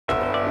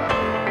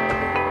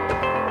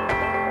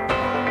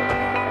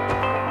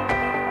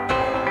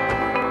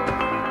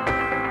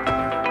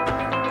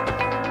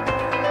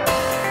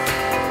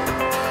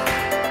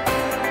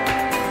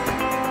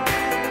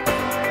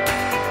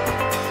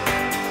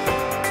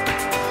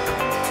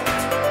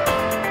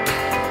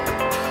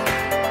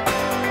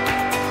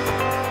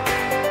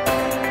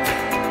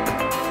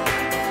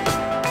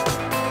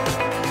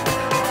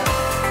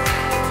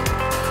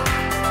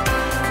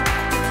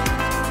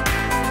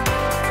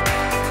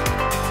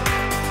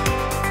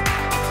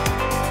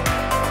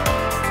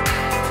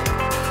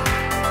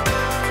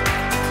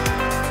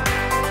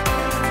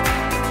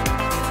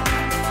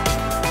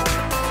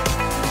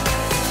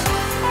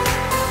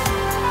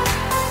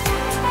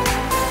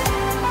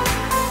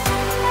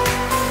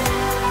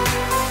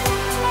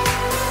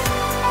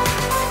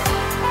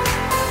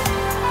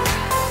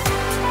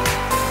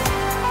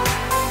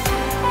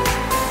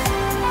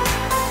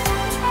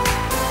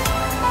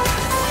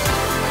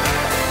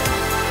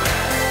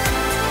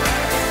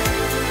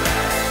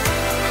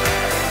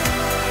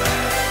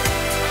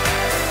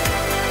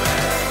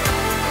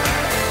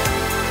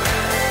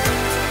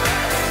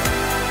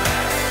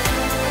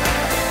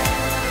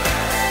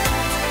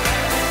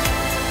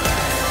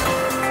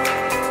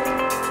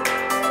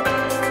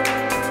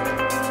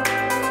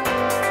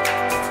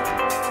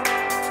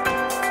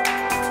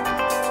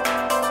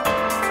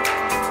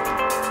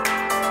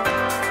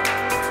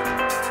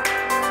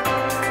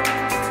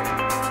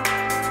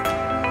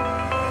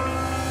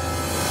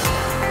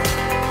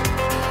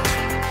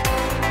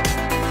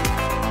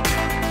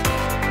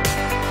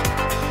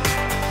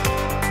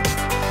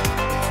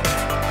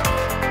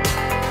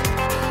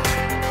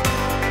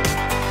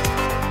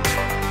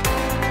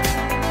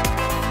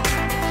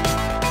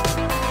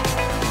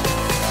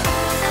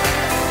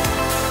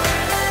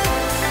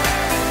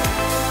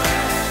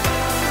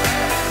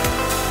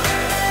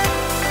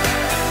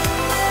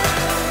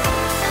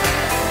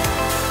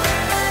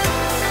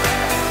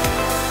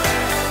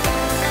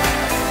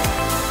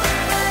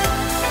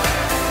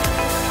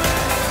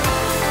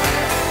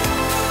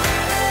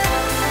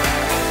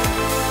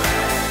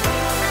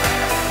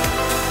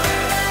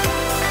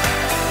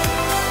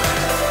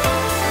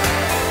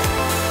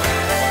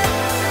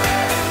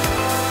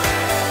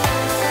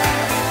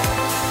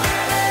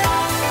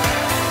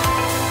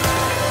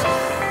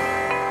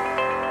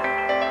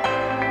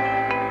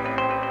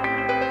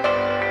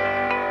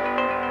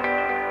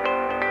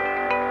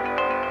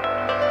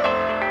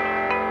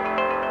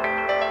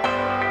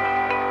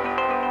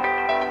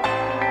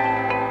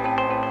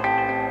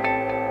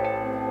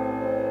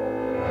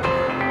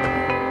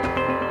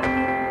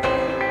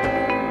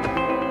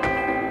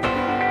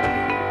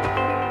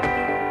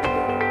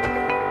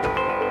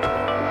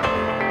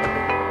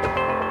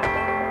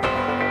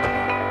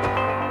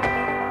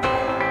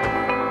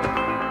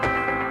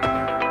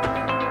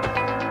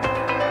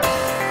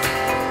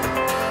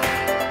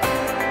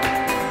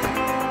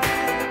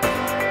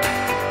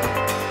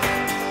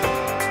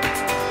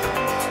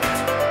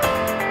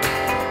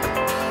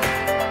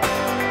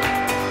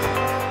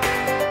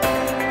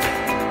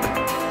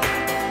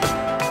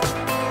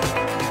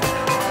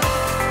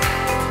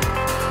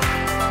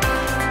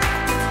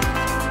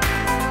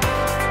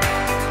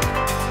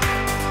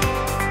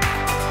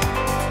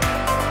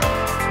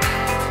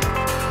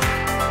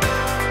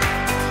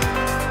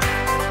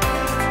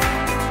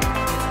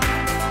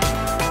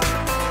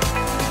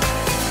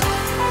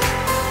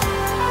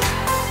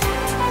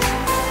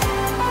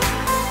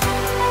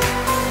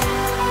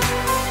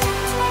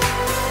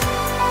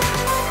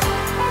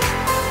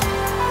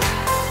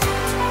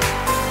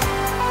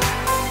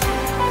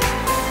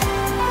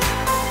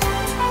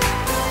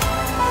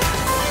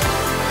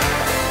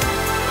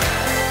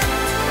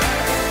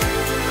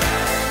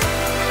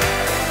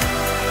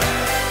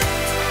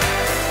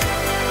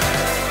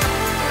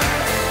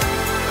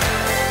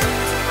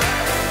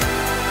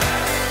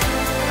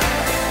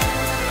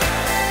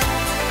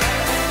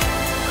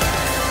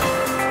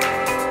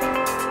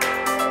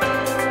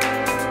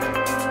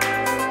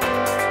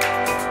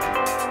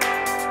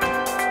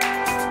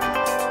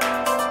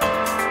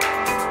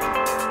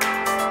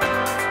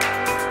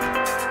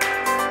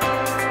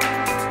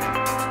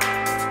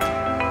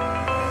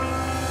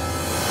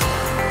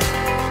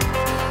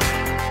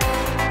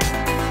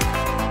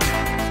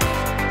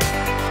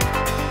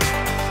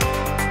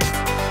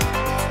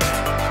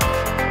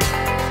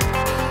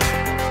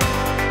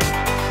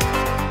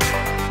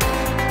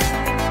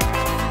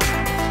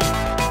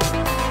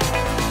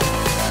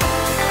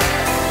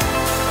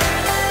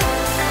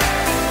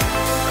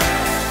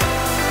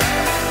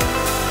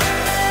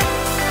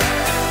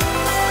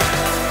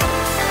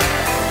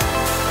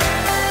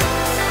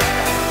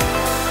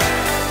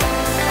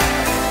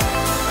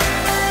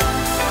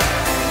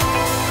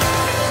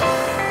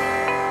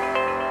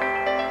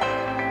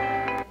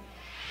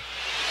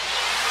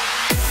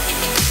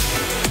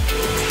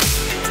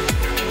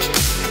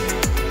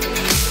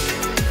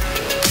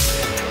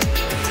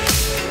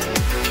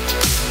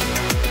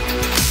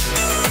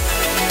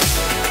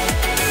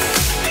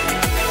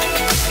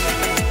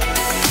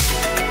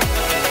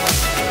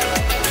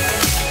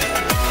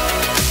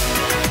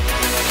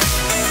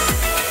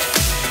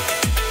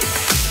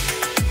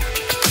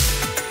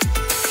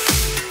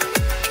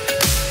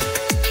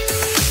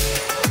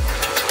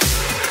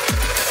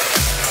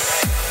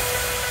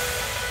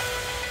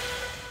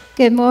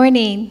Good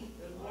morning.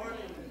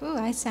 Ooh,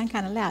 I sound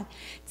kind of loud.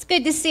 It's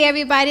good to see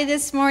everybody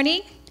this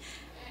morning.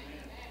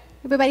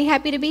 Everybody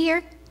happy to be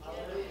here?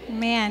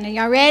 Man, are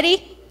y'all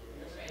ready?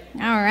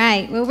 All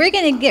right. Well, we're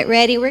going to get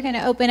ready. We're going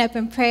to open up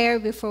in prayer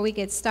before we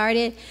get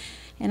started.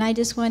 And I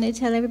just want to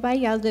tell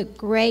everybody, y'all look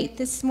great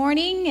this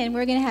morning, and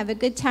we're going to have a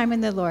good time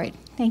in the Lord.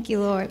 Thank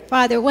you, Lord.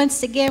 Father,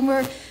 once again,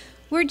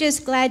 we're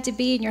just glad to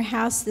be in your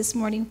house this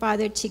morning,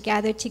 Father, to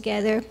gather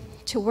together,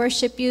 to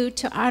worship you,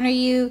 to honor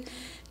you,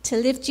 to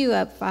lift you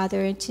up,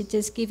 Father, and to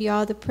just give you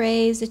all the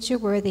praise that you're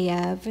worthy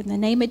of. In the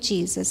name of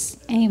Jesus,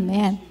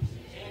 amen.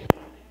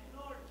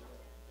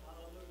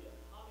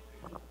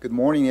 Good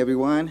morning,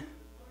 everyone.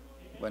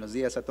 Buenos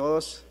días a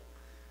todos.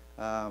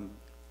 Are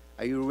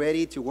you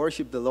ready to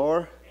worship the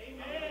Lord?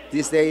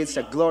 This day is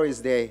a glorious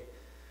day.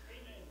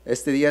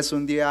 Este día es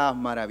un día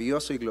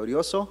maravilloso y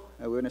glorioso.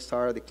 I'm going to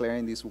start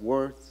declaring these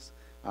words.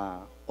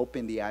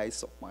 Open the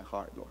eyes of my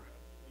heart, Lord.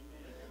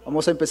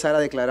 Vamos a empezar a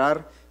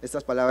declarar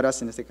estas palabras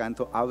en este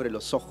canto. Abre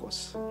los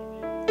ojos.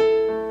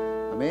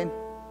 Amén.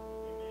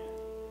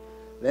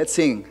 Let's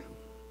sing.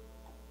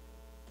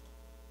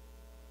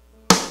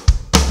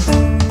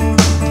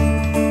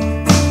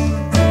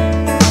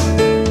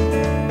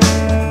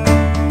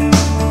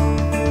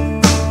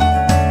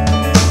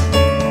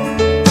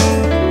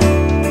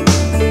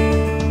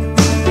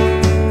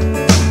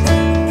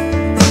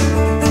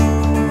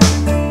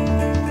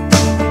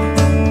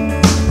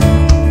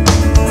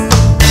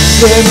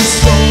 De mis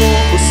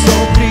ojos,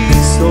 oh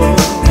Cristo,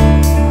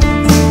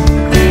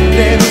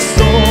 de mis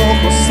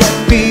ojos te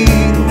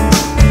pido,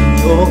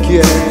 yo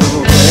quiero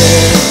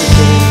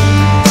verte,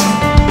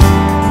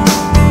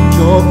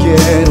 yo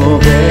quiero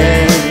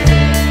verte.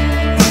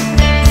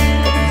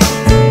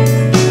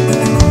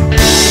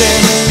 De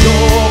mis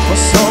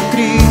ojos, oh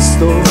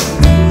Cristo,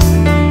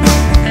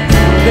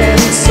 de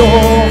mis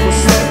ojos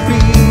te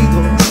pido,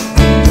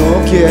 yo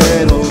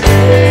quiero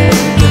verte.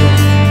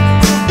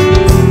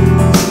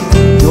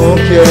 Yo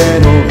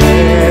quiero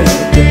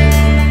verte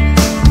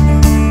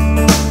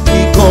y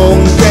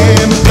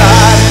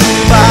contemplar tu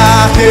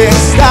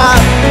majestad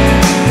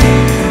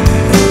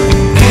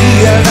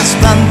y el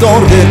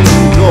resplandor de tu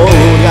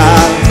gloria.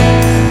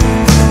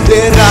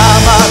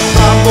 Derrama tu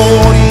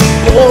amor y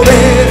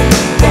poder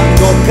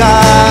cuando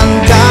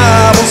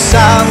cantamos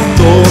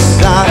santo,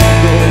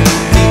 santo,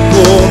 y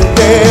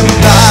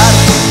contemplar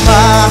tu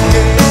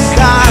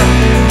majestad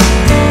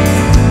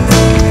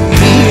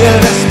y el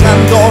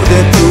resplandor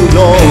de tu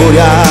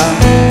gloria.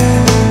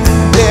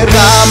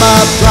 Derrama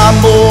tu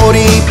amor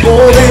y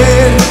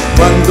poder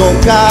cuando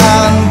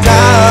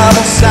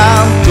cantamos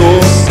santo,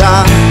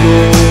 santo.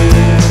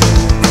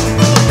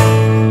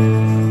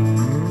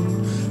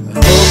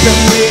 Open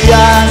the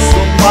eyes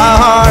of my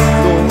heart,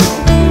 Lord.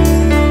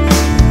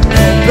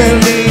 Open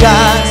the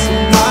eyes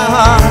of my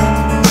heart.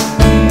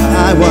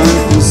 I want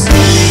to see.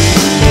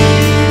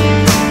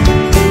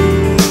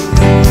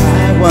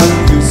 I want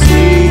to see.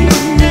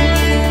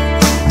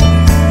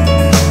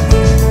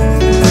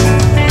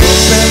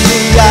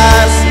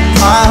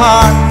 My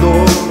heart,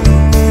 Lord,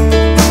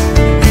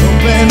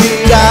 open the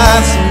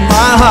eyes of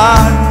my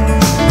heart.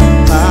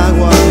 I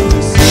want to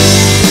see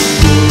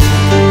you.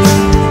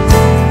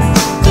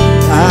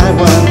 I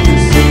want to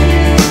see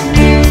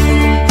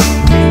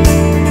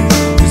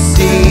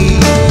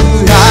you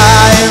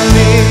high and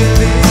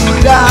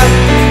lifted up,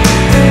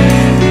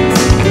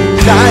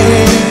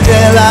 shining in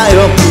the light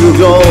of your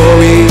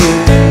glory.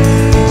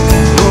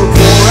 Oh,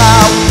 pour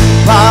out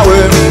power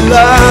and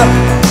love.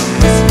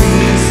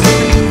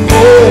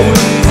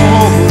 Holy,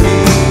 holy,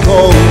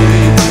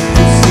 holy,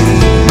 to see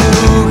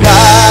you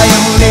high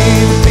and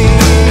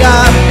lifted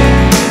up,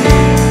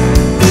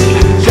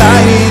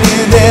 shining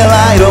in the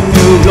light of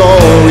your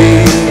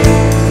glory.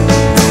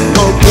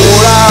 Lord,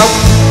 pour out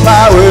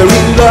power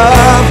and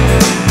love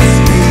as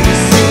we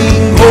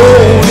sing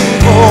holy,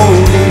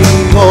 holy,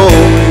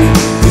 holy,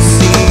 to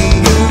see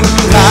you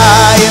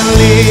high and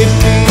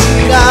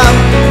lifted up,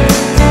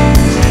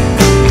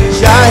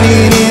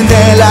 shining in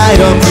the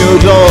light of your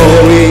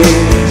glory.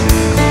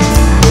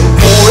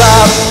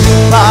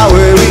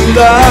 Power in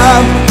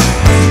love,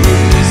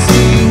 we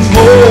sing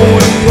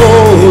holy,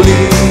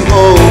 holy,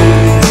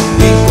 holy,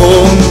 y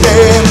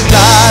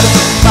contemplar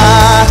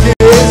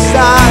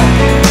majestad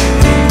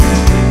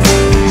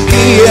y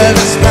el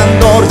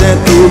resplandor de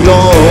tu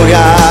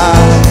gloria.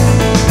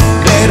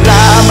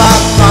 Derrama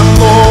tu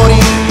amor y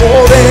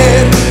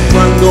poder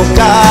cuando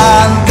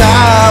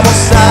cantamos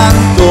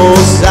santo,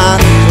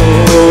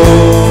 santo.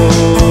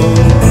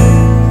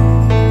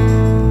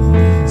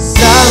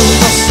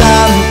 Santo,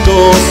 santo,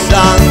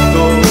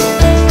 santo,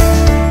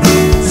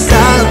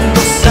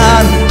 santo,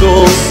 santo,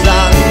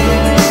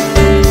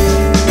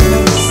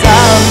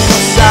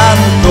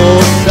 santo,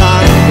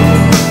 santo,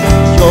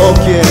 yo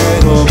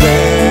quiero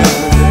verte.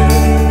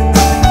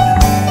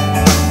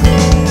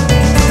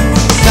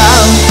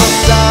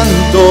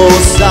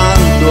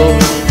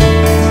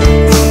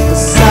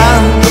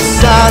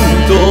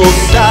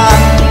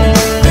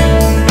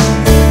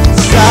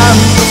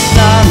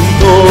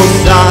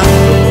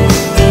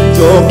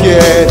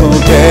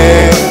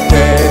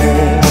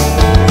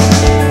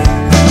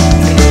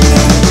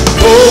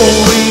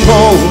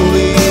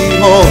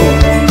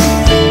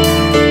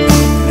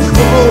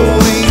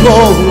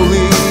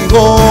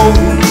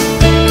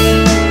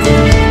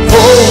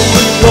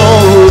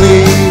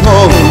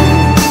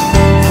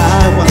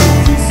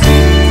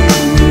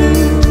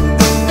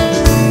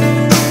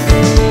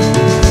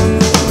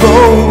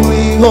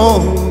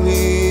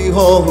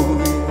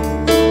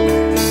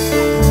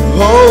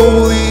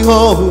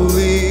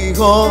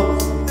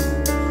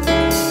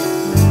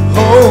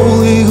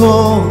 holy,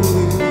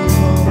 holy,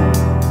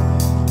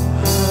 I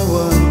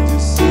want to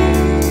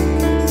sing.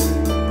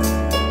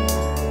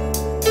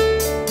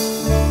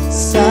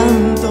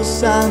 Santo,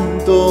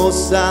 santo,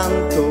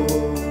 santo,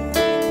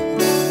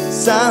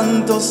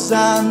 santo,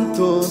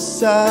 santo,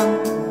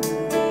 santo,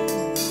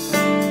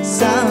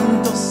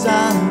 santo,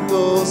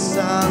 santo,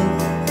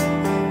 santo,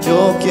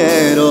 yo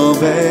quiero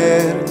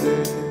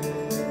verte.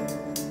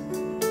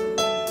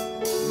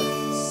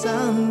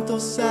 Santo,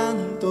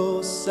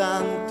 santo,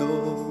 santo,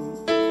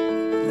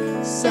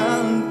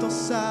 santo, santo,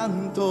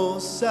 santo,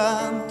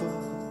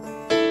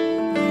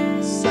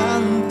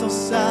 santo,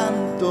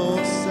 santo,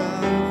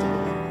 santo,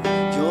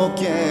 yo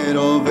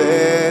quiero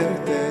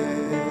verte.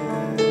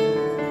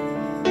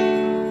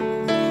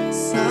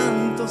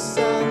 Santo,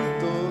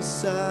 santo,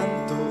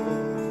 santo,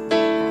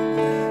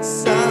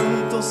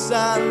 santo,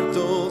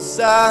 santo,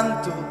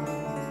 santo,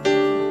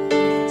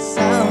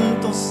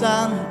 santo,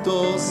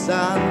 santo,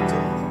 santo,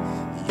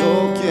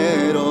 yo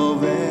quiero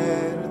verte.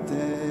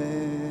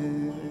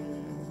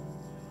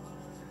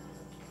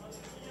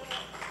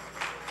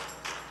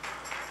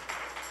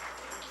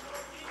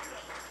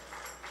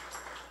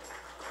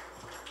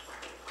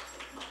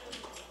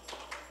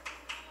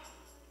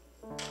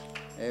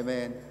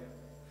 Amen.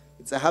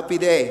 It's a happy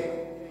day.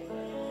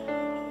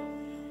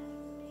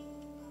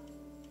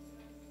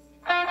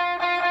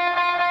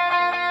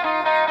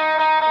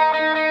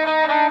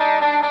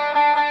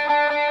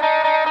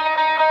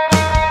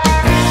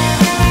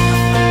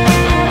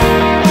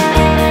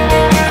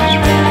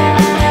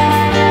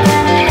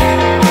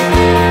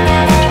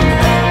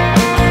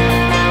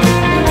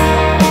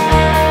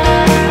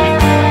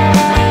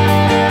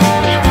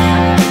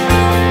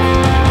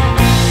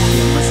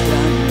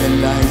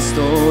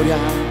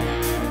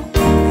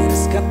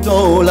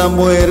 La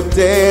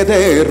muerte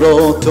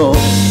derrotó,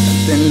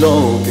 en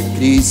lo que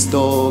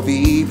Cristo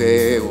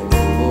vive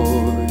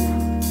hoy.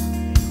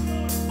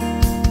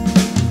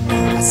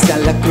 Hacia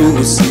la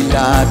cruz y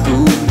la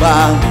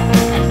tumba,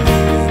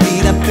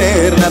 vida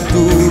eterna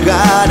tú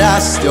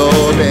ganaste,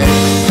 oh Rey,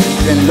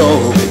 en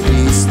lo que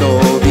Cristo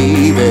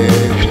vive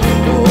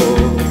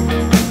hoy,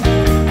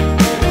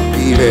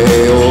 vive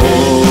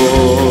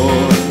hoy.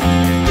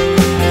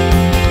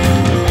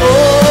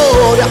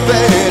 Oh, ya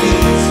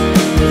feliz,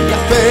 ya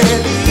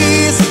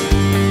feliz,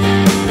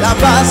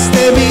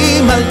 lavaste mi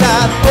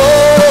maldad,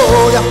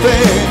 oh, ya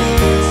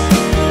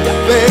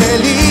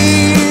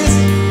feliz,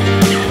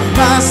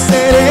 jamás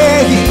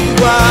seré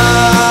igual.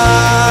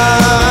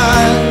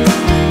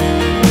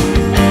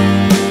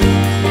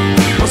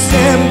 Por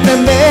siempre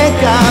me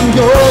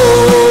cambió.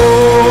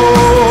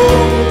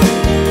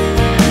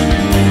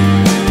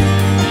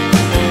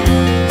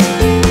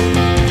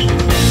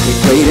 The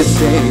greatest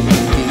thing in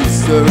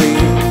history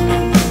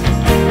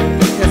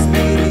has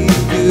made it,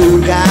 you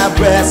have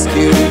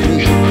rescued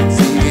me.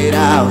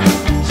 Out,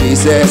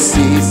 Jesus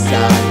is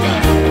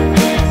alive.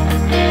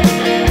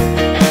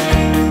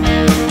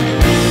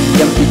 The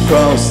empty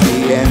cross, the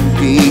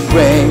empty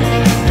grave,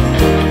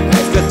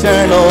 life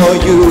eternal,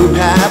 you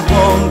have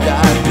won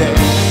that day.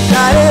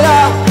 Shout it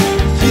out,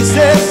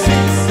 Jesus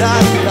is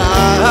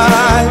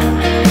alive.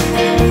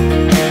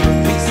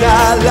 He's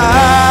alive.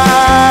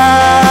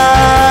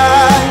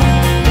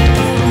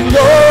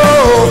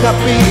 Oh,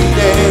 happy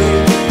day,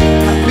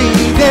 happy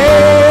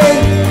day.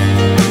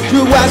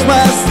 You wash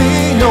my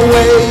sin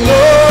away,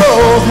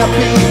 oh,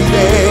 happy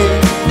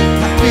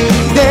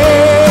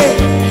day,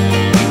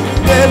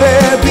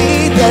 never be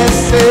the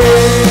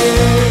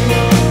same.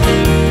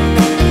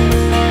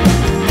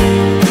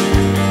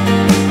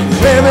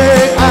 Wherever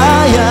I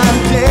am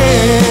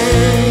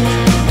changed,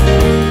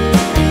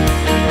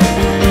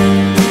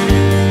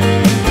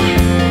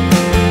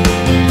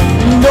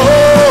 no,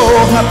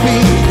 happy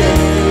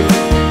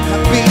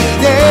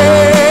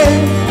day,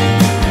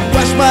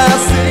 wash my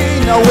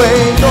sin away,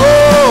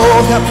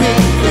 oh, happy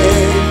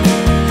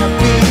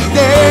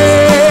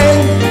day,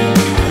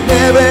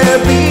 never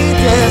be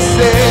the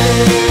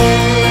same.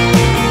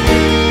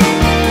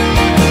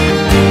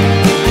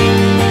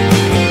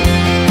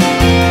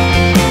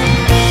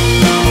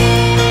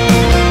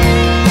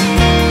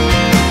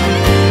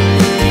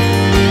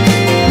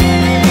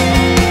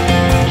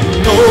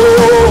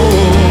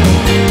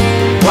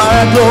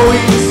 Why go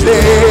his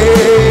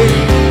way?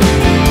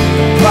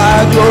 Why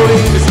go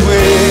his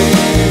way?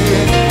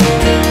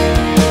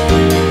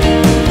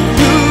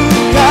 You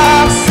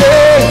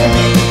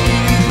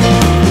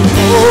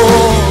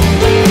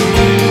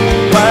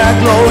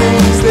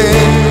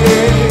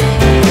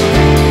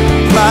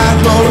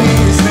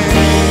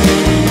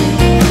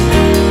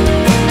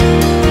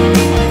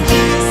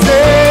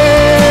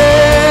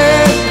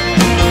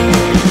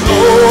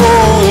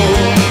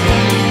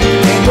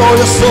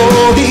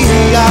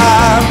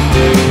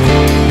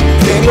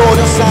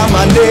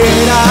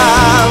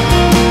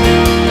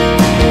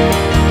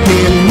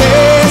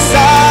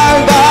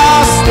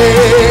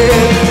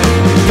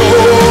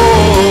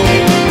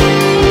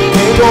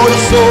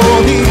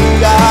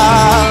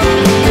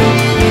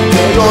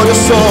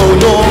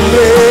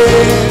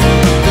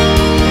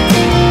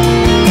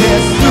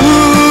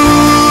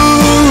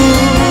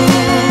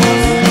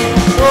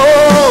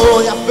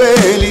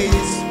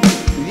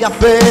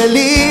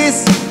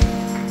feliz,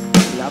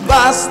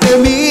 lavaste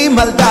mi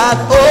maldad,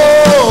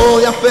 oh,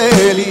 día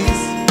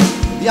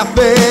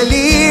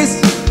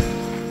feliz,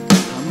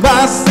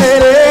 jamás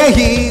seré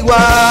igual,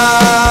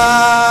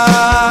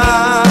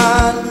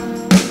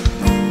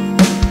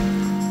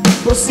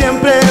 por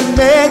siempre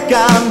me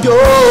cambió.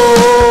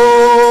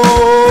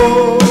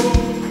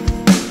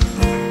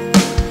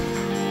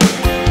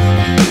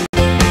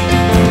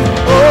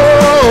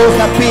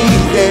 Happy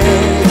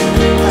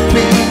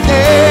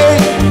day,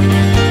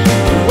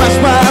 wash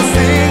my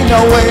sin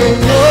away.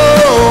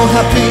 Oh,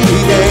 happy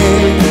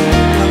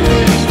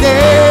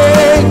day,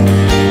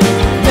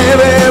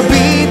 never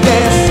be the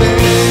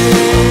same.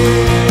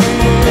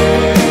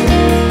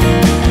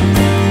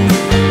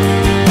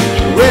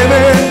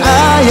 Wherever I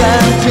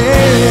am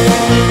changed,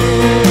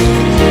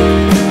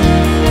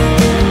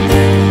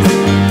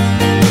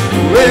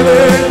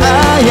 wherever I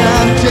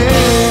am changed.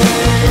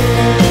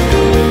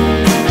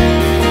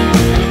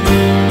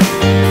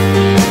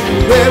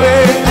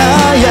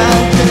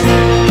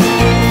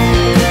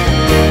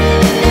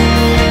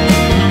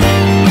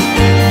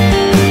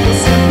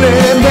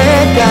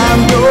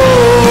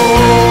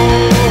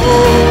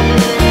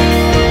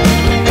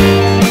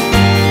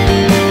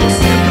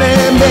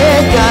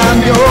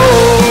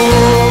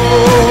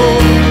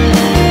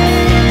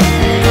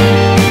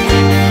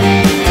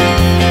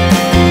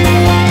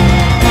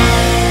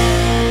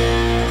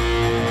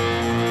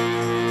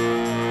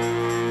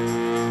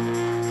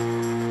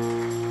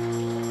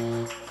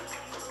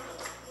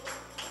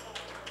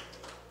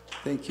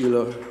 Thank you,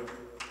 Lord.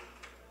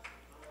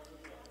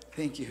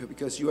 Thank you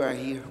because you are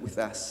here with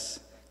us.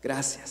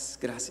 Gracias,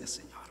 gracias,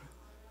 Señor.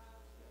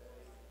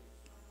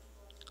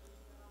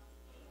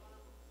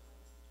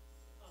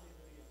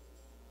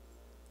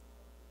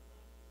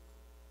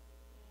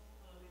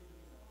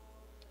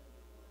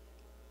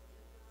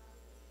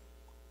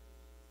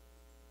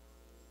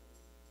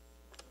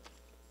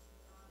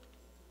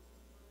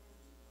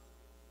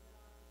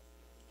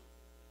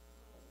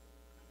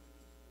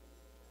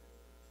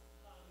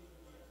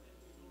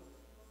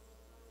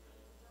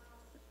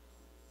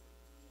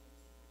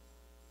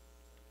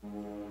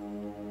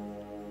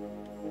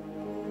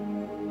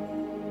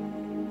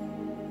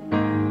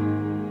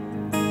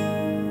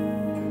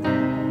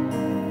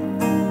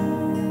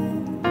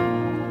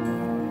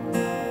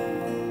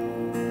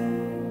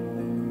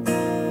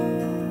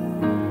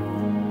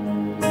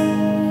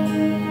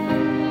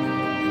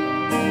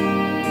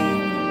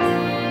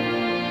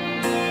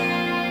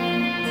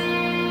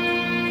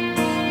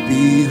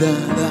 Vida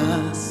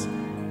das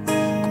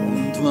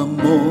con tu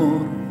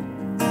amor,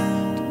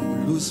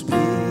 tu luz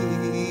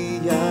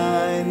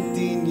brilla en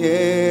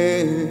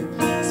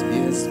tinieblas, mi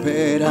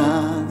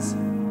esperanza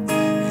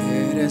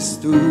eres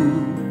tú,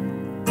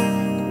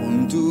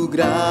 con tu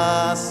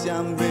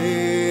gracia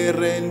me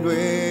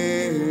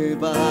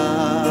renuevas.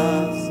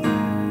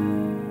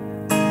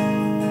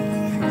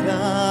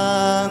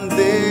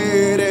 Grande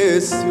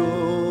eres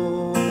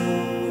Dios,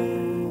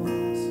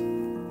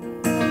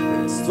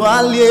 es tu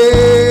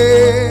aliento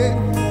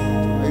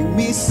en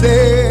mi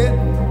ser,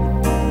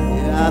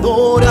 te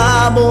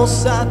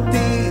adoramos a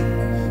ti,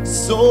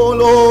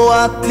 solo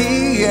a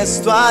ti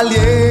es tu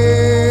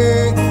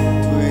aliento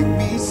en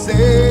mi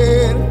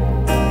ser,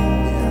 te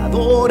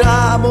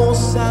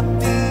adoramos a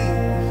ti,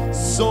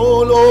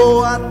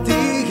 solo a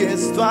ti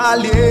es tu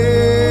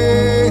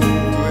aliento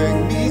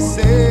en mi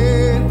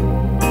ser,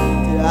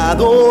 te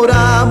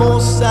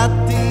adoramos a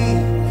ti,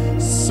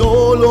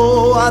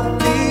 solo a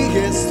ti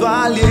es tu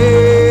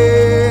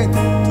aliento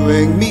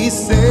en mi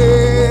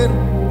ser,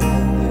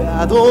 te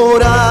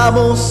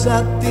adoramos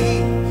a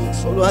ti,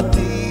 solo a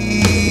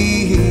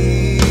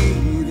ti,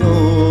 Dios.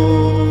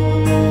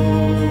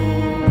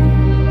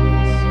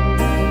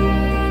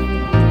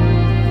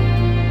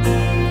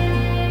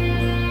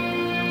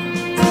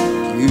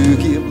 You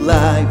give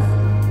life,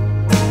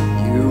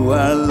 you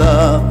are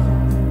love,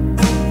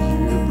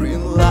 you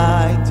bring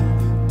light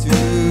to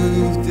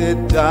the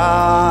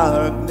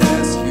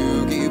darkness,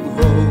 you give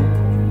hope,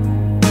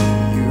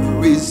 you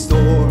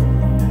restore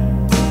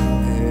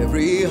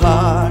every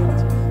heart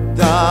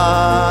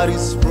that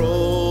is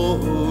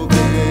broken.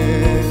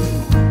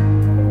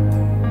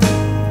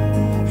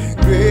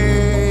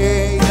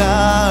 Great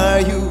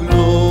are you,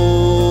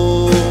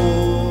 Lord.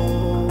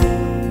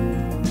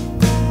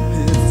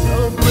 It's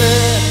your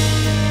breath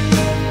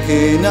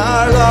in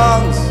our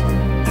lungs,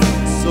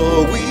 so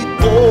we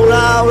pour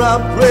out our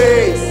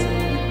praise.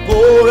 We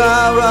pour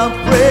out our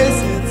praise.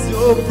 It's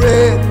your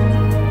breath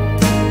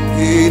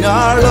in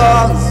our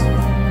lungs,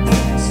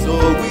 so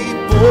we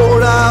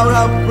pour out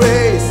our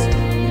praise.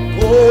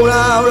 We pour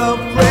out our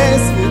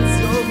praise. It's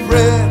your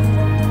breath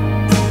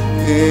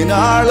in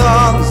our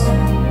lungs,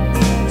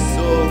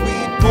 so we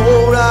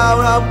pour out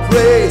our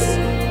praise.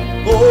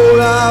 Pour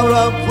out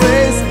our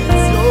praise.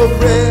 It's your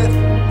breath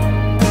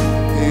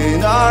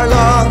in our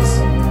lungs,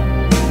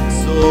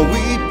 so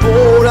we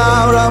pour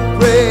out our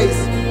praise.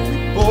 We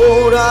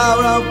pour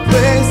out our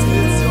praise.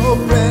 It's your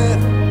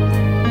breath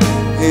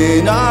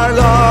in our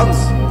lungs,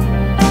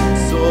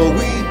 so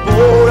we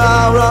pour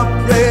out our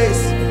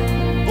praise.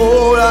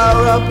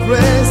 our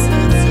praise.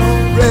 It's your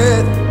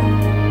breath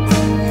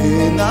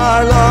in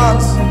our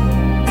lungs.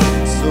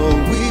 So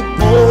we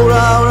pour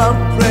out our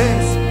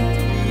praise to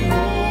you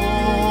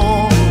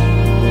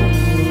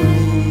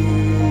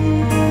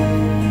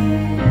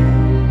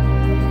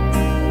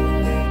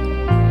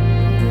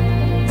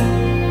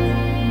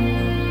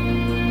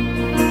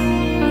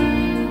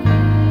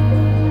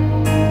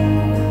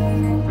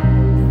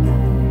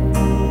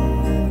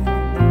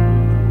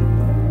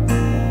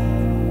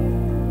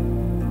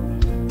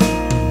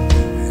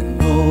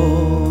and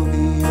all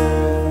the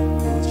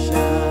earth will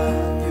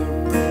shout your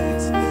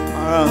praise.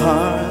 Our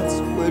hearts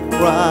will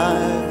cry,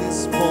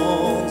 these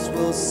bones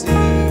will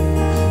sing.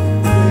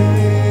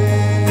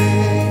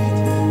 Great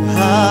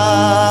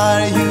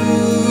are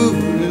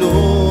you,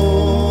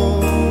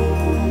 Lord,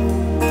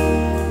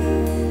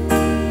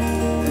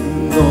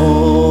 and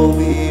all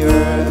the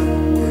earth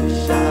will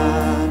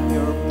shout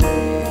your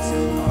praise.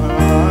 Our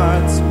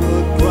hearts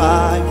will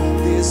cry,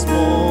 these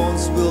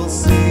bones will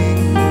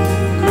sing.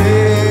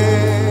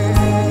 Great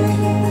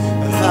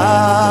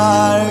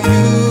are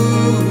you,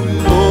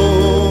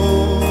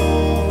 Lord.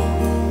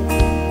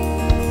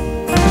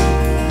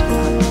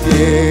 La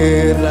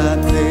tierra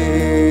te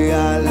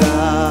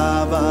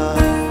alaba,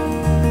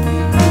 mi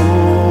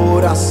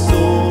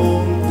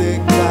corazón te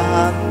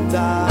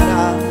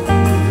cantará.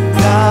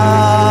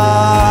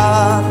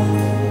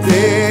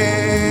 Grande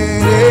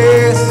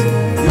eres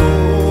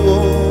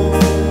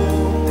Dios.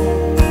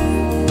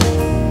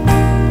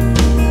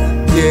 La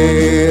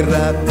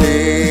tierra te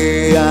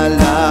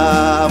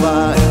alaba,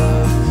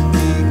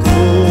 mi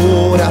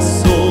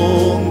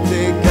corazón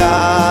te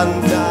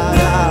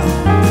cantará.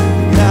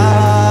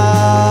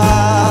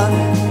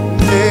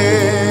 Grande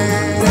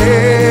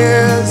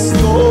eres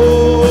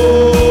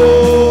Dios.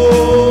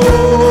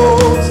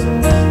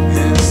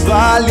 Es tu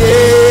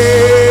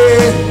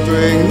aliento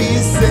en mi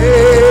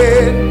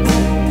ser.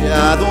 Te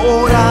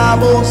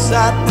adoramos a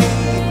ti,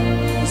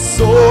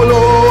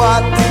 solo a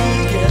ti.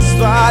 Es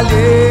tu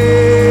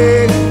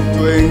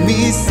aliento en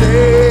mi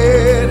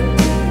ser.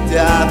 Te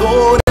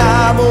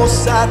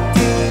adoramos a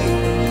ti,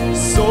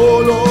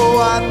 solo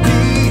a ti.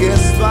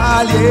 Es tu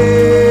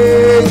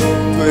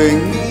aliento en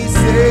mi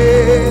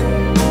ser.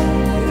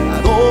 Te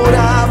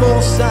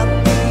adoramos a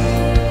ti,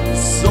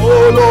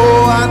 solo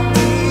a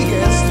ti.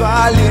 Es tu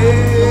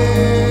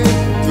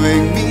aliento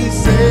en mi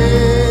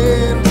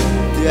ser.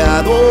 Te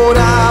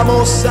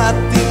adoramos a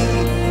ti,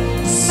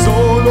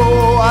 solo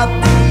a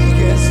ti.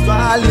 Es tu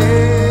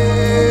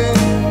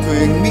aliento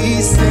en mi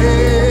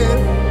ser.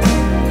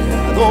 Te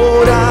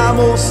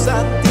adoramos a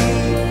ti,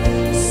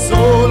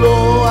 solo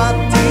a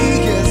ti.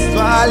 Es tu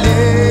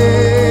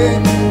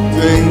aliento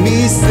en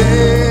mi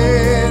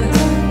ser.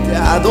 Te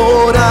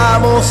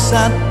adoramos a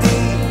ti,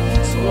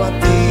 solo a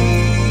ti,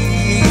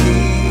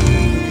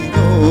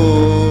 Dios.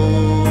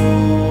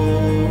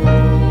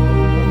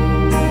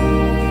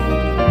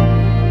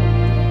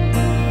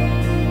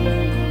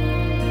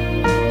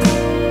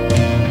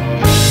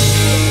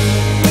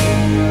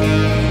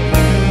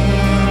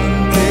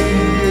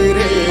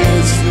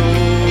 Eres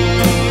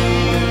Dios.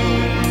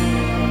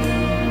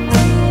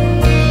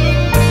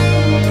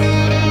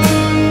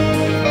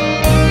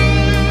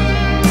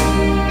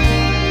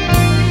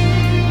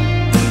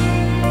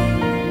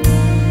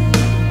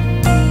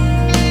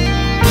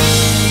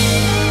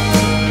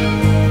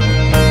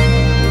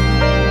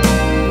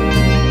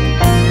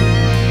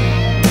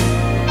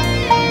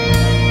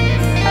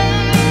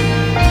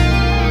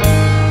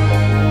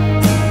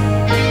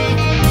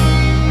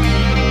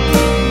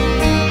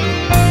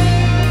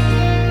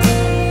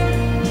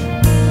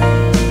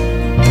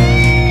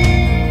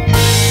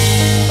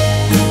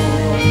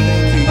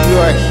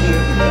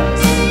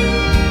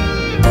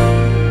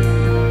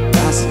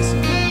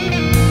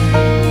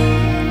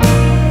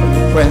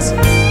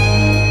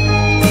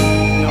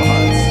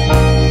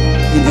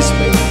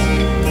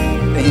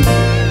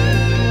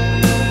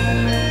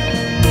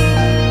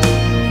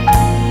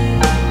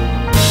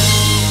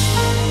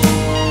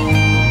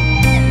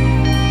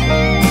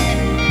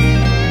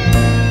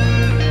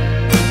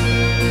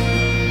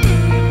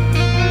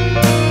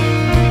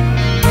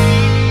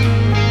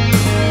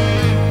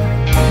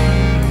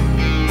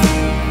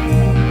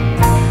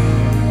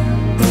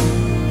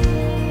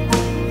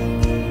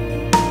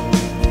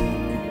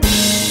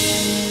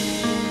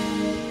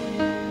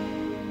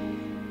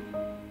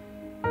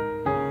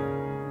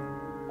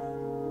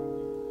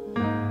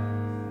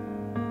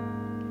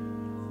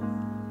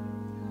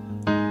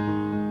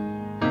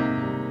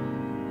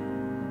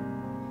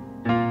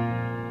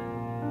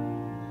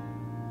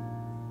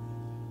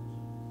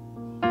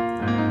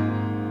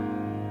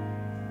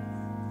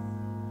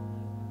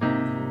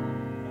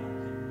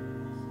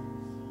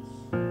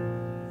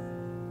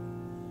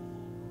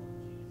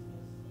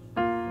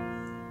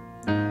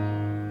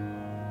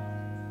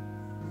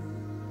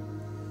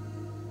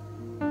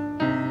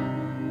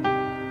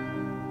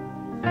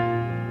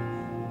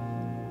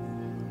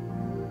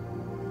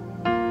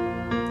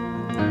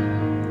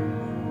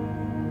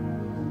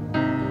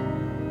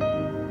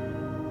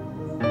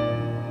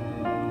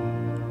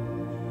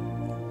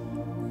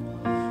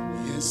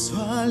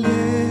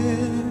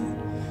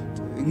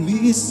 aliento en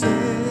mi ser.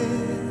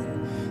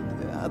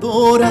 Te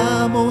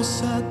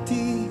adoramos a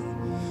ti,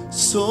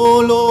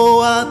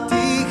 solo a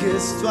ti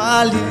es tu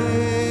aliento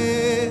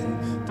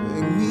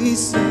en mi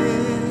ser.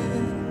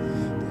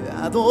 Te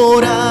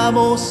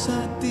adoramos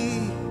a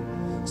ti,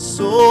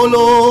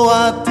 solo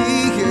a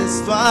ti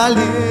es tu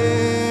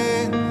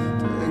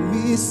aliento en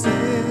mi ser.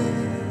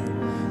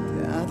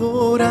 Te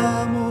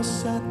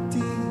adoramos a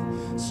ti,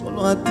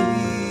 solo a ti.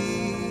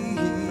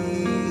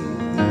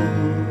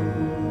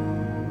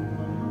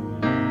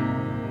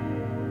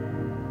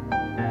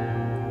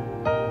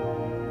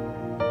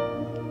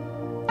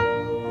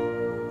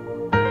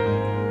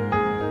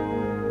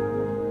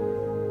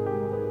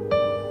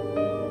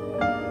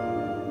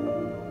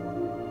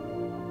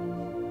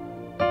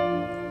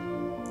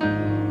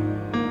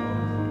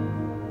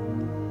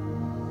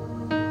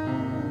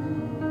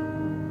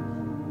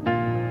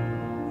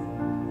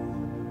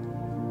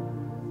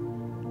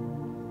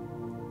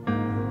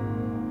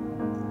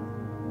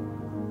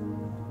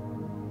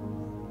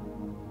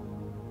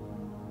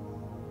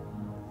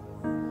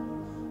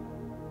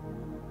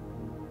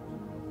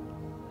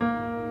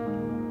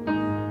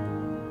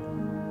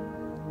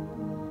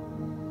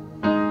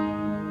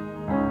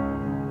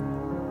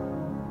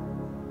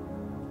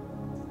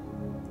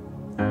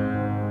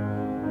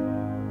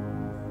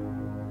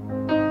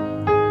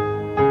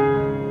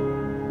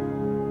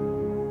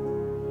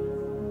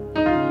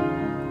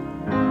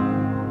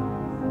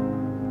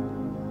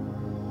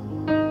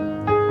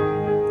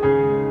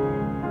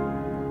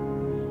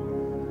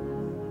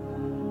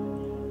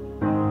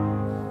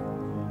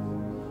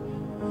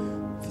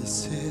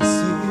 This is the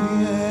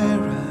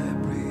air I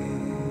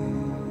breathe.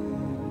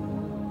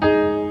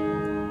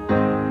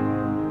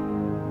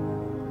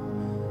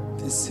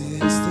 This is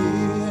the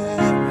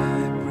air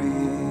I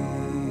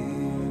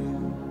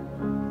breathe.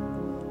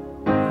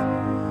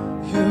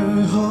 Your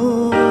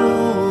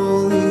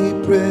holy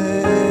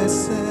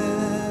presence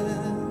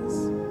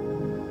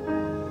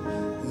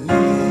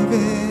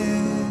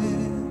living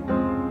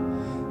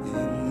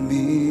in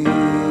me.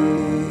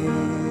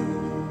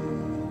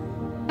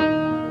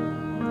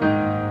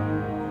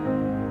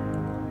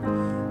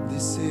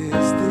 This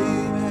is the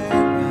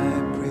air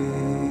I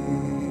breathe.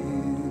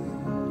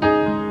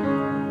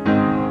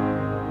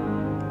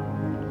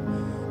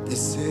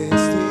 This is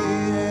the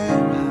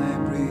air I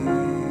breathe.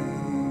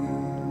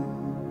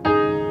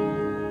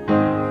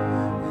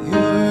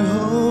 Your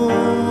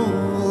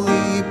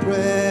holy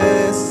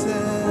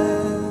presence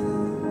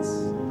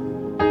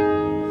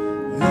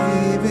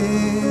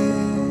living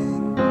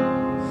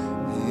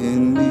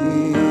in me.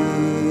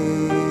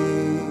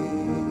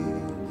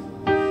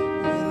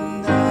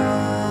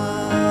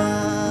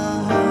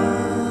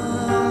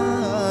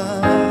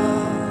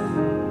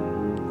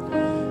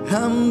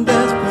 I'm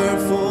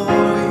desperate for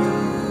you.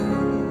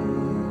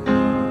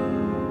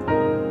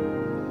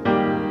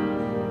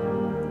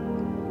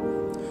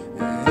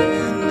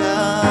 And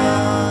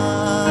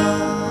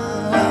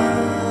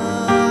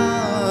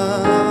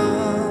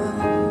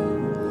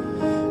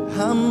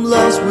I'm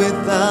lost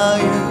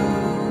without you.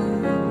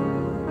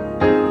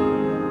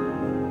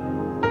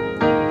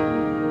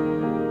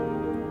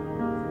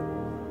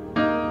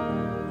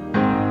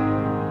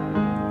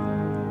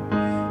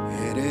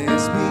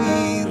 Eres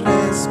mi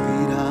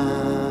respirar.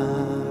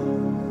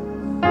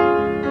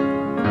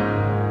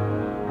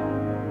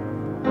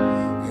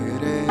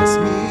 Eres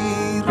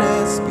mi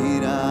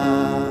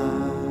respirar.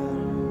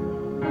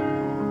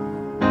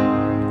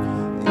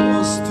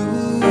 Dios, tu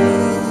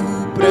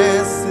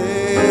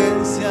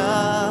presencia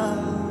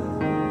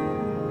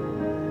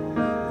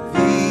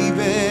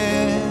vive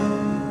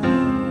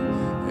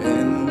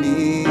en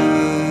mí.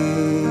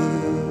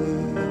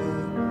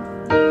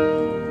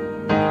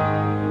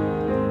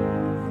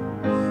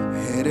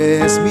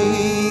 Eres mi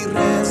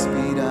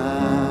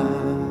respirar.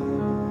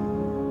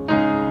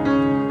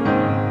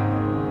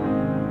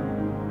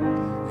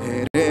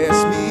 Eres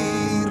mi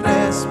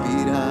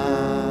respirar.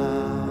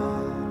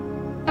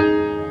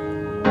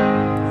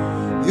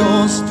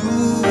 Dios, tu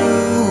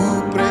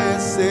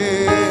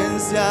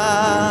presencia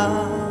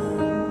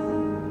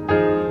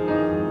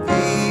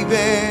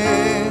vive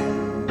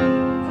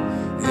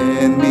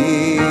en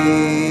mí.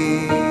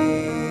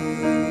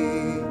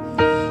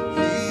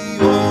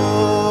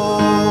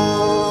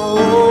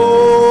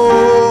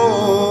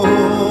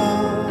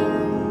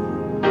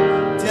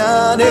 Te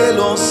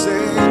anhelo,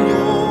 Señor.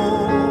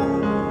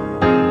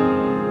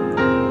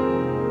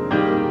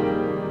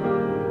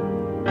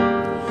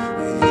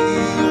 Y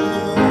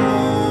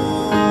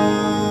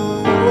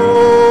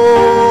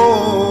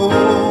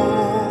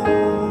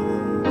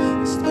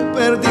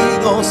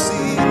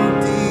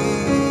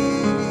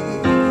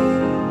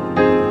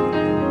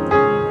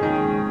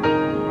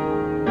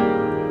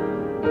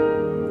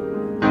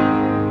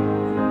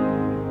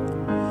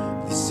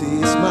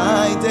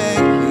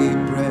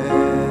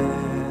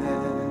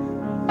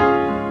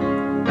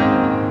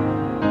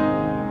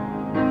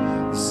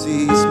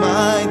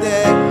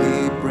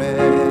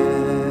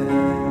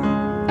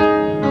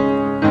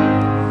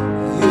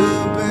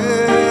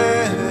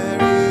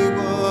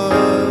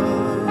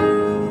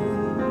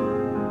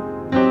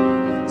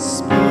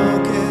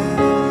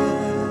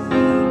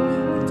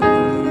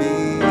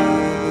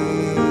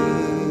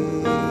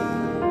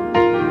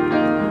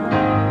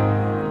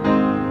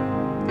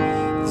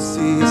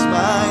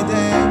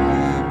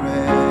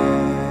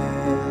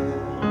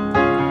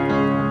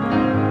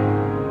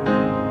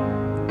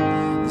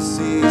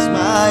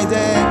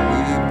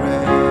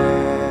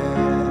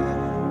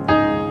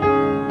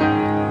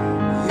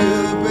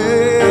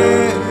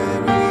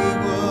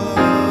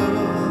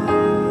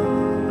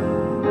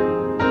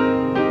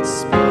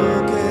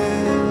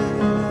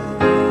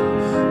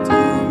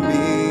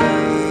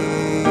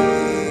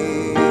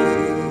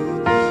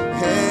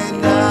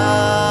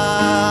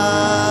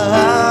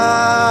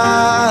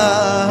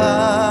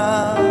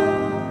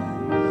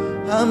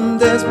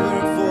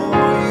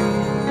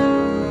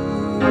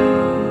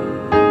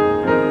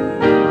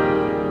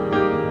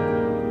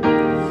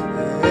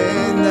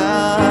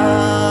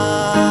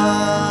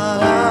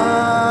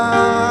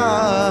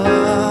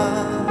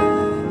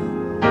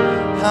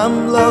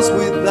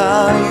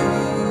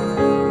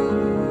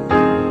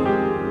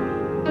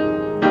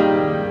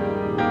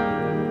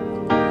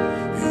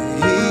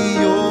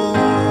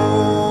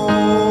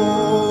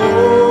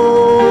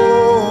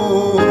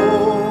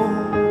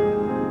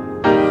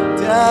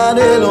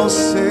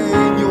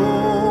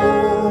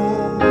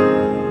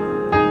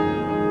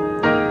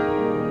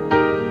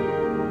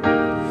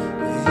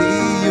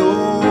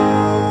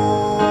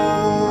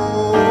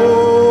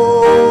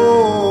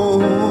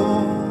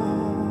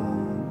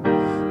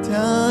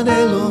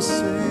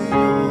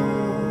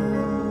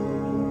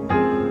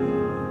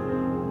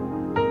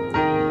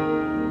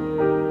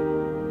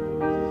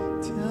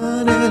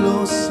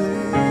anhelo,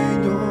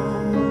 Señor.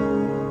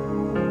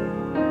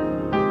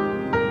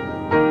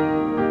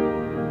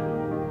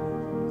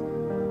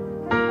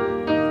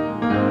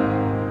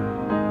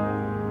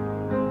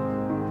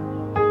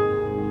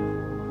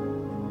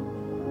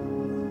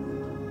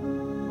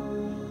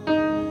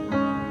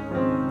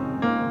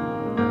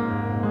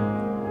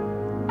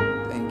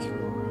 Thank you,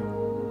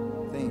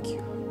 Lord. Thank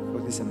you for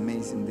this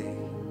amazing day.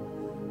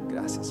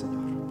 Gracias,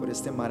 Señor, por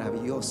este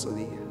maravilloso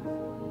día.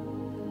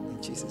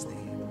 In Jesus' name.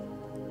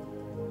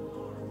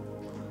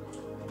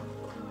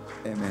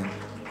 Amen.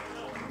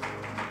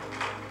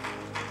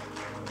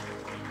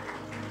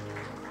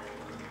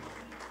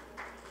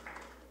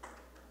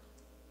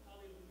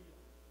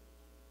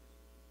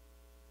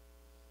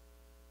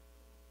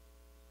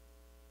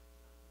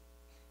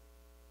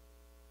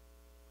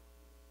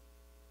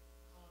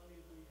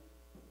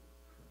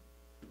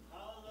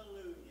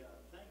 Hallelujah.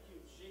 Thank you,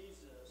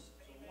 Jesus.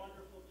 It's a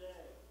wonderful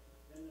day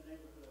in the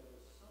neighborhood,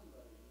 as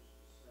somebody used to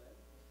say.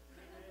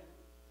 Amen.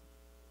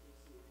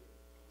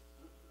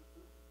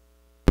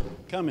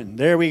 Coming.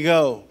 There we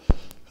go.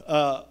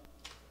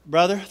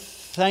 Brother,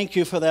 thank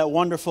you for that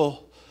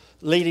wonderful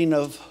leading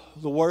of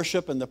the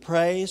worship and the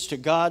praise. To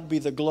God be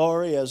the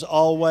glory as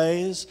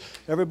always.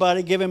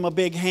 Everybody give him a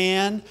big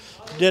hand.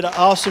 Did an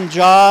awesome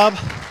job.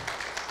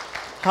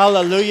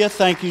 Hallelujah.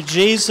 Thank you,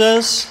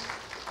 Jesus.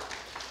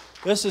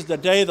 This is the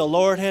day the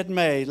Lord had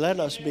made. Let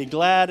us be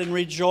glad and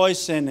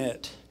rejoice in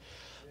it.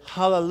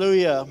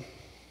 Hallelujah.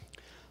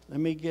 Let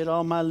me get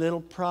all my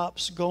little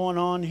props going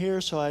on here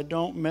so I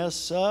don't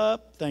mess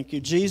up. Thank you,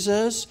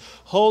 Jesus.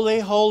 Holy,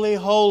 holy,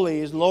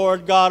 holy is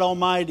Lord God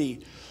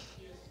Almighty,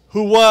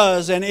 who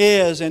was and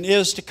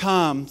is to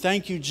come.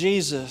 Thank you,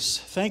 Jesus.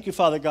 Thank you,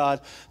 Father God.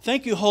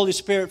 Thank you, Holy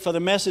Spirit, for the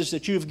message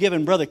that you've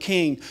given Brother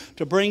King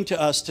to bring to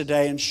us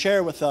today and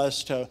share with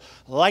us, to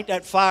light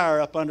that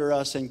fire up under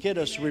us and get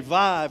us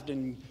revived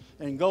and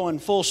going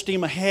full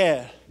steam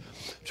ahead.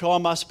 To all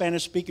my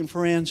Spanish-speaking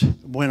friends,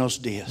 buenos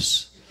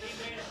dias.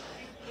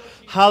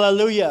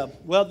 Hallelujah.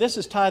 Well, this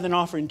is tithe and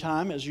offering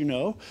time, as you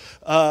know,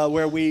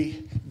 where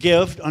we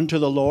give unto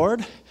the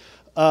Lord.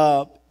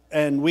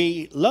 And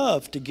we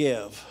love to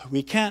give.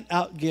 We can't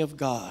outgive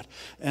God.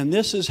 And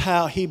this is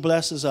how He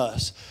blesses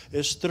us,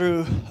 is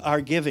through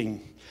our giving.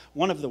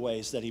 One of the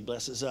ways that He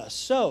blesses us.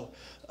 So,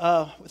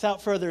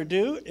 without further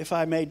ado, if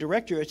I may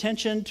direct your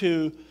attention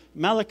to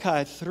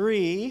Malachi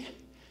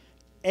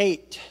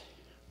 3:8.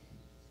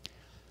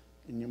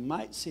 And you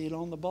might see it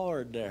on the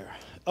board there.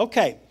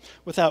 Okay,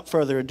 without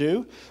further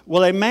ado.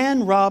 Will a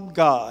man rob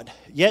God?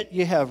 Yet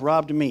ye have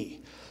robbed me.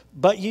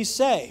 But ye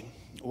say,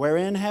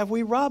 wherein have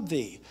we robbed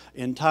thee?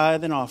 In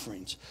tithe and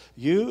offerings.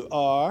 You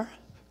are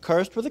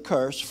cursed with a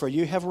curse, for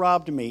you have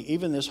robbed me,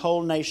 even this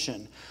whole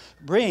nation.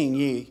 Bring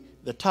ye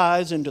the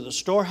tithes into the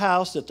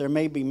storehouse, that there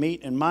may be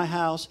meat in my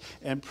house,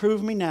 and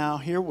prove me now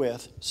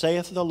herewith,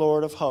 saith the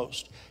Lord of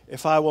hosts,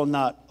 if I will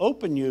not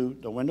open you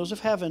the windows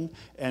of heaven,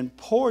 and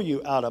pour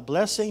you out a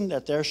blessing,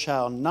 that there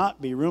shall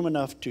not be room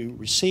enough to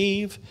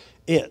receive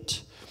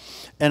it.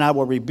 And I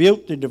will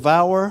rebuke the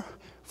devourer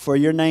for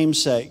your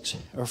name's sakes,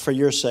 or for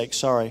your sake,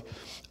 sorry.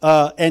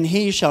 And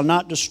he shall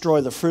not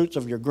destroy the fruits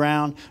of your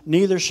ground,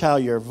 neither shall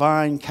your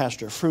vine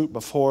cast her fruit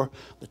before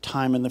the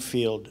time in the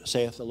field,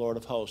 saith the Lord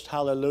of hosts.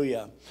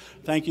 Hallelujah.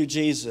 Thank you,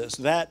 Jesus.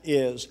 That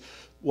is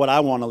what I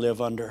want to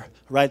live under,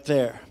 right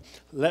there.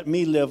 Let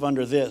me live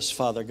under this,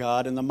 Father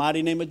God, in the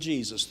mighty name of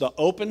Jesus, the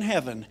open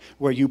heaven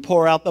where you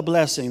pour out the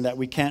blessing that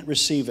we can't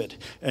receive it,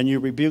 and you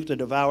rebuke the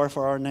devourer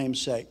for our name's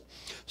sake.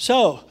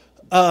 So,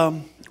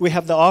 we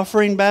have the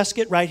offering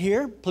basket right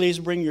here. Please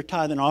bring your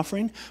tithe and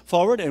offering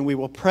forward, and we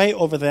will pray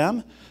over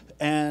them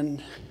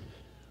and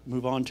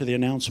move on to the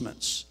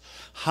announcements.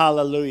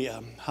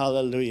 Hallelujah.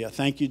 Hallelujah.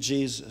 Thank you,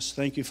 Jesus.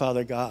 Thank you,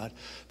 Father God.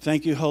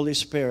 Thank you, Holy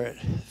Spirit.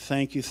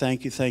 Thank you,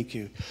 thank you, thank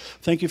you.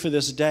 Thank you for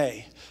this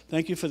day.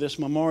 Thank you for this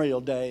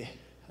Memorial Day.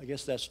 I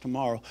guess that's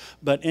tomorrow.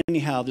 But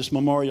anyhow, this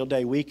Memorial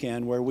Day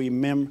weekend where we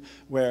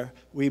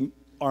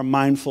are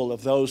mindful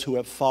of those who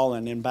have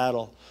fallen in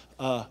battle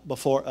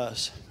before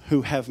us,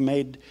 who have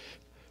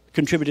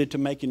contributed to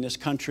making this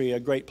country a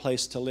great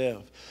place to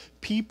live.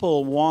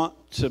 People want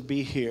to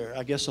be here.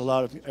 I guess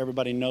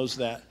everybody knows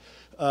that.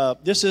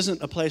 This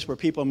isn't a place where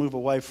people move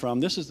away from.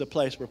 This is the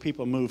place where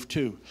people move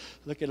to.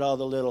 Look at all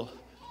the little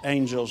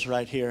angels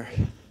right here.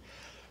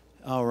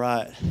 All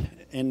right.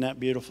 Isn't that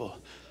beautiful?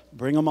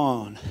 Bring them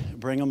on.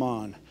 Bring them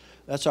on.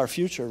 That's our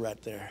future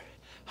right there.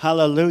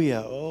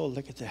 Hallelujah. Oh,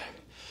 look at that.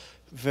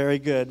 Very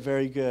good,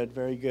 very good,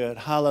 very good.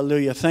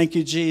 Hallelujah. Thank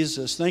you,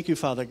 Jesus. Thank you,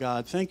 Father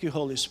God. Thank you,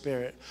 Holy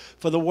Spirit,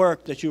 for the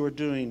work that you are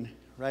doing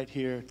right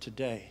here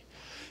today.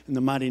 In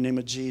the mighty name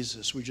of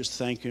Jesus, we just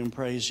thank you and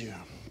praise you.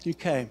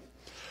 Okay.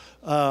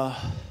 All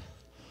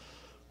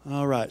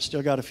right.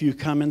 Still got a few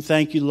coming.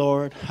 Thank you,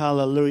 Lord.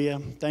 Hallelujah.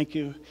 Thank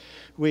you.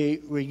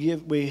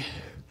 We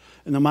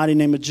in the mighty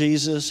name of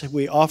Jesus,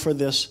 we offer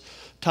this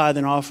tithe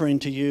and offering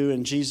to you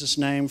in Jesus'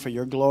 name for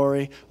your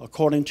glory,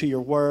 according to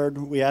your word.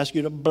 We ask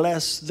you to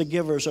bless the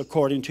givers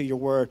according to your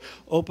word.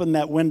 Open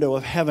that window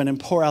of heaven and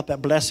pour out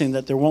that blessing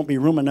that there won't be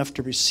room enough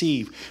to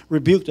receive.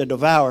 Rebuke the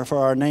devourer for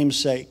our name's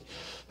sake,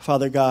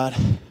 Father God.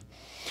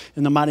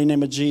 In the mighty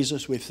name of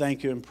Jesus, we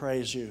thank you and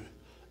praise you.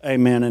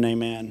 Amen and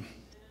amen.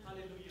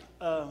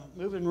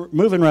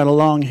 Moving right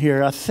along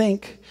here, I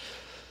think,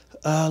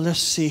 let's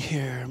see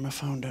here. My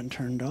phone done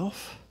turned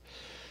off.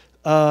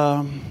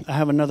 I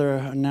have another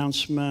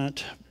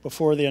announcement.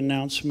 Before the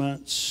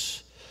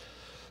announcements,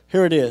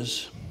 here it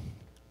is.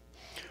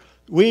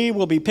 We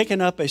will be picking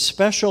up a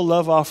special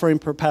love offering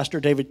for Pastor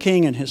David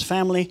King and his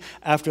family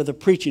after the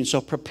preaching.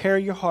 So prepare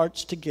your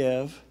hearts to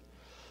give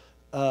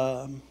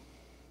when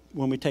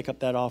we take up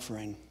that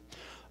offering.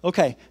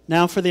 Okay,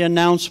 now for the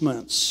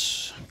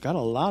announcements. Got a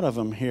lot of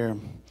them here.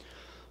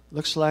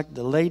 Looks like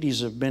the ladies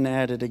have been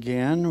added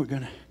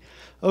again.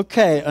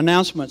 Okay,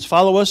 announcements.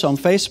 Follow us on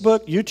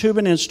Facebook, YouTube,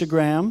 and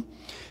Instagram.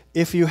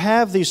 If you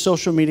have these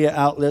social media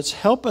outlets,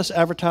 help us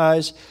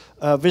advertise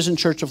Vision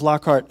Church of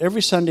Lockhart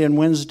every Sunday and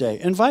Wednesday.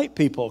 Invite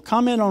people.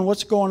 Comment on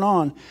what's going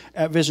on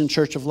at Vision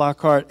Church of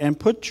Lockhart and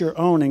put your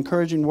own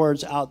encouraging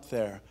words out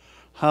there.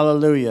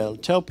 Hallelujah.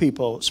 Tell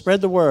people.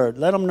 Spread the word.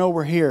 Let them know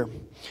we're here.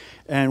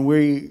 And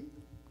we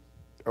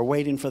are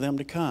waiting for them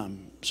to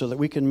come so that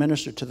we can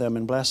minister to them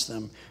and bless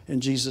them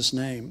in Jesus'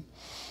 name.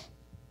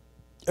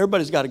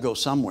 Everybody's got to go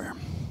somewhere.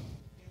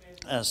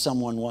 As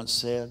someone once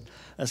said,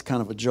 that's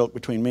kind of a joke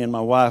between me and my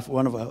wife.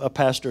 A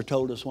pastor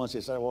told us once, he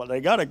said, well,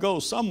 they got to go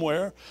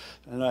somewhere.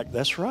 And like,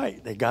 that's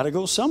right, they got to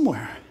go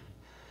somewhere.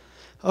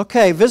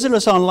 Okay, visit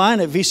us online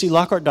at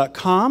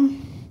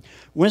vclockhart.com.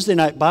 Wednesday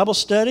night Bible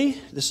study.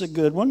 This is a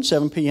good one,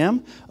 7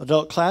 p.m.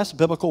 Adult class,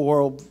 Biblical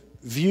World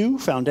View,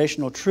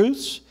 Foundational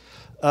Truths.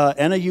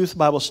 And a youth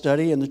Bible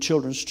study in the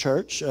children's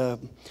church.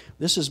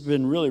 This has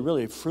been really,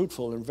 really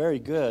fruitful and very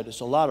good. It's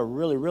a lot of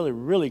really, really,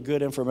 really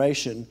good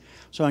information.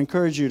 So I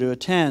encourage you to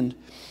attend.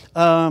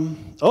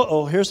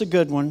 Here's a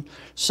good one.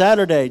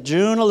 Saturday,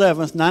 June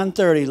 11th,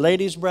 9:30,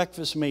 ladies'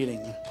 breakfast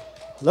meeting.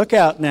 Look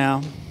out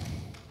now.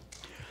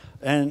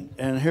 And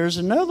here's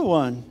another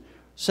one.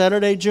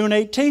 Saturday, June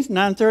 18th,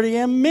 9:30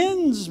 a.m.,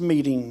 men's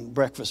meeting,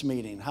 breakfast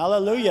meeting.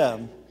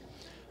 Hallelujah.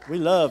 We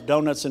love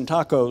donuts and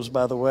tacos,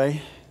 by the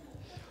way.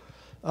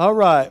 All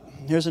right,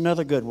 here's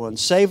another good one.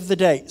 Save the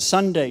date,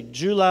 Sunday,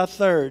 July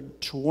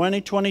 3rd,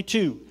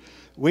 2022.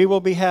 We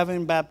will be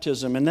having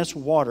baptism, and that's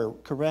water,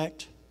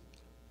 correct?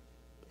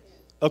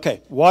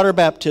 Okay, water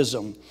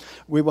baptism.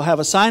 We will have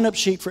a sign-up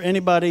sheet for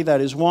anybody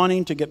that is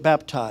wanting to get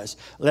baptized.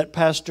 Let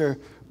Pastor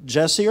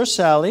Jesse or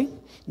Sally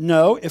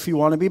know if you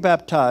want to be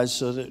baptized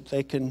so that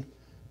they can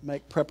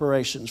make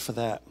preparations for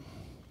that.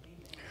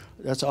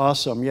 That's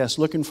awesome. Yes,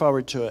 looking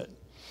forward to it.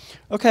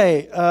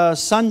 Okay,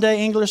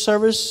 Sunday English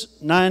service,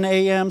 9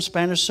 a.m.,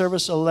 Spanish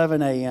service,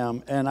 11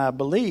 a.m., and I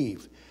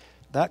believe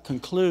that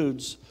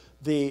concludes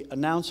the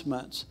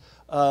announcements.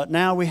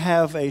 Now we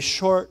have a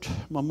short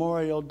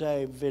Memorial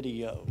Day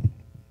video.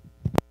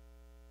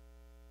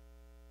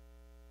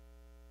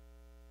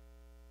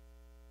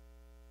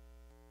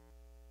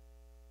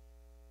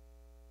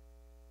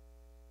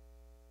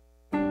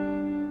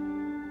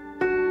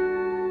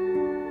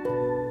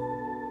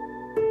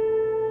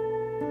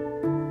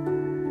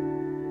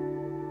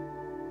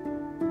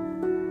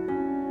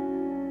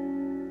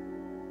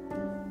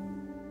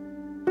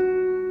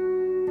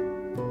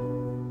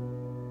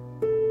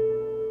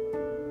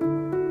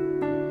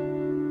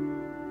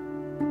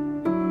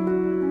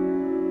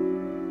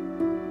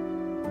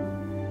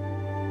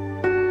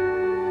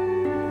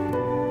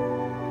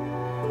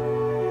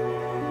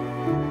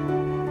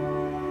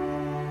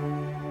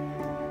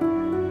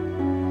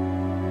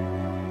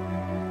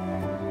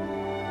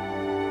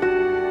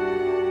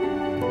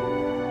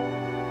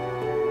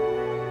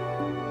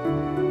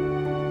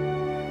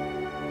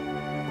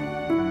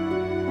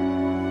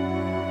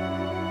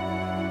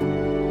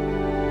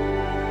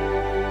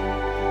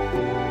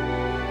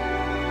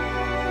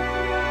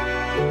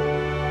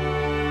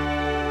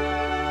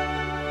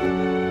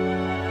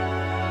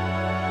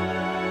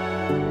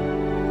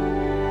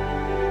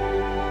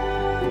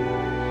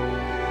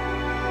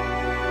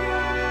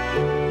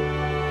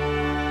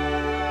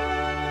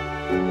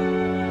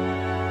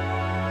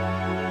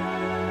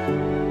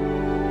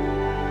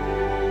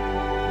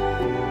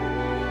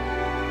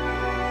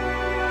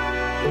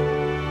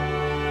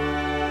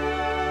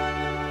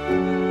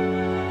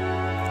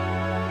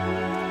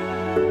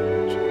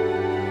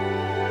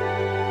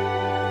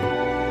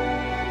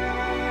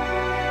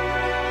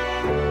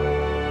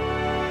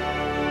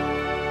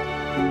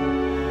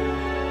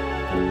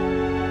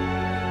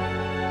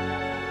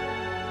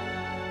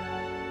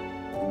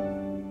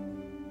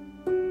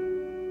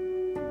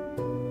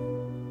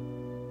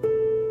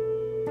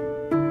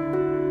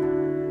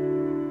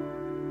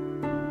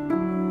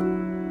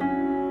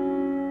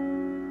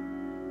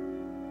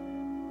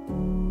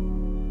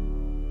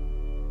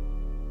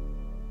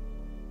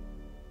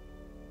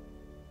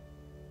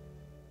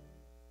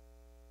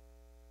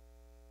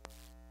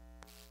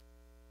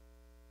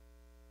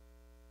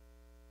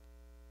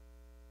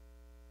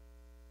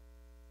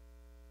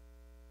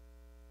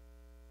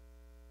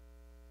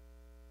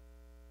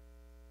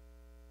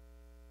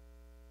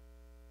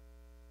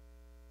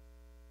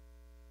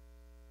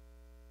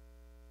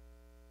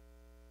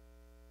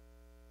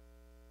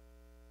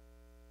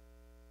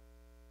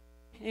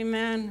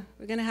 Amen.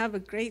 We're going to have a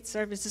great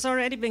service. It's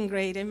already been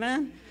great.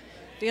 Amen.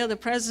 Feel the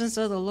presence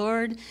of the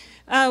Lord.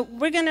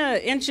 We're going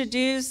to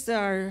introduce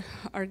our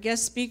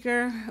guest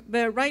speaker,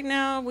 but right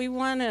now we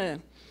want to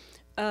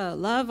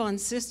love on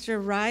Sister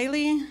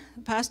Riley,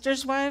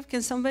 pastor's wife.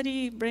 Can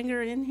somebody bring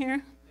her in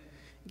here?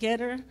 Get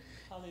her.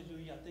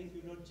 Hallelujah. Thank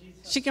you, Lord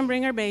Jesus. She can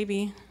bring her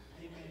baby.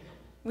 Amen.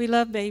 We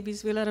love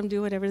babies. We let them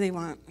do whatever they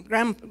want.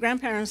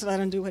 Grandparents let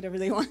them do whatever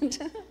they want.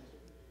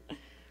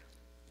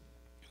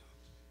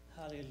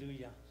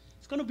 Hallelujah.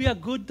 It's going to be a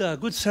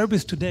good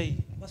service today.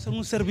 Va a ser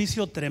un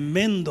servicio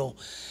tremendo.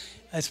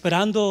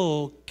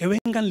 Esperando que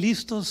vengan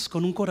listos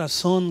con un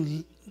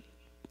corazón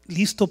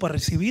listo para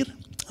recibir.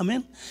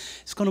 Amen.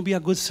 It's going to be a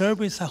good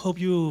service. I hope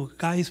you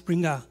guys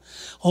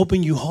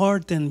open your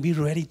heart and be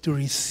ready to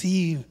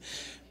receive,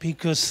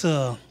 because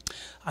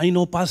I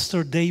know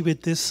Pastor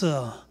David is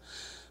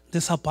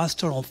a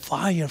pastor on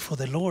fire for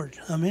the Lord.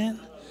 Amen.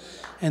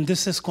 And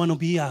this is going to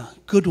be a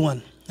good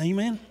one.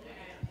 Amen.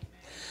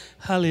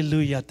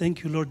 Hallelujah.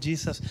 Thank you, Lord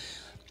Jesus.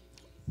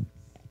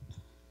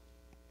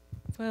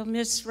 Well,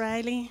 Miss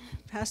Riley,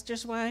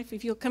 pastor's wife,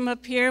 if you'll come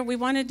up here, we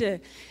wanted to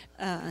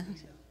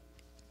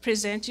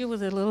present you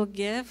with a little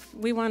gift.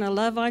 We want to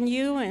love on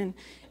you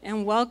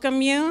and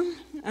welcome you.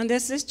 And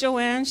this is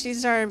Joanne.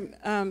 She's our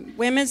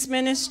women's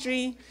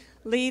ministry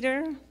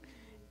leader.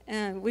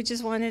 And we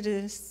just wanted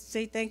to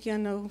say thank you. I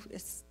know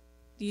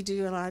you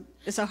do a lot.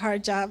 It's a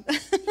hard job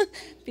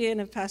being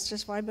a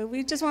pastor's wife, but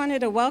we just wanted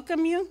to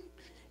welcome you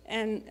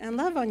and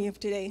love on you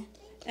today.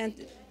 And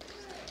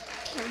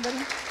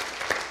everybody.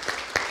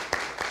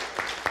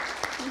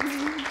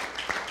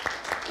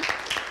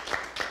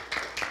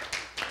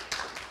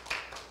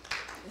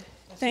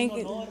 Thank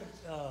you.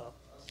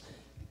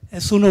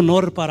 Es un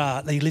honor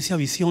para la Iglesia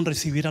Visión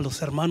recibir a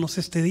los hermanos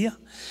este día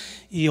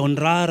y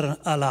honrar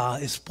a la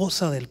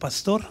esposa del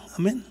pastor,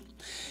 amén,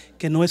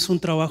 que no es un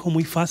trabajo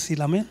muy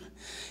fácil, amén,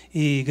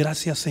 y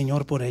gracias,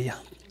 Señor, por ella,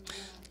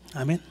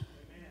 amén.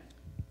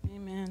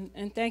 Amen.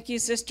 And thank you,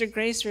 Sister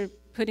Grace, for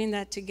putting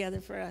that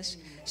together for us.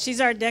 She's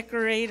our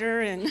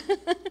decorator and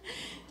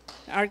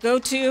our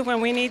go-to when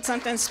we need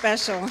something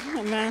special,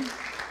 amen.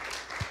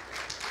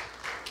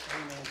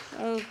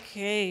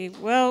 Okay,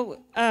 well,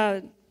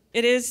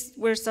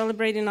 we're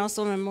celebrating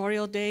also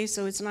Memorial Day,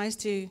 so it's nice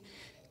to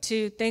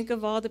think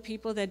of all the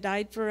people that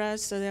died for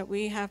us so that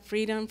we have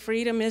freedom.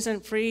 Freedom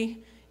isn't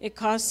free. It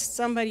costs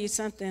somebody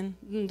something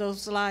in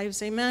those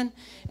lives, amen?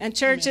 And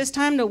church, it's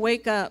time to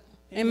wake up,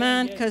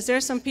 amen? Because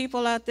there's some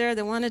people out there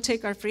that want to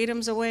take our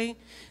freedoms away.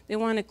 They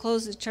want to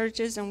close the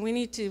churches, and we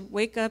need to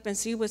wake up and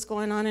see what's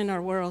going on in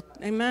our world,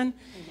 amen?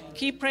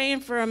 Keep praying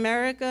for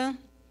America.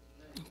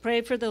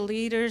 Pray for the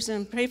leaders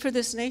and pray for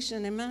this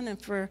nation, amen,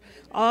 and for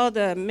all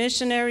the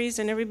missionaries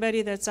and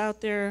everybody that's out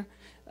there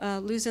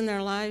losing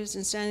their lives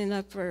and standing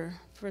up for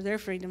their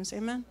freedoms,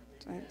 amen.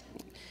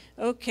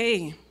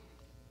 Okay.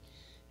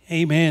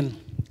 Amen.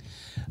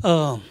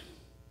 Well,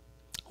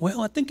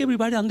 I think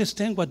everybody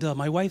understands what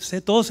my wife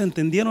said. Todos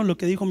entendieron lo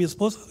que dijo mi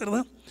esposa,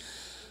 ¿verdad?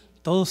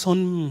 Todos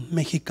son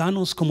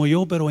mexicanos como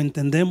yo, pero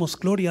entendemos.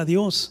 Gloria a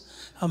Dios.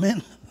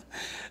 Amén.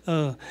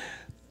 Go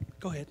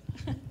ahead.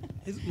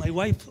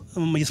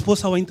 Mi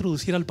esposa va a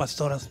introducir al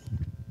pastor.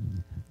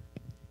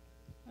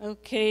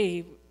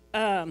 Okay,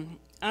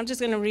 I'm just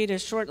going to read a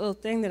short little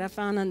thing that I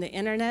found on the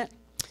internet,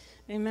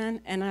 amen,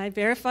 and I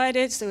verified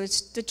it, so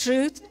it's the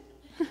truth,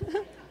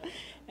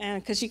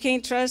 and because you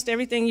can't trust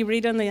everything you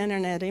read on the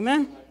internet,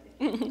 amen.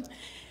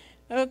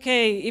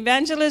 Okay,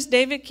 Evangelist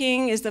David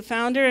King is the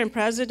founder and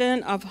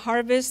president of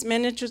Harvest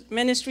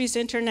Ministries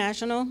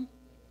International,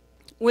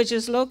 which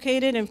is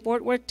located in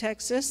Fort Worth,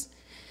 Texas.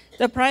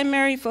 The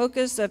primary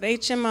focus of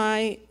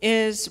HMI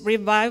is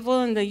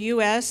revival in the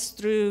U.S.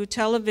 through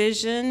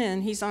television,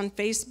 and he's on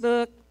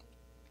Facebook,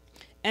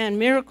 and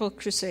miracle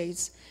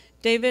crusades.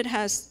 David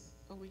has,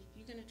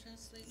 you going to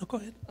translate? No, go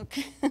ahead.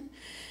 Okay.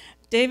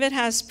 David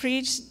has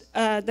preached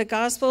the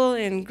gospel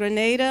in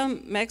Grenada,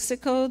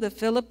 Mexico, the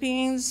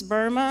Philippines,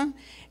 Burma,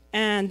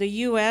 and the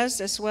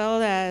U.S., as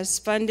well as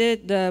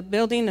funded the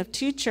building of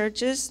 2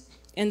 churches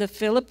in the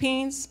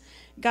Philippines.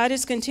 God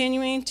is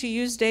continuing to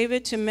use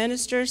David to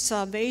minister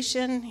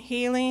salvation,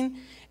 healing,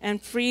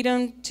 and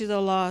freedom to the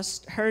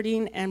lost,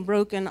 hurting, and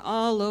broken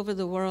all over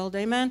the world.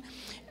 Amen.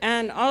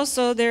 And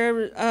also,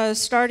 they're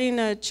starting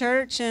a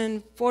church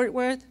in Fort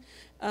Worth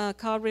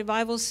called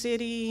Revival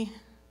City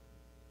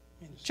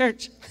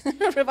Church.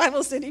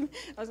 Revival City.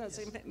 I was going to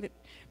say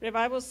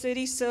Revival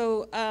City.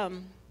 So,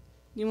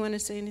 you want to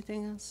say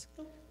anything else?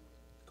 No.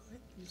 Go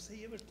ahead. You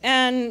say everything.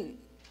 And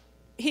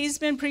he's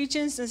been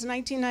preaching since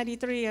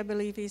 1993, I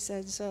believe he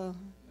said. So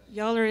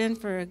y'all are in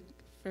for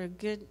a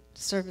good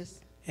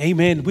service.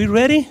 Amen. We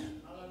ready?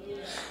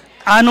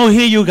 I know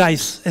hear you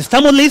guys.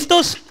 ¿Estamos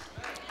listos?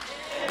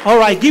 All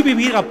right. Give a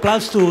big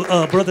applause to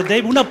Brother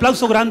Dave. Un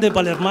aplauso grande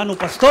para el hermano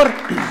pastor.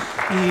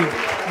 Y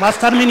va a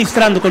estar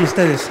ministrando con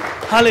ustedes.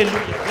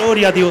 Aleluya.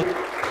 Gloria a Dios.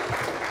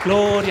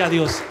 Gloria a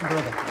Dios,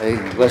 brother. Hey,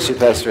 bless you,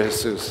 Pastor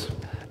Jesus.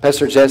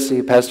 Pastor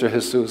Jesse, Pastor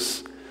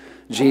Jesus,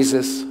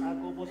 Jesus.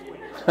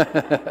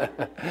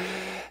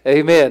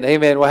 Amen.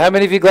 Amen. Well, how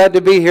many of you glad to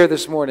be here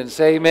this morning?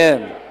 Say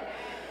amen.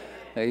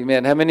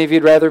 Amen. How many of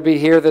you'd rather be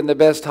here than the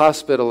best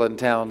hospital in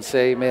town?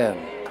 Say amen.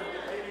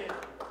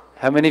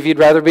 How many of you'd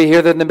rather be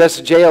here than the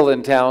best jail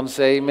in town?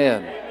 Say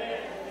amen.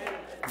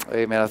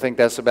 Amen. I think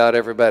that's about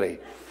everybody.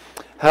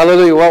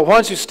 Hallelujah. Well,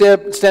 why don't you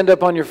stand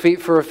up on your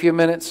feet for a few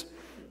minutes?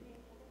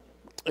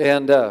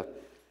 And I'm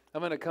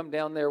going to come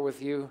down there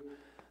with you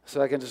so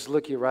I can just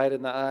look you right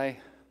in the eye.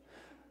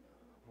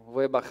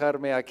 Voy a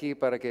bajarme aquí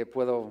para que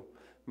puedo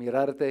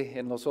mirarte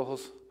en los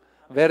ojos,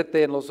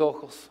 verte en los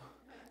ojos.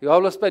 Yo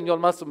hablo español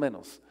más o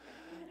menos,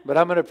 but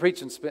I'm going to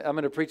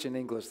preach in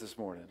English this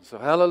morning. So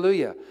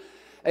hallelujah.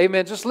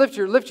 Amen. Just lift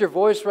your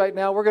voice right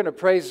now. We're going to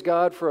praise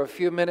God for a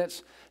few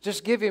minutes.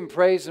 Just give Him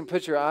praise and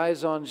put your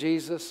eyes on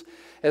Jesus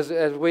as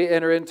we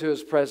enter into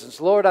His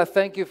presence. Lord, I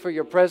thank You for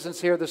Your presence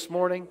here this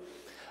morning.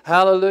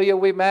 Hallelujah.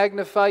 We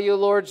magnify You,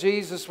 Lord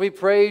Jesus. We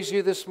praise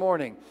You this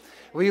morning.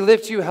 We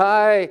lift You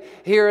high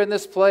here in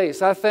this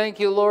place. I thank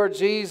You, Lord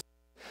Jesus.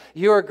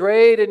 You are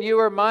great and You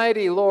are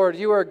mighty, Lord.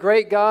 You are a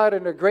great God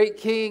and a great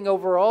King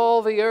over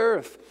all the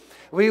earth.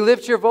 We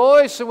lift Your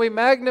voice and we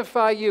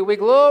magnify You. We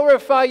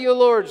glorify You,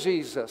 Lord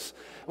Jesus.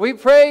 We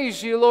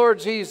praise You, Lord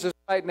Jesus,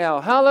 right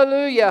now.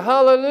 Hallelujah,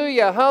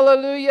 hallelujah,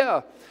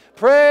 hallelujah.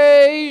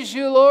 Praise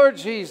You, Lord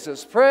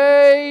Jesus.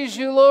 Praise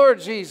You,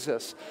 Lord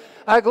Jesus.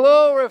 I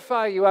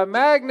glorify You. I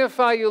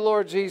magnify You,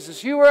 Lord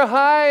Jesus. You are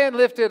high and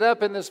lifted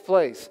up in this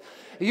place.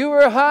 You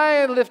are high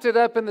and lifted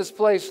up in this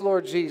place,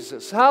 Lord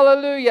Jesus.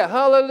 Hallelujah,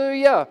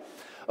 hallelujah.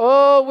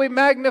 Oh, we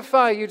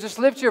magnify You. Just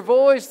lift your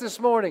voice this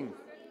morning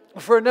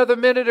for another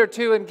minute or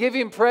two and give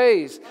Him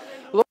praise.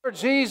 Lord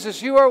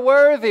Jesus, You are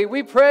worthy.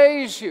 We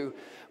praise You.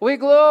 We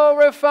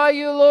glorify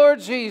You,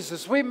 Lord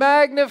Jesus. We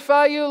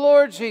magnify You,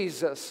 Lord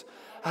Jesus.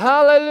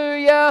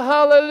 Hallelujah,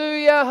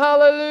 hallelujah,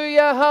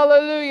 hallelujah,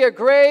 hallelujah.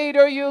 Great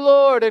are You,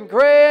 Lord, and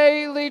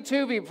greatly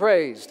to be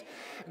praised.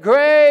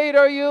 Great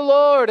are You,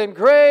 Lord, and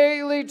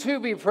greatly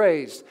to be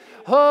praised.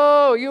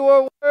 Oh, You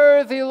are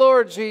worthy,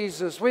 Lord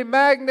Jesus. We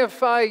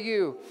magnify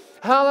You.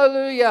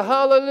 Hallelujah,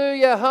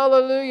 hallelujah,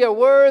 hallelujah.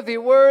 Worthy,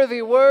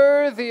 worthy,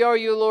 worthy are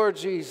You, Lord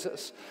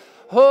Jesus.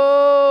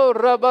 Oh,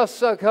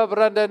 Rabasa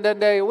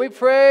Kabrandande. We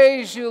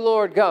praise You,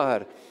 Lord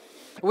God.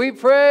 We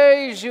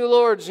praise You,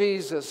 Lord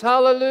Jesus.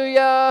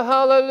 Hallelujah,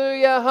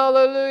 hallelujah,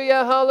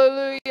 hallelujah,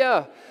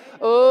 hallelujah.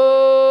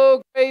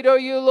 Oh, great are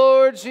You,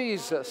 Lord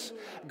Jesus.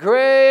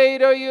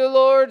 Great are You,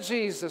 Lord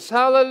Jesus.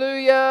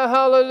 Hallelujah,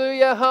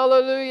 hallelujah,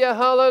 hallelujah,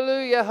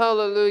 hallelujah,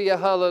 hallelujah,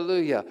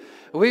 hallelujah.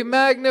 We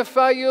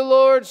magnify You,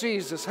 Lord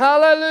Jesus.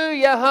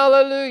 Hallelujah,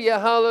 hallelujah,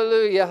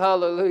 hallelujah,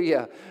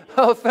 hallelujah.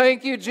 Oh,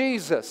 thank You,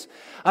 Jesus.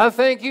 I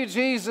thank You,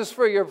 Jesus,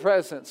 for Your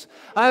presence.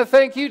 I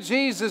thank You,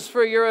 Jesus,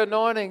 for Your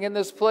anointing in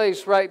this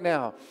place right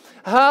now.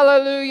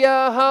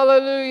 Hallelujah,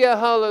 hallelujah,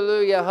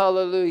 hallelujah,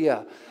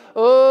 hallelujah.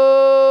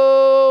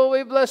 Oh,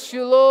 we bless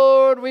You,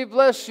 Lord. We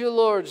bless You,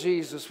 Lord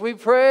Jesus. We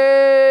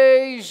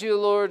praise You,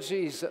 Lord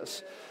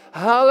Jesus.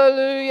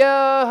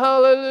 Hallelujah,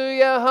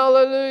 hallelujah,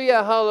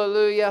 hallelujah,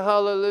 hallelujah,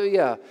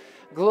 hallelujah.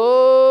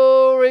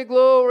 Glory,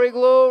 glory,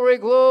 glory,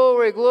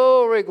 glory,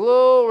 glory,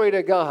 glory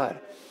to God.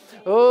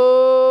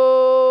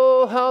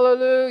 Oh,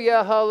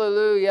 hallelujah,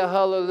 hallelujah,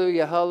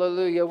 hallelujah,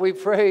 hallelujah. We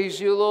praise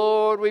You,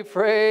 Lord. We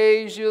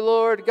praise You,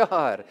 Lord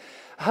God.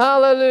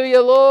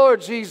 Hallelujah, Lord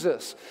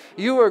Jesus.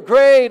 You are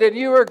great and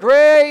You are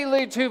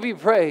greatly to be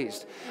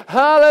praised.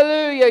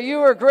 Hallelujah, You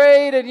are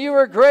great and You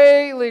are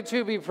greatly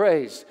to be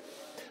praised.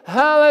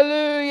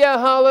 Hallelujah,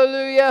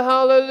 hallelujah,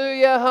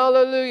 hallelujah,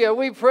 hallelujah.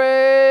 We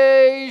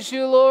praise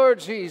You, Lord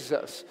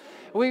Jesus.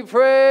 We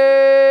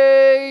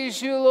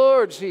praise You,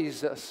 Lord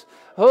Jesus.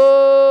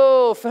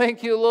 Oh,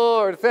 thank You,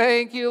 Lord.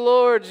 Thank You,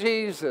 Lord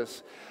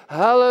Jesus.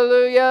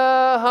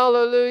 Hallelujah,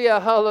 hallelujah,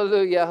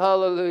 hallelujah,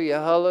 hallelujah,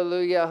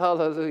 hallelujah,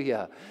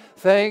 hallelujah.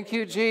 Thank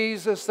You,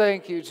 Jesus.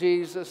 Thank You,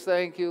 Jesus.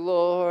 Thank You,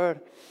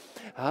 Lord.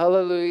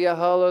 Hallelujah,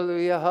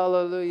 hallelujah,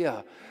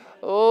 hallelujah.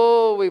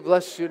 Oh, we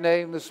bless Your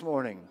name this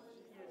morning.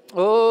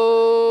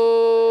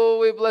 Oh,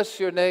 we bless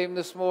Your name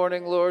this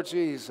morning, Lord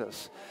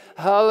Jesus.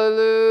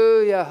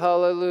 Hallelujah,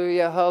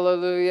 hallelujah,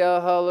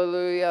 hallelujah,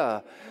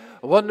 hallelujah.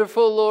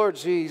 Wonderful Lord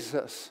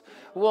Jesus.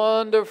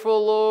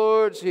 Wonderful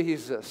Lord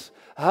Jesus.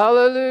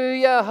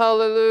 Hallelujah,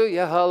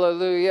 hallelujah,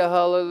 hallelujah,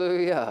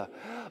 hallelujah.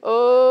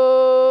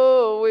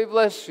 Oh, we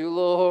bless You,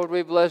 Lord.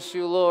 We bless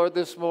You, Lord,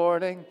 this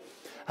morning.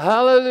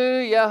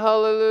 Hallelujah,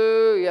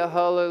 hallelujah,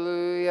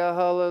 hallelujah,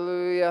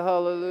 hallelujah,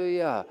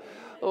 hallelujah.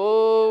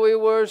 Oh, we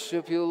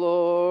worship You,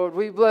 Lord.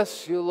 We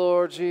bless You,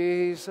 Lord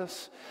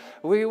Jesus.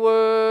 We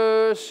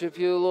worship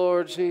You,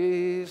 Lord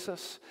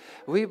Jesus.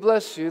 We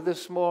bless You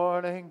this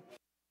morning.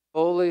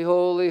 Holy,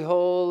 holy,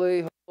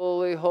 holy,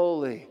 holy,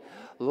 holy.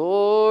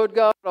 Lord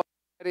God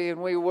Almighty,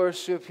 and we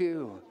worship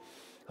You.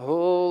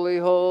 Holy,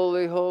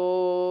 holy,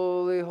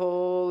 holy,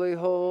 holy,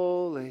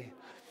 holy.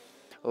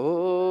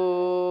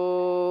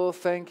 Oh,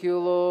 thank You,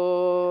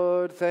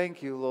 Lord.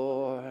 Thank You,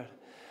 Lord.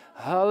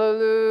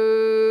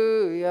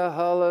 Hallelujah,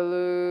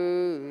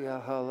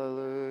 hallelujah,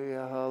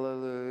 hallelujah,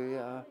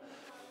 hallelujah.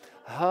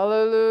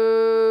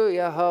 Hallelujah,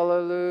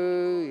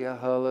 Hallelujah,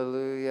 hallelujah,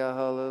 hallelujah,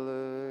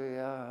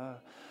 hallelujah.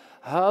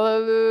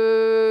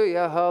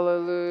 Hallelujah,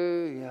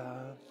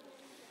 hallelujah.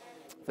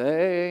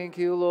 Thank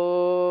you,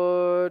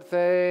 Lord.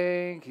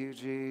 Thank you,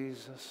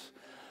 Jesus.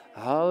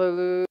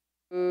 Hallelujah,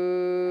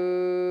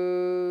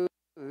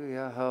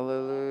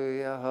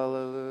 hallelujah,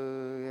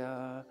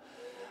 hallelujah.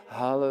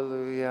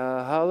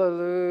 Hallelujah,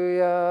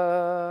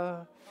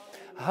 hallelujah.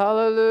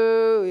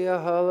 Hallelujah,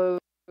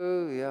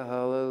 hallelujah,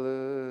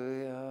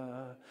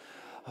 hallelujah.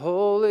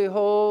 Holy,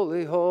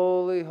 holy,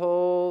 holy,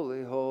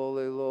 holy,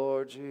 holy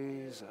Lord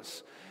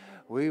Jesus.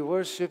 We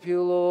worship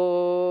you,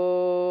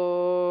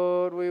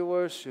 Lord. We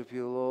worship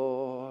you,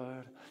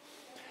 Lord.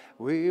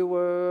 We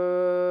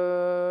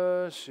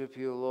worship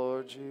you,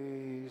 Lord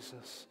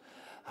Jesus.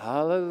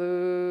 Hallelujah,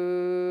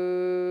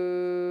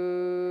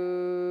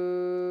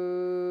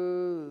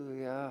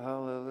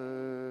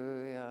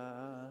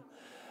 hallelujah.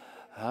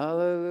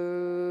 Hallelujah,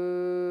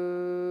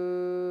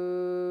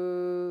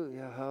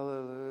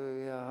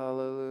 hallelujah,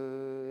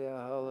 hallelujah,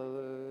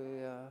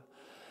 hallelujah.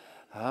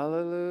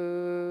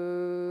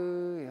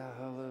 Hallelujah,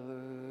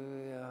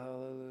 hallelujah,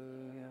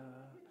 hallelujah.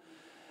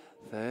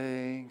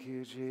 Thank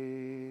you,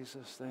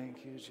 Jesus.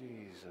 Thank you,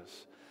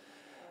 Jesus.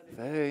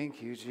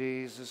 Thank you,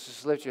 Jesus.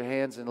 Just lift your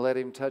hands and let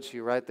him touch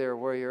you right there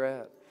where you're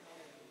at.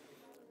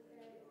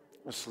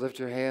 Just lift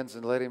your hands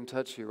and let him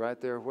touch you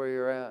right there where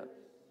you're at.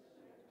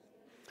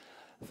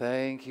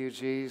 Thank you,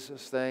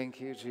 Jesus. Thank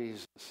you,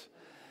 Jesus.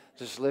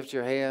 Just lift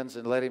your hands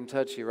and let him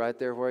touch you right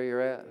there where you're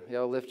at.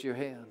 Y'all lift your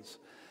hands.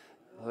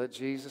 Let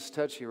Jesus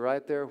touch you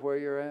right there where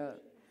you're at.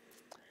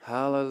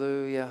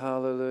 Hallelujah,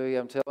 hallelujah.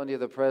 I'm telling you,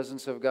 the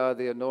presence of God,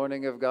 the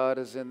anointing of God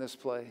is in this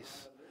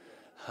place.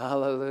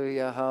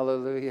 Hallelujah,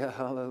 hallelujah,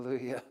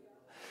 hallelujah.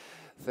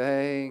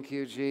 Thank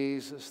you,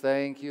 Jesus.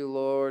 Thank you,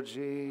 Lord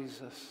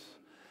Jesus.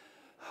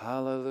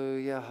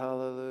 Hallelujah,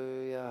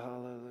 hallelujah,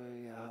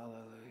 hallelujah,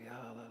 hallelujah,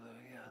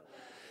 hallelujah.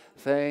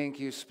 Thank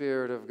you,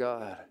 Spirit of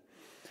God.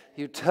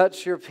 You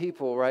touch your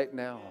people right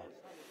now.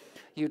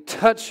 You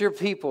touch your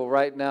people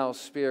right now,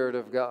 Spirit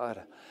of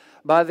God,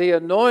 by the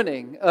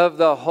anointing of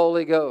the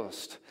Holy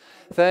Ghost.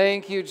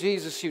 Thank you,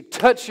 Jesus. You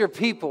touch your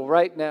people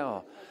right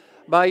now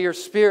by your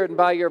Spirit and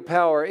by your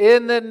power.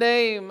 In the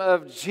name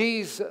of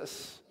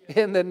Jesus.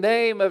 In the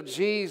name of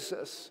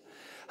Jesus.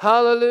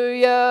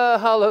 Hallelujah,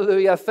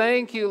 hallelujah.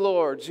 Thank you,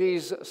 Lord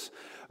Jesus.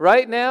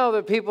 Right now,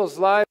 the people's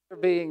lives are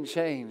being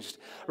changed.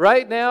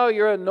 Right now,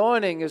 your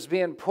anointing is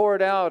being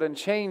poured out and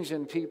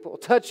changing people,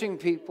 touching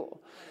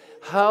people.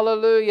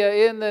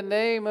 Hallelujah, in the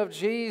name of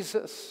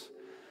Jesus.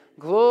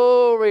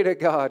 Glory to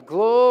God,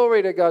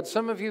 glory to God.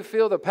 Some of you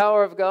feel the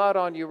power of God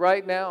on you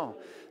right now.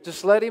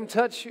 Just let him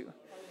touch you.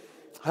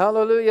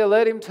 Hallelujah,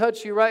 let him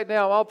touch you right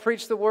now. I'll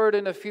preach the word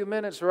in a few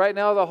minutes. Right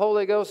now, the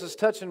Holy Ghost is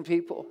touching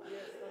people.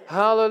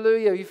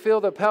 Hallelujah, you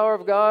feel the power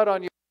of God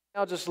on you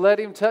right now. Just let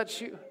him touch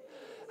you.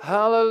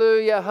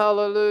 Hallelujah,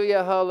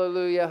 hallelujah,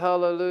 hallelujah,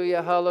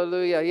 hallelujah,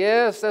 hallelujah.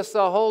 Yes, that's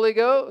the Holy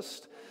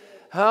Ghost.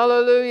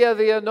 Hallelujah,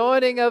 the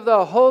anointing of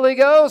the Holy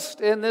Ghost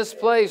in this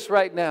place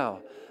right now.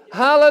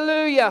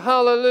 Hallelujah,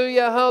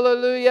 hallelujah,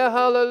 hallelujah,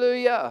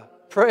 hallelujah.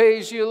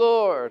 Praise you,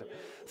 Lord.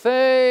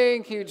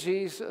 Thank you,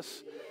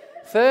 Jesus.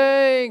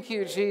 Thank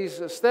you,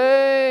 Jesus.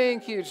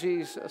 Thank you,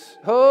 Jesus.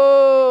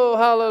 Oh,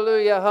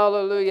 hallelujah,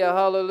 hallelujah,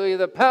 hallelujah.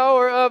 The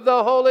power of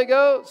the Holy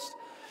Ghost.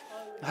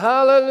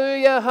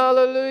 Hallelujah,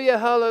 hallelujah,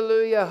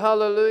 hallelujah,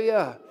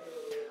 hallelujah.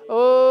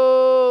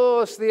 Oh,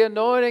 it's the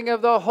anointing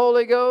of the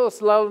Holy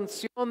Ghost, la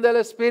unción del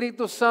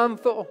Espíritu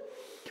Santo.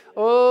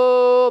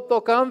 Oh,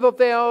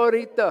 tocándote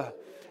ahorita,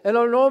 en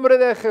el nombre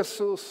de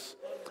Jesús.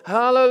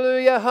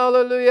 Aleluya,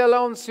 aleluya,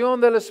 la unción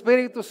del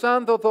Espíritu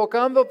Santo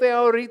tocándote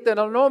ahorita, en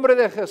el nombre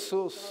de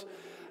Jesús.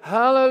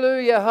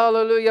 Aleluya,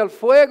 aleluya, el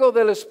fuego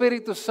del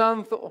Espíritu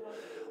Santo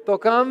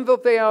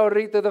tocándote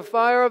ahorita. The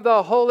fire of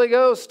the Holy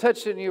Ghost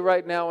touching you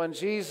right now in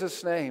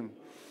Jesus' name.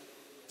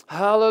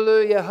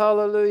 Hallelujah,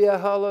 hallelujah,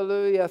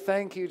 hallelujah.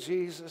 Thank you,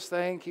 Jesus.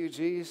 Thank you,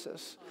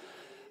 Jesus.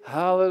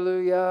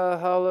 Hallelujah,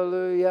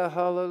 hallelujah,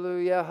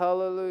 hallelujah,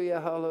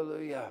 hallelujah,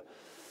 hallelujah.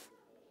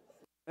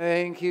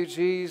 Thank you,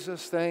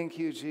 Jesus. Thank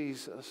you,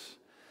 Jesus.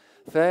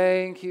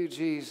 Thank you,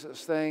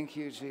 Jesus. Thank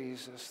you,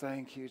 Jesus.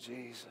 Thank you,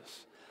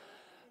 Jesus.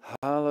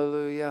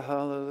 Hallelujah,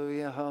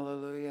 hallelujah,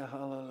 hallelujah,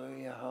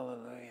 hallelujah,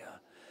 hallelujah.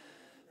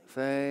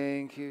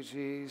 Thank you,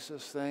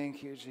 Jesus.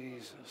 Thank you,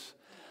 Jesus.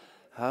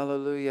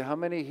 Hallelujah. How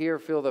many here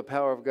feel the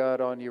power of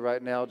God on you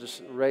right now?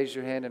 Just raise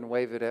your hand and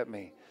wave it at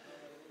me.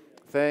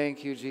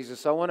 Thank you,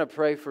 Jesus. I want to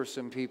pray for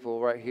some people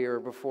right here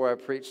before I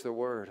preach the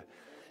word.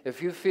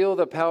 If you feel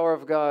the power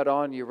of God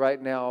on you right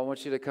now, I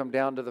want you to come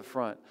down to the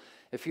front.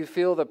 If you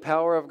feel the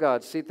power of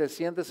God, si te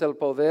sientes el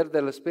poder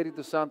del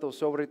Espíritu Santo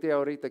sobre ti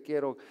ahorita,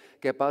 quiero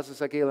que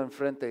pases aquí al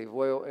enfrente y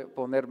voy a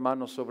poner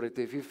manos sobre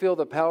ti. If you feel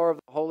the power of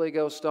the Holy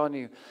Ghost on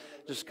you,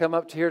 just come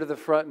up here to the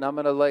front and I'm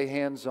going to lay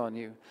hands on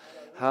you.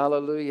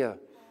 Hallelujah.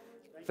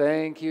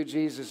 Thank you,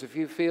 Jesus. If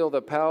you feel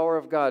the power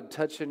of God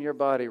touching your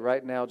body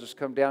right now, just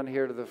come down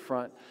here to the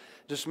front.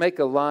 Just make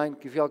a line.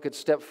 If y'all could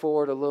step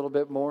forward a little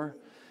bit more.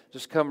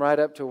 Just come right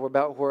up to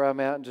about where I'm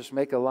at and just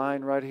make a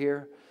line right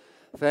here.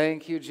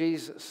 Thank you,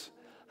 Jesus.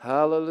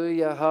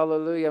 Hallelujah,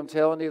 hallelujah. I'm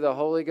telling you, the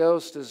Holy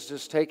Ghost is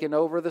just taking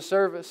over the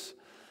service.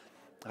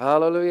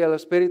 Hallelujah. El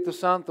Espíritu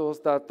Santo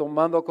está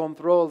tomando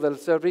control del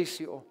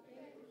servicio.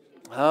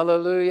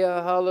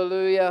 Hallelujah,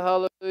 hallelujah,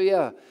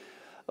 hallelujah.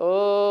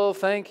 Oh,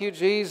 thank you,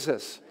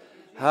 Jesus.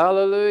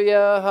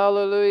 Hallelujah,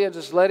 hallelujah.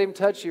 Just let Him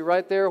touch you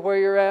right there where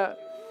you're at.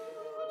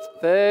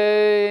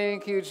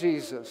 Thank you,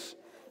 Jesus.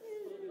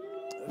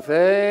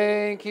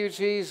 Thank you,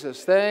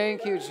 Jesus.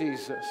 Thank you,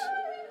 Jesus.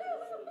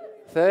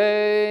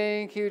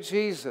 Thank you,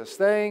 Jesus.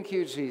 Thank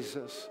you,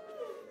 Jesus.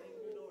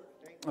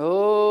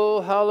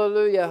 Oh,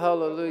 hallelujah,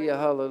 hallelujah,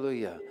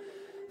 hallelujah.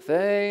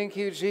 Thank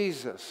you,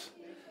 Jesus.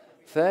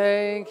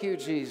 Thank you,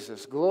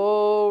 Jesus.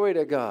 Glory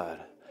to God.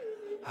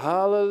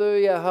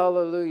 Hallelujah,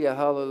 hallelujah,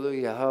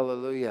 hallelujah,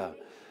 hallelujah.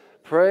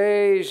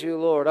 Praise you,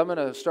 Lord. I'm going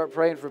to start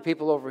praying for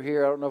people over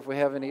here. I don't know if we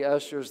have any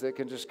ushers that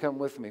can just come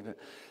with me. But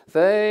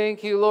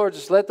thank you, Lord.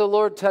 Just let the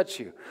Lord touch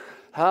you.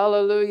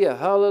 Hallelujah,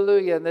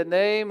 hallelujah. In the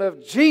name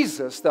of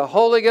Jesus, the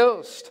Holy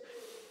Ghost.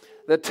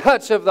 The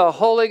touch of the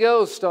Holy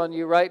Ghost on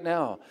you right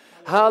now.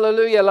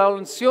 Hallelujah. La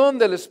unción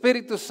del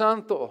Espíritu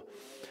Santo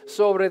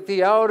sobre ti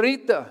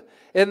ahorita.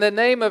 In the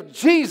name of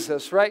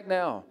Jesus right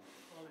now.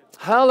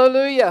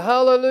 Hallelujah,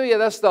 hallelujah.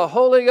 That's the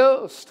Holy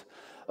Ghost.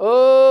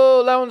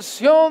 Oh, la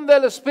unción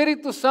del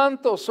Espíritu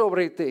Santo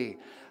sobre ti.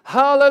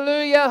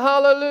 Hallelujah,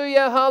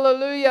 hallelujah,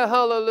 hallelujah,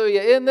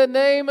 hallelujah. In the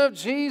name of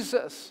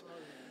Jesus.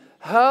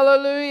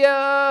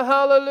 Hallelujah,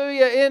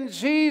 hallelujah. In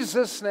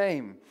Jesus'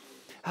 name.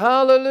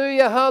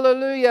 Hallelujah,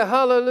 hallelujah,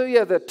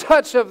 hallelujah. The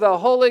touch of the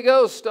Holy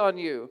Ghost on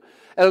you.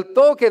 El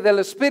toque del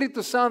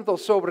Espíritu Santo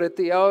sobre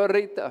ti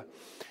ahorita.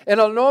 En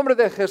el nombre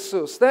de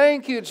Jesús.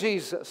 Thank you,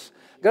 Jesus.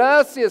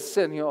 Gracias,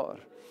 Señor.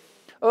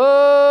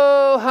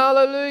 Oh,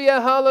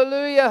 hallelujah,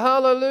 hallelujah,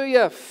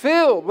 hallelujah.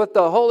 Filled with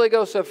the Holy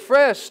Ghost, a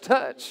fresh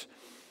touch.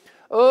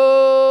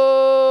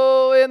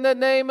 Oh, in the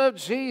name of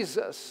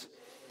Jesus.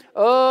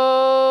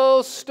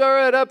 Oh,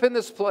 stir it up in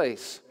this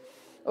place.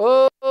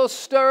 Oh,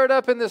 stir it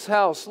up in this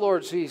house,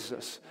 Lord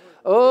Jesus.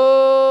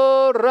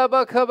 Oh,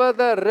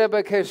 Rabakabada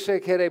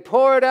Rebekeshekere.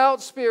 Pour it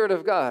out, Spirit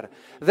of God.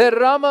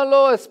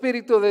 Derrámalo,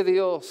 Espíritu de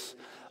Dios.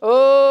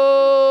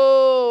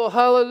 Oh,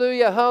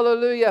 hallelujah,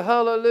 hallelujah,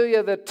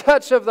 hallelujah. The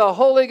touch of the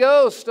Holy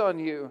Ghost on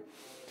you.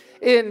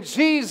 In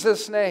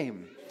Jesus'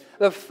 name.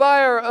 The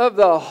fire of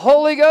the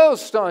Holy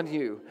Ghost on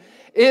you.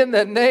 In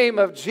the name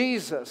of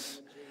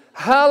Jesus.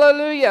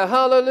 Hallelujah,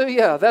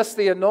 hallelujah. That's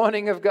the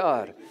anointing of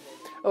God.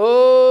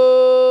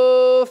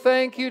 Oh,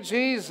 thank you,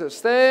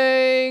 Jesus.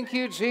 Thank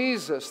you,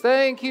 Jesus.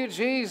 Thank you,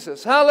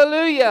 Jesus.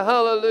 Hallelujah,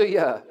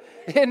 hallelujah.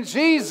 In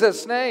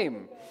Jesus'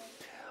 name.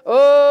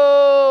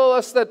 Oh,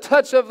 it's the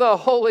touch of the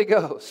Holy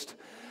Ghost.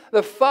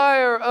 The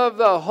fire of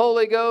the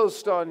Holy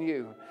Ghost on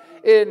you.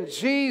 In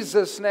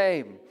Jesus'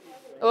 name.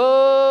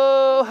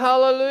 Oh,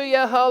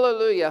 hallelujah,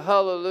 hallelujah,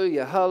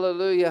 hallelujah,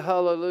 hallelujah,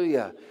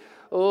 hallelujah.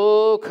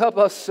 Oh,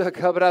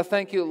 kabasakabra. I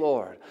thank you,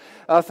 Lord.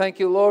 I thank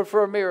you, Lord,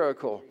 for a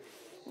miracle.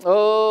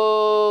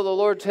 Oh, the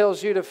Lord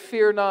tells you to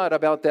fear not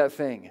about that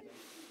thing.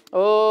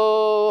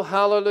 Oh,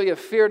 hallelujah.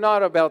 Fear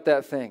not about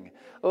that thing.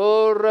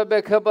 Oh,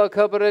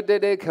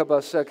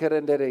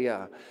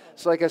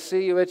 it's like I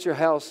see you at your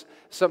house.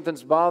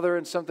 Something's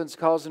bothering, something's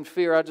causing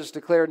fear. I just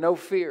declare no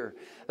fear.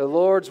 The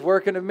Lord's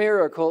working a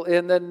miracle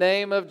in the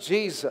name of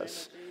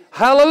Jesus.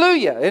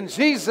 Hallelujah. In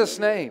Jesus'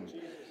 name.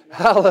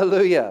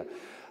 Hallelujah.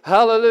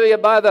 Hallelujah.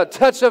 By the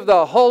touch of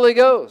the Holy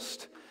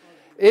Ghost.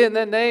 In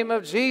the name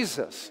of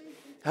Jesus.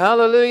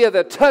 Hallelujah.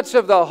 The touch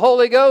of the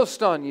Holy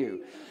Ghost on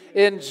you.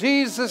 In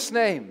Jesus'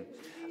 name.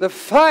 The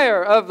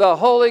fire of the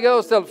Holy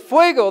Ghost. El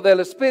fuego del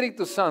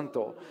Espíritu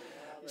Santo.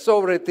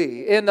 Sobre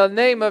ti. In the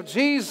name of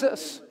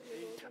Jesus.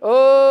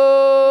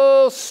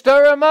 Oh,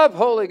 stir him up,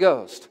 Holy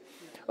Ghost.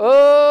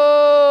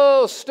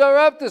 Oh, stir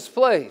up this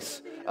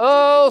place.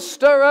 Oh,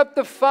 stir up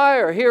the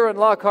fire here in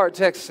Lockhart,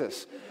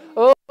 Texas.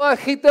 Oh,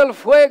 agita el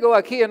fuego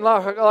aquí en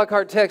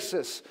Lockhart,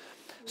 Texas.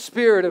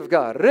 Spirit of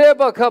God.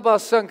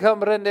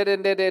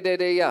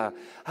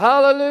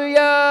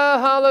 Hallelujah,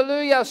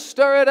 hallelujah.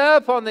 Stir it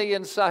up on the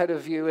inside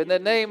of you in the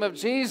name of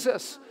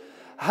Jesus.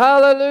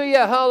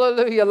 Hallelujah,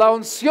 hallelujah. La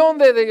unción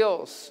de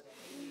Dios.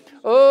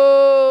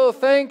 Oh,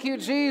 thank you,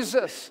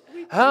 Jesus.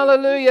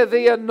 Hallelujah.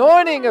 The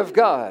anointing of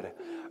God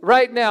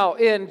right now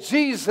in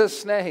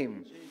Jesus'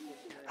 name.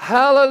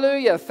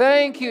 Hallelujah.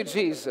 Thank you,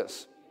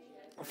 Jesus.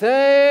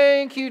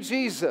 Thank you,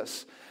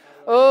 Jesus.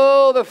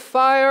 Oh, the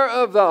fire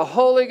of the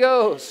Holy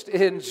Ghost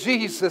in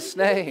Jesus'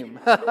 name.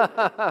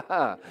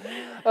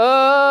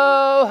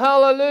 Oh,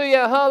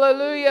 hallelujah,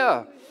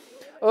 hallelujah.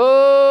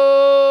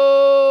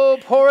 Oh,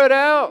 pour it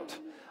out.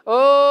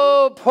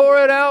 Oh,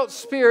 pour it out,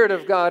 Spirit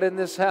of God, in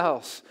this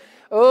house.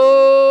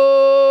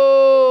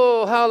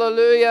 Oh,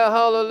 hallelujah,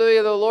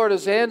 hallelujah. The Lord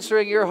is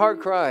answering your heart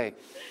cry.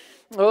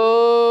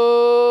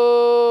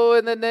 Oh,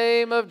 in the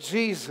name of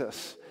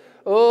Jesus.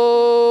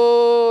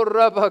 Oh,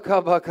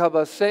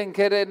 rabakabakaba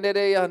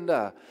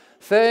senkerendereyanda.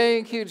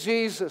 Thank you,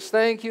 Jesus.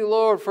 Thank you,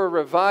 Lord, for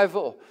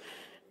revival.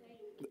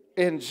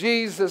 In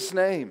Jesus'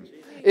 name.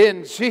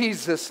 In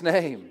Jesus'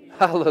 name.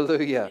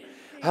 Hallelujah.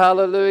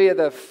 Hallelujah.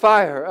 The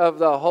fire of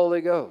the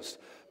Holy Ghost.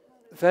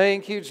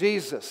 Thank you,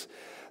 Jesus.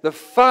 The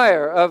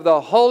fire of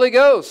the Holy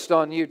Ghost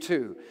on you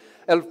too.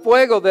 El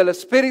fuego del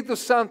Espíritu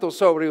Santo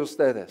sobre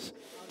ustedes.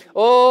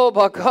 Oh,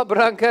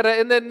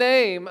 in the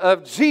name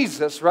of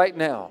Jesus right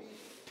now.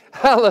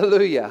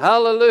 Hallelujah.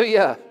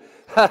 Hallelujah.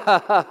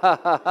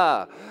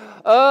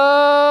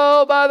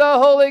 Oh, by the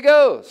Holy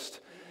Ghost.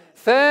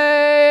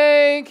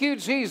 Thank you,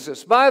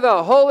 Jesus. By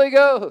the Holy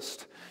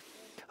Ghost.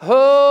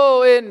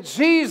 Oh, in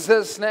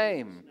Jesus'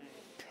 name.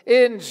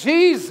 In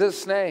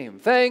Jesus' name.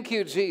 Thank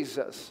you,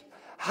 Jesus.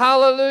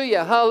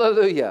 Hallelujah.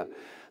 Hallelujah.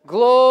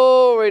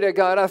 Glory to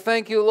God. I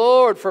thank you,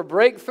 Lord, for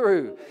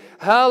breakthrough.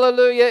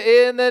 Hallelujah.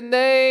 In the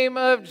name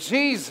of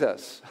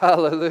Jesus.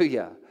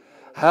 Hallelujah.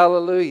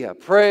 Hallelujah.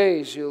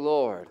 Praise you,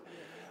 Lord.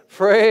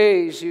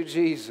 Praise you,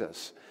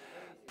 Jesus.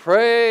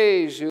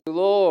 Praise you,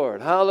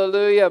 Lord.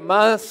 Hallelujah.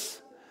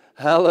 Más.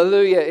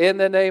 Hallelujah. In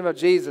the name of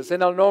Jesus.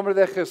 En el nombre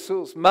de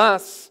Jesús.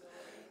 Más.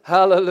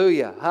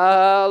 Hallelujah.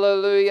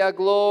 Hallelujah.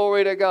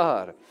 Glory to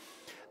God.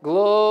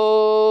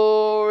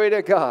 Glory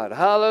to God.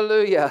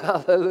 Hallelujah.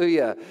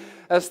 Hallelujah.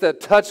 That's the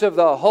touch of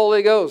the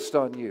Holy Ghost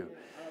on you.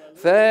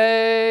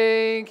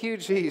 Thank you,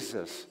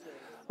 Jesus.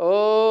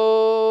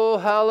 Oh,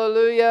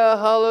 hallelujah,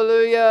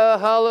 hallelujah,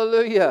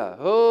 hallelujah.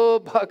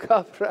 Oh,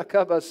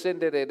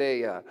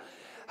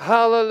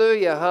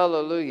 hallelujah,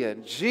 hallelujah.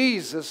 In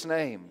Jesus'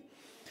 name.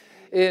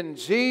 In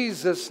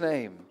Jesus'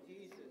 name.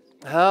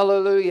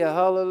 Hallelujah,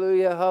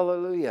 hallelujah,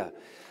 hallelujah.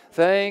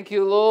 Thank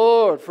you,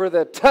 Lord, for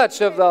the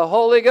touch of the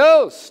Holy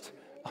Ghost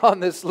on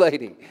this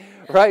lady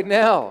right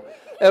now.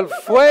 El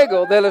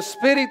fuego del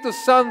Espíritu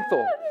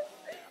Santo.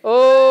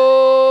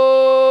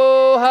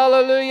 Oh,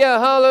 hallelujah,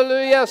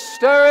 hallelujah.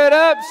 Stir it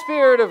up,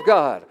 Spirit of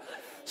God.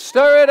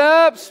 Stir it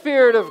up,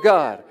 Spirit of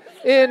God.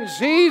 In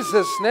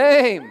Jesus'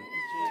 name.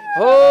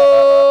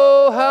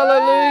 Oh,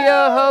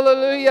 hallelujah,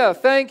 hallelujah.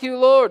 Thank you,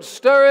 Lord.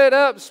 Stir it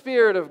up,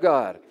 Spirit of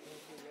God.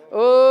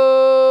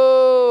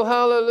 Oh,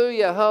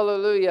 hallelujah,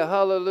 hallelujah,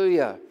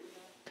 hallelujah.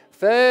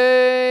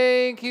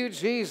 Thank you,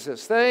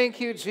 Jesus. Thank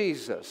you,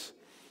 Jesus.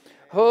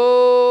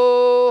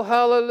 Oh,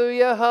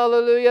 hallelujah,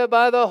 hallelujah,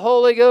 by the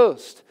Holy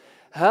Ghost.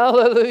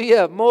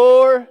 Hallelujah.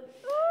 More.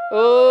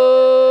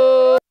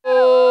 Oh,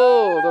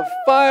 the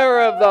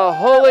fire of the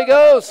Holy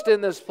Ghost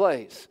in this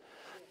place.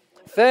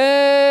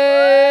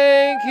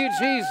 Thank you,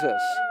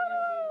 Jesus.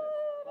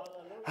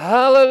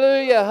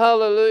 Hallelujah,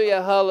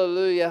 hallelujah,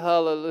 hallelujah,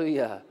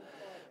 hallelujah.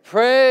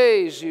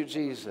 Praise you,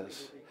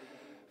 Jesus.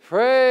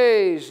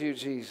 Praise you,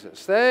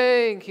 Jesus.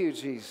 Thank you,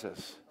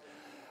 Jesus.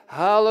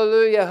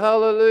 Hallelujah,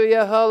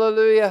 hallelujah,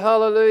 hallelujah,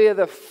 hallelujah.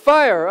 The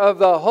fire of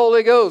the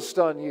Holy Ghost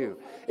on you.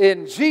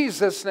 In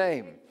Jesus'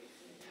 name.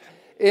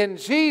 In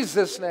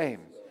Jesus' name.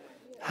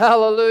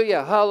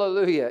 Hallelujah,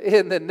 hallelujah.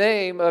 In the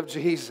name of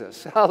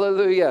Jesus.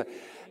 Hallelujah.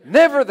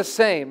 Never the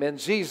same in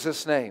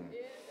Jesus' name.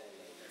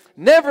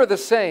 Never the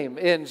same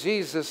in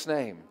Jesus'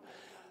 name.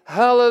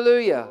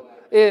 Hallelujah.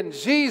 In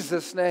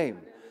Jesus' name.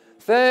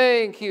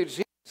 Thank you,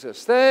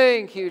 Jesus.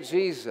 Thank you,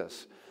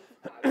 Jesus.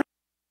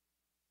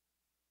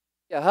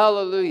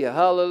 Hallelujah,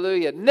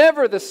 hallelujah.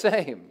 Never the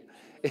same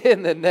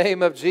in the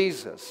name of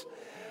Jesus.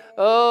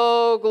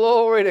 Oh,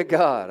 glory to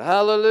God.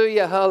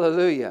 Hallelujah,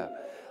 hallelujah.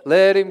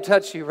 Let Him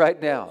touch you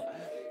right now.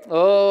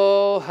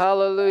 Oh,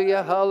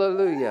 hallelujah,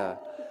 hallelujah.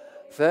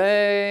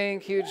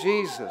 Thank you,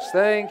 Jesus.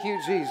 Thank you,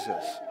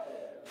 Jesus.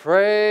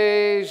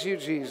 Praise you,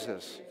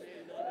 Jesus.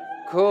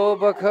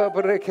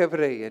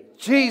 In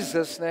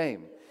Jesus'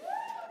 name.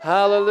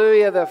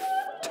 Hallelujah. The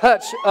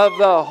touch of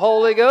the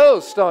Holy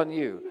Ghost on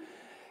you.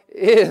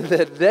 In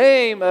the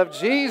name of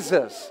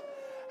Jesus.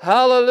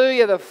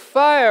 Hallelujah. The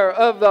fire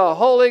of the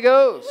Holy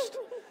Ghost.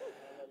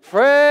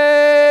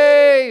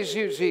 Praise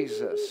you,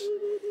 Jesus.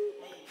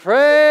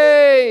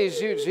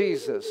 Praise you,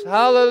 Jesus.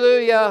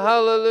 Hallelujah,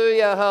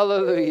 hallelujah,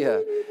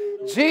 hallelujah.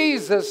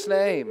 Jesus'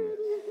 name.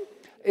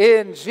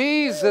 In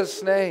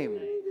Jesus' name.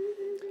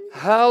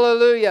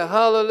 Hallelujah,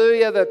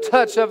 hallelujah. The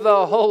touch of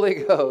the Holy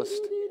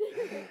Ghost.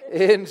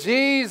 In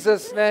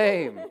Jesus'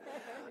 name.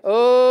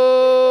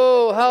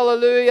 Oh,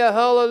 hallelujah,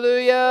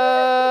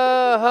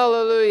 hallelujah,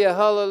 hallelujah,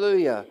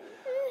 hallelujah.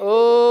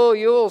 Oh,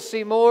 you will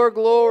see more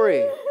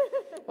glory.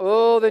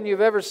 Oh, than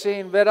you've ever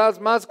seen. Verás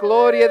más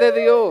gloria de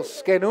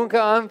Dios que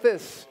nunca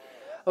antes.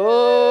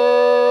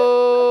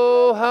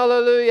 Oh,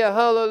 hallelujah,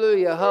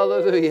 hallelujah,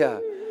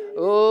 hallelujah.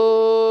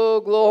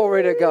 Oh,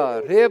 glory to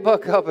God.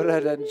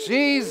 In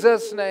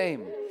Jesus'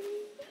 name.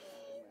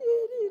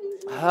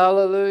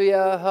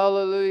 Hallelujah,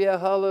 hallelujah,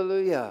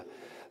 hallelujah.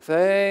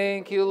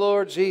 Thank you,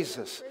 Lord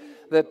Jesus.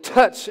 The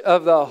touch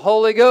of the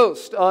Holy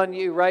Ghost on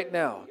you right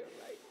now.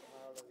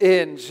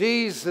 In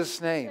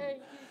Jesus' name.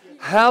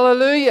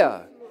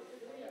 Hallelujah.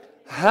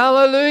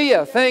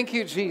 Hallelujah. Thank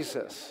you,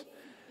 Jesus.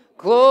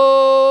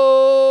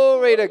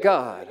 Glory to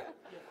God.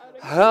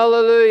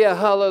 Hallelujah,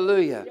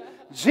 hallelujah.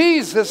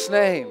 Jesus'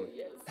 name.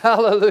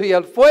 Hallelujah.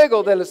 El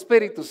fuego del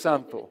Espíritu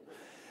Santo.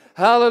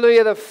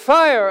 Hallelujah. The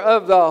fire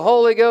of the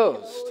Holy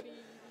Ghost.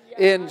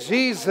 In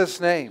Jesus'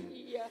 name.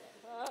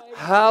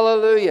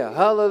 Hallelujah.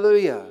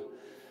 Hallelujah.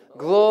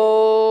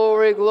 Glory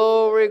Glory,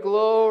 glory,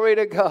 glory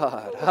to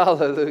God.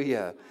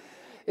 Hallelujah.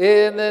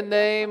 In the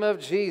name of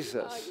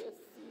Jesus.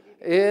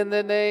 In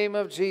the name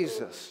of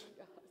Jesus.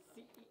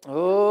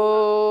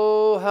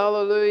 Oh,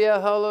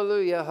 hallelujah,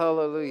 hallelujah,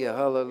 hallelujah,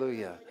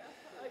 hallelujah.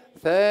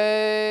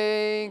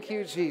 Thank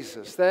you,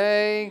 Jesus.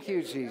 Thank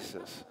you,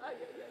 Jesus.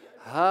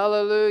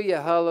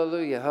 Hallelujah,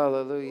 hallelujah,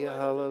 hallelujah,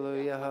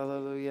 hallelujah,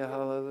 hallelujah,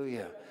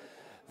 hallelujah.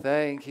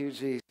 Thank you,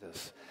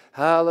 Jesus.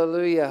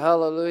 Hallelujah,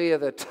 hallelujah.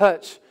 The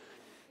touch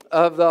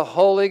of the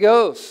Holy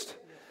Ghost.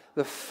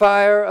 The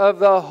fire of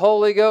the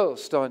Holy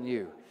Ghost on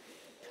you.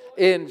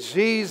 In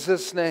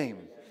Jesus'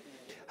 name.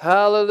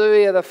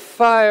 Hallelujah. The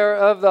fire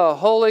of the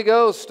Holy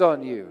Ghost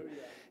on you.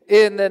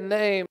 In the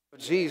name of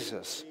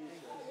Jesus.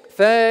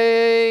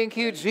 Thank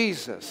you,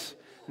 Jesus.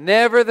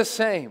 Never the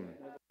same.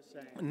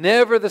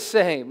 Never the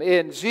same.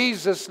 In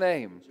Jesus'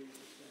 name.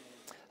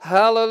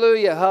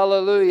 Hallelujah,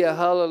 hallelujah,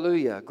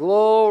 hallelujah.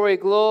 Glory,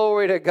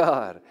 glory to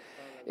God.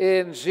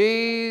 In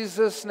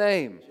Jesus'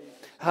 name.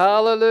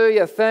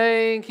 Hallelujah.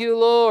 Thank you,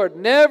 Lord.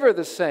 Never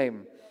the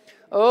same.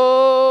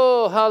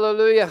 Oh,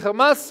 hallelujah.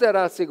 Jamás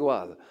serás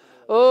igual.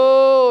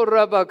 Oh,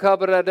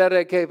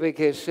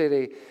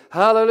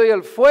 hallelujah.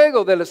 El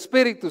fuego del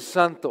Espíritu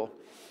Santo.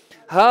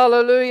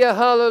 Hallelujah,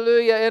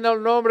 hallelujah. En el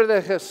nombre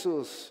de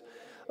Jesús.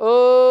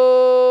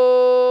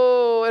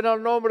 Oh, en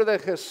el nombre de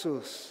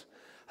Jesús.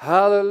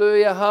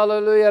 Hallelujah,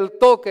 hallelujah. El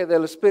toque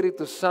del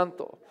Espíritu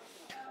Santo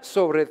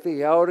sobre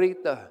ti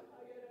ahorita.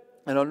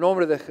 En el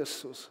nombre de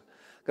Jesús.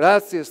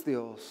 Gracias,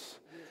 Dios.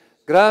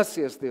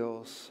 Gracias,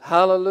 Dios.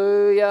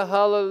 Hallelujah,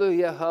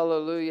 hallelujah,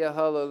 hallelujah,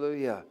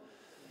 hallelujah.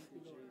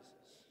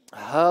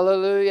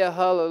 Hallelujah,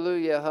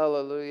 hallelujah,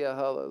 hallelujah,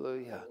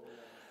 hallelujah.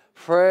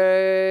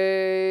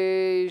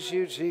 Praise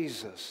you,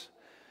 Jesus.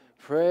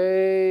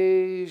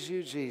 Praise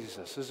you,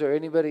 Jesus. Is there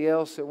anybody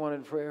else that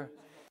wanted prayer?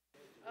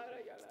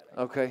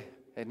 Okay.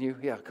 And you?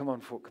 Yeah, come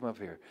on, come up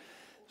here.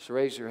 Just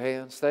raise your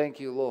hands. Thank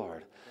you,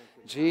 Lord.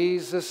 In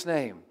Jesus'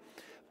 name.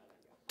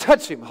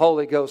 Touch him,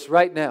 Holy Ghost,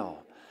 right now.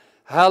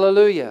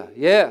 Hallelujah.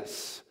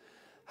 Yes.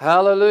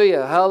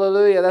 Hallelujah.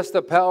 Hallelujah. That's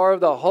the power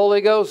of the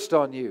Holy Ghost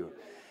on you.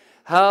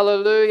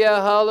 Hallelujah.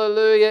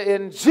 Hallelujah.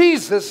 In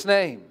Jesus'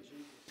 name.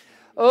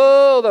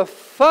 Oh, the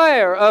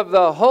fire of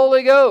the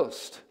Holy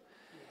Ghost.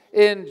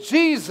 In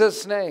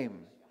Jesus'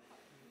 name.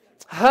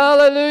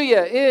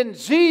 Hallelujah. In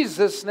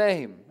Jesus'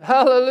 name.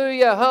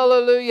 Hallelujah.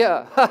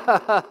 Hallelujah.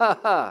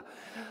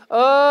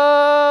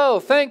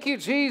 Oh, thank you,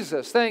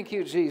 Jesus. Thank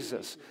you,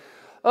 Jesus.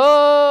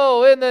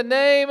 Oh, in the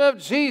name of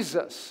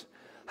Jesus.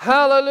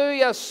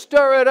 Hallelujah.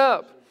 Stir it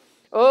up.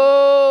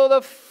 Oh,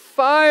 the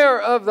fire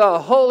of the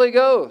Holy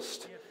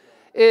Ghost.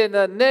 In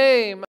the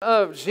name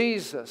of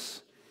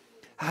Jesus.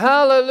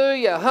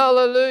 Hallelujah.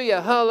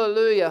 Hallelujah.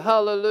 Hallelujah.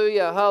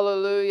 Hallelujah.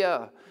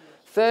 Hallelujah.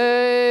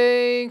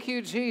 Thank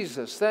you,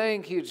 Jesus.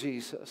 Thank you,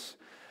 Jesus.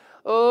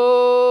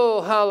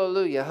 Oh,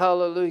 hallelujah.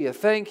 Hallelujah.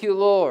 Thank you,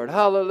 Lord.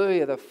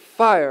 Hallelujah. The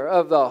fire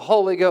of the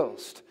Holy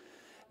Ghost.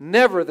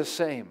 Never the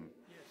same.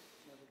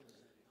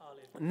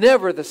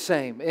 Never the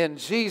same. In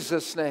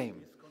Jesus'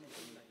 name.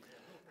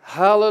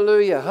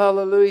 Hallelujah.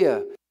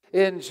 Hallelujah.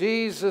 In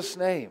Jesus'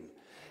 name.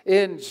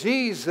 In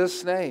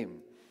Jesus' name.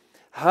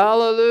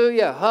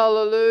 Hallelujah.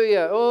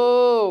 Hallelujah.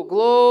 Oh,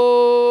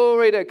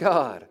 glory to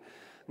God.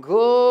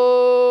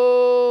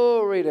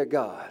 Glory to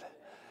God.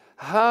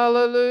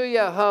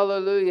 Hallelujah.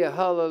 Hallelujah.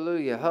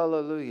 Hallelujah.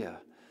 Hallelujah.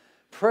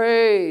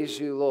 Praise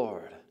you,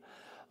 Lord.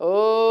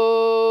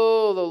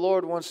 Oh, the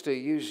Lord wants to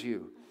use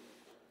you.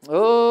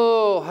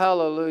 Oh,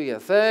 hallelujah.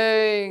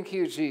 Thank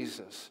you,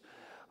 Jesus.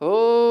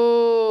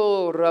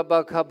 Oh,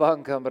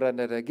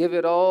 Rabakabankamranada. Give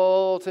it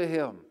all to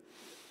Him.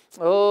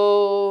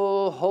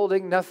 Oh,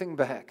 holding nothing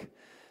back.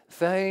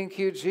 Thank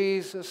you,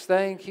 Jesus.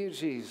 Thank you,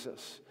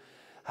 Jesus.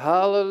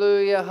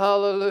 Hallelujah,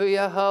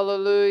 hallelujah,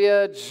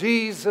 hallelujah.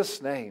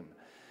 Jesus' name.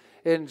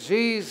 In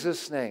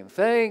Jesus' name.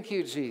 Thank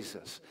you,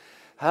 Jesus.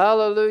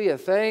 Hallelujah.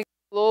 Thank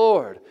you,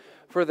 Lord,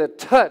 for the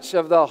touch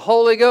of the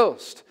Holy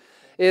Ghost.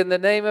 In the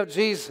name of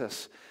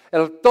Jesus.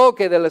 El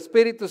toque del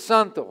Espíritu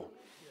Santo.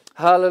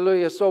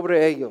 Hallelujah,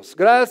 sobre ellos.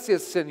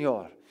 Gracias,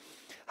 Señor.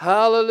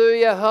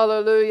 Hallelujah,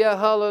 hallelujah,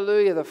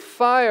 hallelujah. The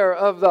fire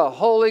of the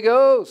Holy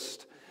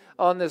Ghost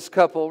on this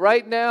couple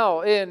right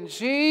now in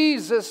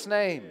Jesus'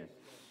 name.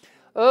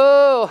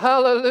 Oh,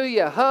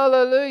 hallelujah,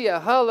 hallelujah,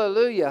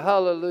 hallelujah,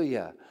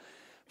 hallelujah.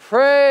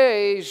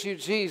 Praise you,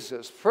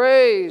 Jesus.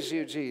 Praise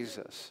you,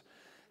 Jesus.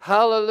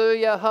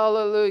 Hallelujah,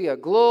 hallelujah.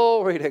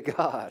 Glory to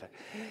God.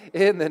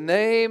 In the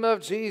name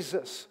of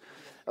Jesus.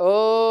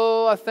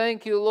 Oh, I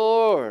thank you,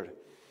 Lord.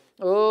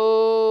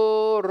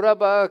 Oh,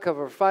 Rabaka,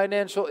 for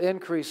financial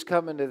increase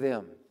coming to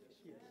them.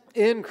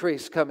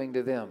 Increase coming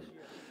to them.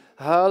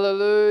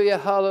 Hallelujah,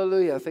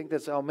 hallelujah. I think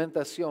that's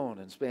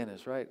aumentación in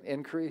Spanish, right?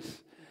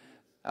 Increase.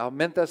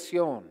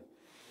 Aumentación.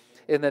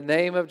 In the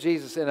name of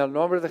Jesus. En el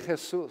nombre de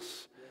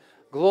Jesús.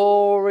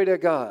 Glory to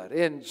God.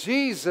 In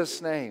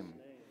Jesus' name.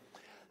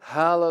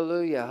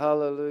 Hallelujah,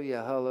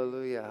 hallelujah,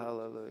 hallelujah,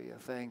 hallelujah.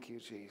 Thank you,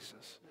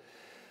 Jesus.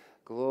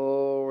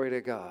 Glory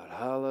to God.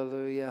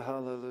 Hallelujah,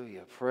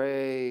 hallelujah.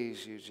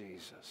 Praise you,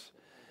 Jesus.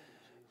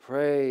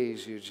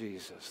 Praise you,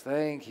 Jesus.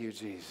 Thank you,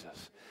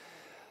 Jesus.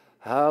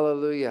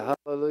 Hallelujah,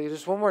 hallelujah.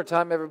 Just one more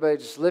time, everybody,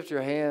 just lift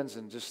your hands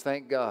and just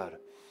thank God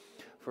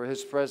for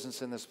His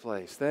presence in this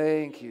place.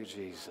 Thank you,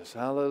 Jesus.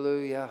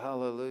 Hallelujah,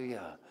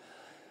 hallelujah.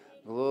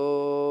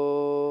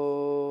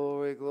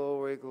 Glory,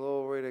 glory,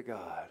 glory to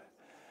God.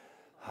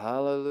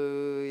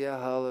 Hallelujah,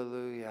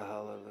 hallelujah,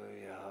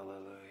 hallelujah,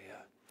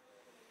 hallelujah.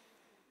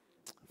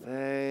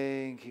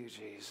 Thank you,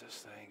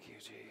 Jesus. Thank you,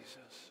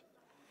 Jesus.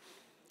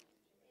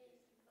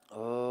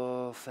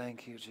 Oh,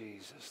 thank you,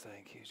 Jesus.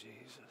 Thank you,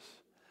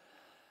 Jesus.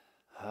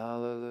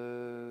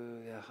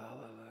 Hallelujah,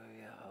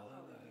 hallelujah,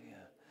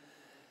 hallelujah.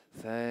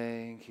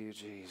 Thank you,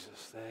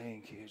 Jesus.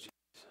 Thank you,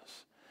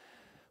 Jesus.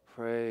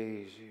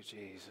 Praise you,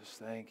 Jesus.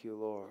 Thank you,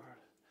 Lord.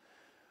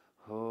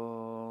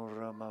 Oh,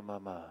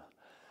 Ramamama.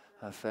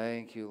 I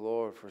thank you,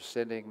 Lord, for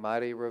sending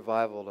mighty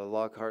revival to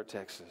Lockhart,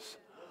 Texas.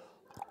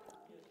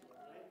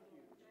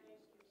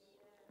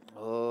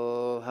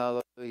 Oh,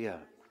 hallelujah.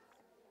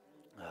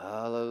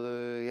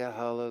 Hallelujah,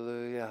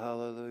 hallelujah,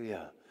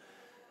 hallelujah.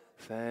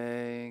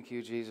 Thank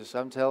you, Jesus.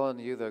 I'm telling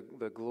you, the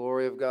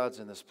glory of God's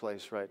in this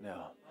place right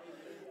now.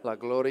 La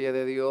gloria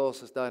de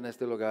Dios está en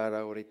este lugar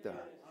ahorita.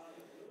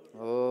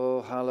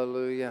 Oh,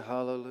 hallelujah,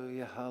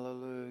 hallelujah,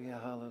 hallelujah,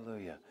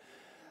 hallelujah.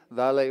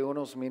 Dale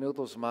unos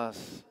minutos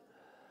más.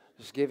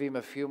 Just give Him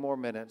a few more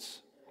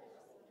minutes.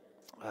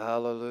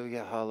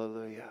 Hallelujah,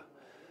 hallelujah.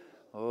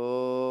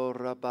 Oh,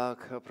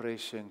 Rabaka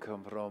Preshin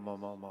Kampromo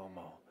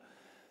Momo.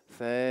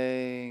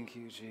 Thank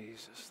you,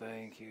 Jesus.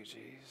 Thank you,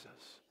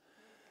 Jesus.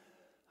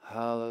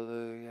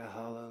 Hallelujah,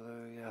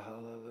 hallelujah,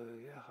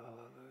 hallelujah,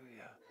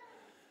 hallelujah.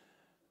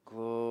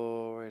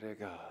 Glory to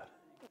God.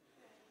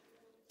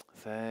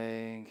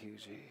 Thank you,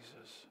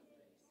 Jesus.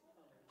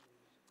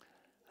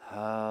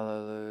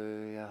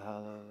 Hallelujah,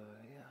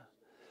 hallelujah.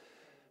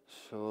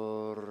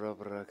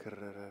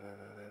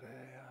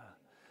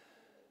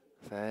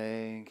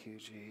 Thank you,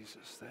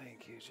 Jesus.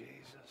 Thank you,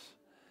 Jesus.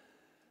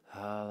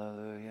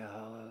 Hallelujah,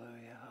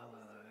 hallelujah,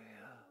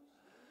 hallelujah.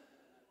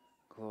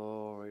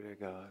 Glory to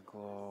God,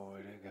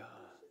 glory to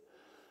God.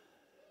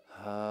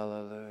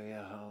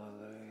 Hallelujah,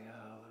 hallelujah,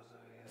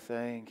 hallelujah.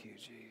 Thank you,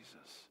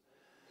 Jesus.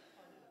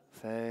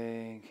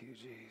 Thank you,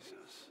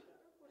 Jesus.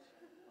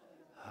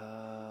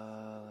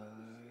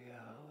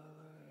 Hallelujah,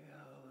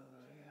 hallelujah,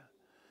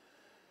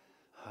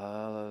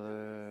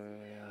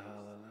 hallelujah. Hallelujah,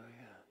 hallelujah.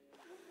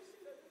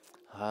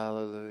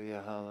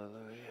 Hallelujah,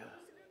 hallelujah.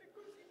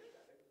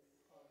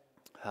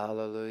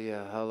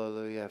 Hallelujah,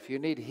 hallelujah. If you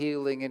need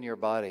healing in your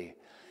body,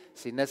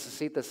 si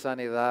necesitas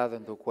sanidad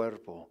en tu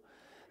cuerpo,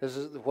 this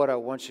is what I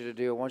want you to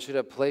do. I want you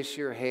to place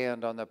your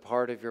hand on the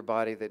part of your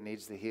body that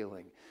needs the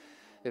healing.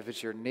 If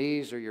it's your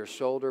knees or your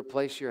shoulder,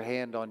 place your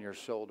hand on your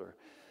shoulder.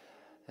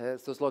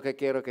 Esto es lo que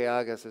quiero que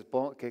hagas, es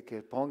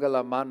que ponga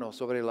la mano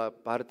sobre la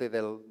parte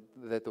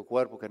de tu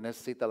cuerpo que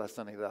necesita la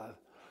sanidad.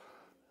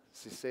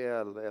 Si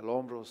sea el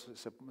hombro,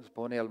 se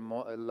pone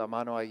la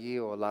mano allí,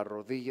 o la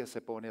rodilla,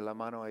 se pone la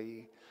mano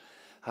allí.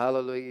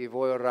 Hallelujah. Y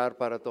voy a orar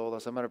para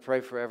todos. I'm going to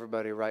pray for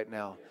everybody right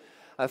now.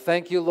 I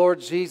thank you,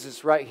 Lord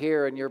Jesus, right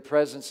here in your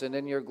presence and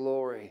in your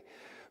glory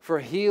for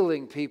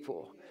healing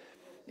people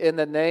in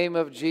the name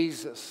of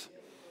Jesus.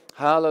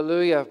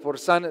 Hallelujah. Por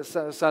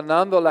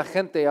sanando la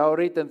gente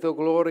ahorita en tu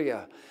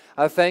gloria.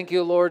 I thank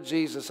you, Lord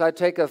Jesus. I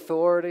take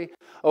authority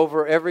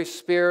over every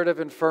spirit of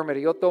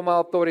infirmity. Yo tomo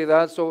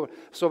autoridad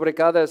sobre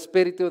cada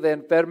espíritu de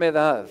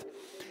enfermedad.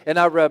 And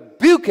I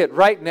rebuke it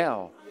right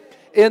now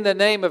in the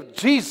name of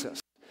Jesus.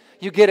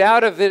 You get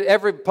out of it,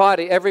 every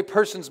body, every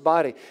person's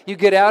body. You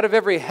get out of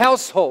every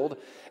household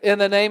in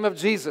the name of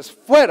Jesus.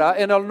 Fuera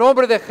en el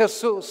nombre de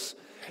Jesús.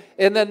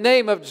 In the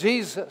name of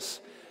Jesus.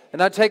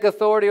 And I take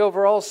authority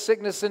over all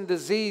sickness and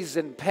disease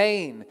and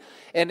pain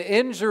and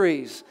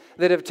injuries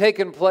that have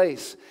taken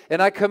place. And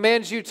I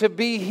command you to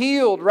be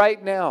healed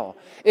right now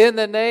in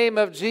the name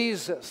of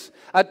Jesus.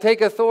 I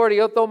take authority.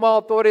 Yo tomo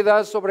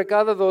autoridad sobre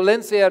cada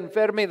dolencia y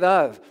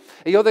enfermedad.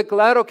 Y yo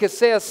declaro que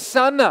sea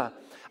sana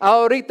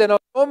ahorita en el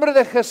nombre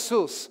de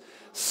Jesús.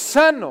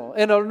 Sano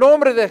en el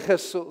nombre de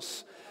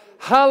Jesús.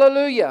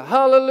 Aleluya,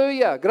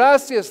 aleluya.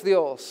 Gracias,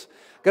 Dios.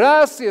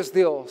 Gracias,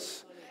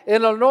 Dios.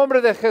 En el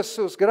nombre de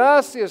Jesús.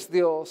 Gracias,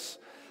 Dios.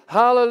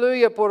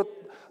 Aleluya por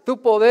tu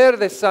poder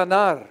de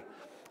sanar.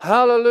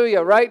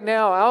 Aleluya. Right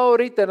now,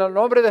 ahorita en el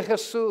nombre de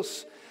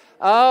Jesús.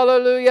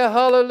 Aleluya,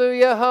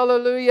 aleluya,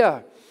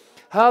 aleluya.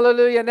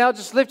 Hallelujah. Now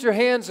just lift your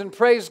hands and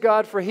praise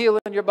God for healing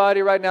your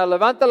body right now.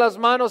 Levanta las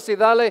manos y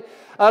dale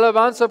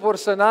alabanza por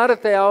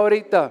sanarte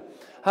ahorita.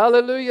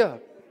 Hallelujah.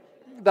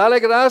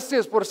 Dale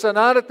gracias por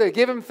sanarte.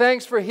 Give Him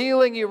thanks for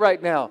healing you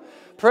right now.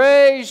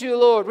 Praise you,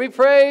 Lord. We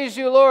praise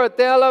you, Lord.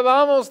 Te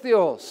alabamos,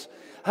 Dios.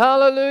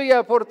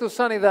 Hallelujah por tu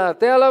sanidad.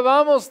 Te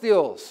alabamos,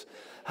 Dios.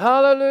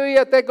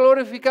 Hallelujah. Te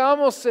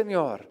glorificamos,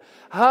 Señor.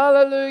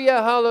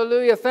 Hallelujah,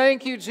 hallelujah.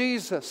 Thank you,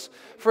 Jesus,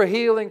 for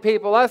healing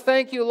people. I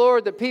thank you,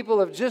 Lord, that people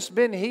have just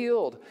been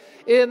healed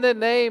in the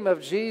name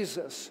of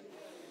Jesus.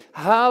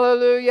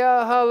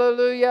 Hallelujah,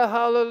 hallelujah,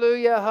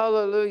 hallelujah,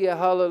 hallelujah,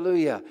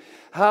 hallelujah.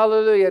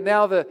 Hallelujah.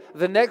 Now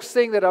the next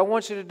thing that I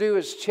want you to do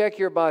is check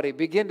your body.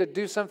 Begin to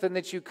do something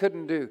that you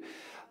couldn't do.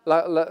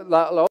 La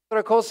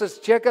otra cosa es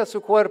checa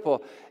su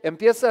cuerpo.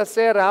 Empieza a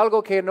hacer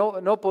algo que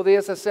no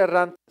podías hacer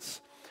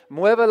antes.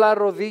 Mueve la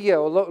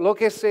rodilla o lo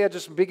que sea.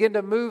 Just begin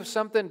to move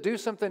something, do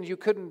something you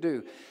couldn't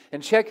do.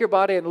 And check your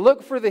body and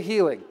look for the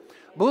healing.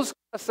 Busca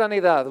la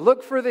sanidad.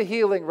 Look for the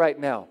healing right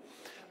now.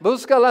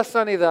 Busca la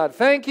sanidad.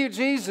 Thank you,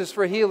 Jesus,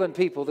 for healing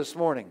people this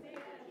morning.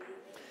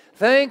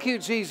 Thank you,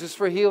 Jesus,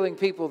 for healing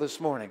people this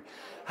morning.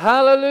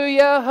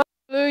 Hallelujah,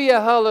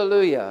 hallelujah,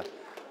 hallelujah.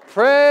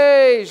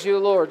 Praise you,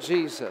 Lord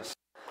Jesus.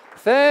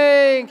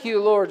 Thank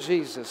you, Lord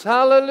Jesus.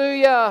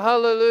 Hallelujah,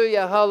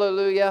 hallelujah,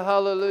 hallelujah,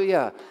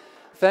 hallelujah.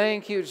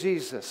 Thank you,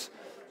 Jesus.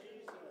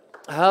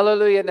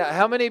 Hallelujah. Now,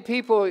 how many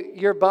people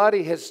your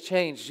body has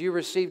changed? You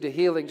received a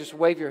healing. Just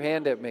wave your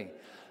hand at me.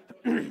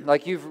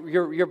 Like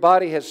your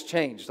body has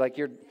changed. Like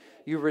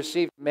you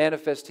received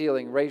manifest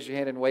healing. Raise your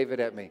hand and wave it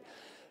at me.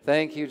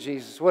 Thank you,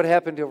 Jesus. What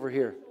happened over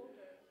here?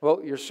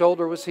 Well, your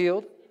shoulder was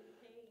healed.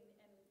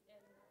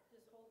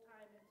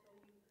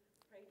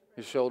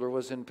 Your shoulder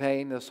was in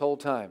pain this whole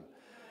time.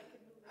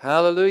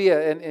 Hallelujah.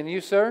 And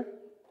you, sir?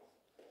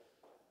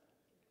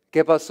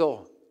 ¿Qué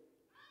pasó?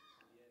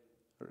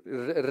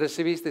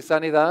 ¿Recibiste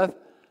sanidad?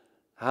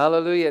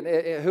 Hallelujah.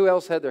 And who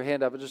else had their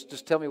hand up?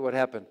 Just tell me what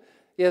happened.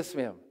 Yes,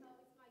 ma'am.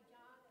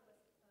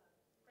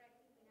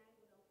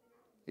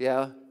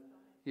 Yeah.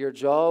 Your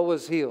jaw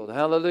was healed.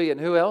 Hallelujah.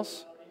 And who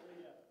else?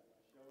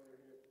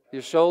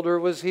 Your shoulder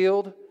was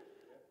healed.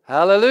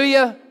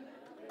 Hallelujah.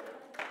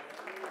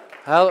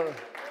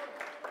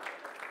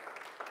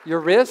 Your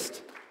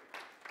wrist?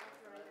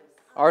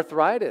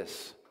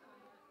 Arthritis.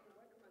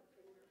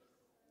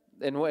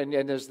 And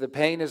as the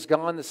pain is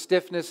gone, the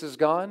stiffness is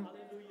gone.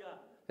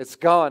 It's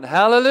gone.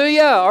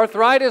 Hallelujah.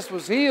 Arthritis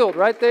was healed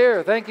right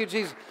there. Thank you,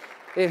 Jesus.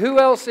 Who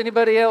else?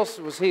 Anybody else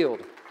was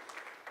healed?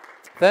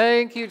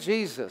 Thank you,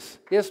 Jesus.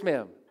 Yes,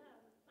 ma'am.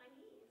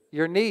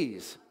 Your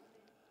knees.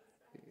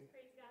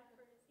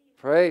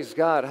 Praise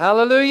God.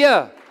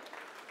 Hallelujah.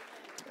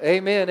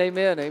 Amen,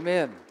 amen,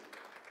 amen.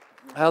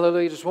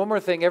 Hallelujah. Just one more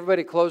thing.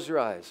 Everybody close your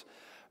eyes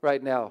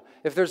right now.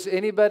 If there's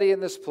anybody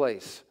in this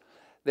place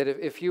that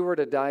if you were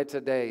to die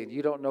today and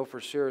you don't know for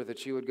sure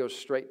that you would go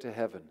straight to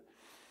heaven,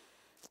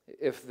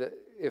 if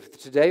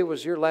today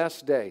was your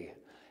last day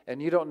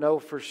and you don't know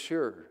for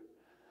sure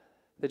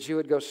that you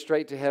would go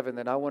straight to heaven,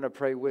 then I want to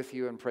pray with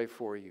you and pray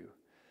for you.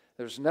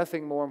 There's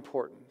nothing more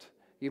important.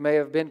 You may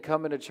have been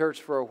coming to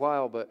church for a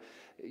while, but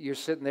you're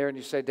sitting there and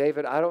you say,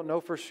 David, I don't know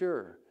for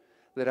sure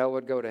that I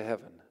would go to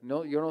heaven.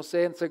 No, yo no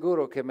sé en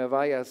seguro que me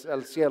vaya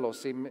al cielo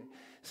si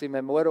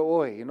me muero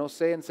hoy. Yo no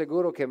sé en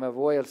seguro que me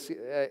voy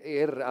a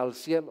ir al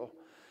cielo.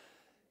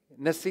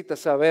 Necesitas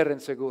saber en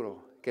seguro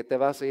que te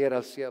vas a ir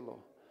al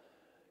cielo.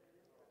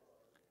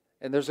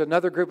 And there's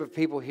another group of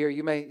people here.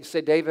 You may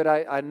say, David,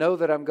 I know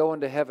that I'm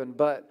going to heaven,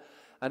 but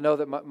I know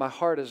that my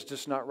heart is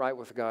just not right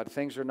with God.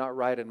 Things are not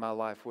right in my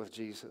life with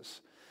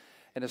Jesus.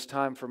 And it's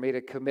time for me to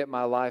commit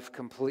my life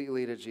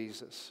completely to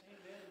Jesus.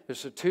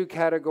 There's two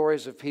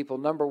categories of people.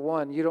 Number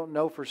one, you don't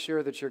know for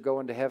sure that you're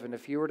going to heaven.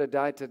 If you were to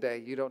die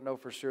today, you don't know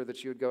for sure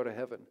that you would go to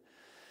heaven.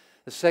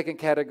 The second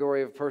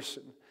category of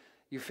person,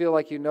 you feel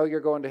like you know you're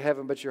going to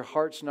heaven, but your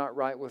heart's not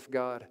right with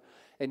God,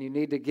 and you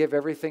need to give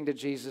everything to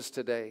Jesus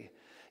today.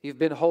 You've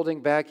been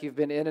holding back. You've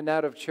been in and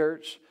out of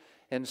church,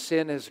 and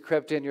sin has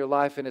crept in your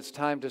life, and it's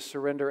time to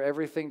surrender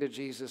everything to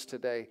Jesus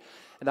today.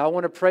 And I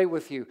want to pray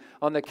with you.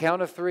 On the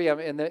count of three,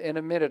 in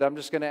a minute, I'm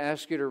just going to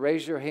ask you to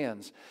raise your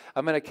hands.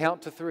 I'm going to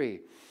count to three,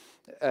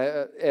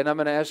 and I'm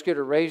going to ask you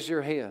to raise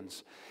your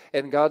hands,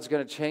 and God's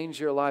going to change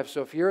your life.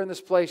 So if you're in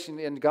this place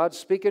and God's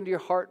speaking to your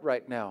heart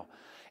right now,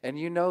 and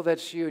you know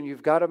that's you, and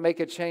you've got to make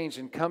a change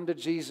and come to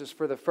Jesus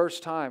for the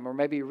first time, or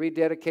maybe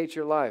rededicate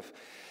your life,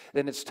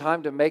 then it's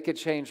time to make a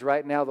change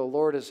right now. The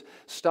Lord has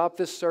stopped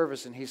this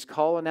service, and He's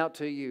calling out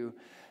to you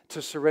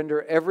to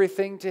surrender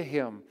everything to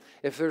Him.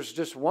 If there's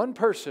just one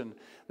person,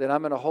 then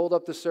I'm going to hold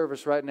up the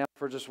service right now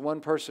for just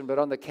one person. But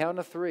on the count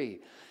of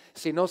three,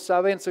 si no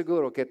saben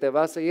seguro que te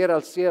vas a ir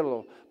al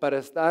cielo para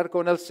estar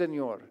con el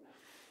Señor,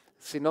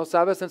 si no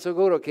sabes en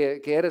seguro que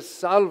eres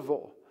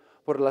salvo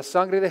por la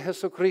sangre de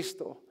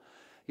Jesucristo,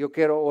 yo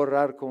quiero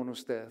orar con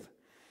usted.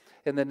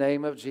 In the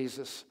name of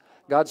Jesus.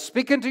 God's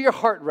speaking to your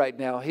heart right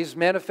now. He's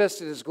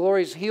manifested His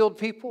glory. He's healed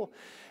people.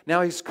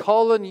 Now He's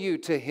calling you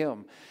to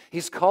Him.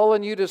 He's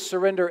calling you to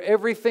surrender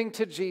everything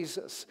to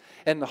Jesus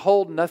and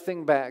hold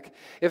nothing back.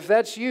 If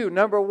that's you,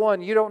 number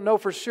one, you don't know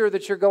for sure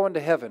that you're going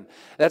to heaven.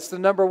 That's the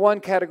number one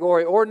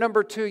category. Or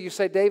number two, you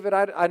say, David,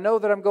 I know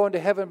that I'm going to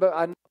heaven, but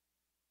I know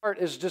my heart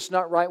is just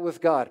not right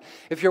with God.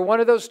 If you're one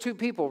of those two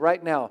people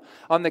right now,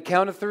 on the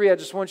count of three, I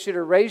just want you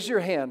to raise your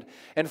hand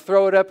and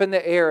throw it up in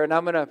the air. And I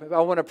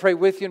want to pray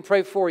with you and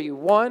pray for you.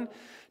 1,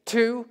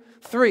 2,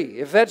 3.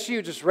 If that's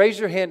you, just raise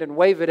your hand and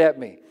wave it at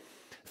me.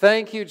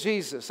 Thank you,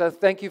 Jesus. I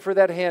thank you for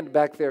that hand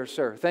back there,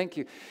 sir. Thank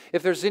you.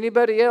 If there's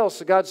anybody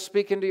else, God's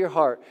speaking to your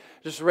heart,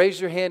 just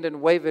raise your hand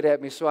and wave it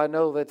at me so I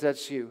know that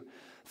that's you.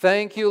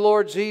 Thank you,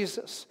 Lord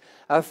Jesus.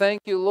 I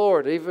thank you,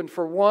 Lord, even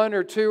for 1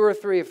 or 2 or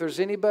 3. If there's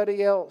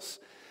anybody else,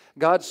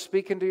 God's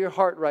speaking to your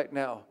heart right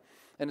now.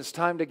 And it's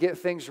time to get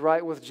things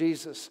right with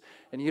Jesus.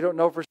 And you don't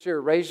know for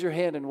sure, raise your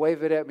hand and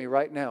wave it at me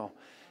right now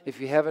if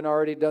you haven't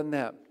already done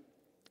that.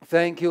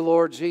 Thank you,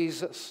 Lord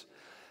Jesus.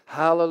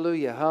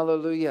 Hallelujah,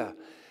 hallelujah.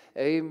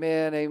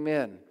 Amen,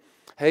 amen.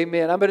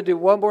 Amen. I'm going to do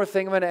one more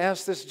thing. I'm going to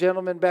ask this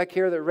gentleman back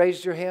here that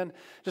raised your hand.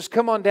 Just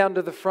come on down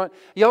to the front.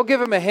 Y'all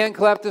give him a hand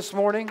clap this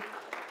morning.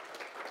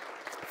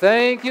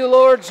 Thank you,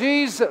 Lord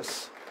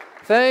Jesus.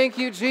 Thank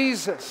you,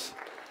 Jesus.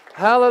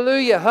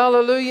 Hallelujah,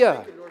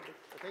 hallelujah. Thank you, Lord.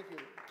 Thank you,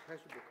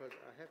 Pastor, because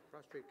I have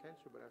prostate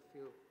cancer, but I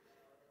feel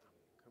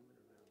coming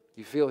around.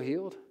 You feel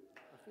healed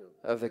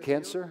of the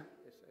cancer?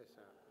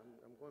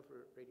 I'm going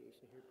for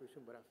radiation here pretty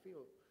soon, but I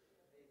feel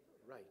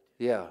right.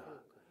 Yeah.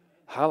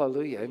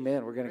 Hallelujah.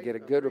 Amen. We're going to get a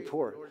good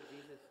report.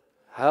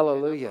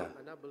 Hallelujah.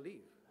 And I believe.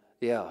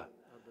 Yeah.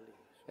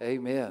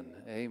 Amen.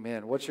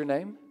 Amen. What's your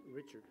name?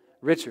 Richard.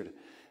 Richard.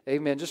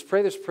 Amen. Just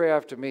pray this prayer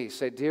after me.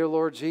 Say, Dear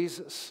Lord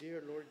Jesus.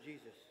 Dear Lord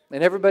Jesus.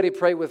 And everybody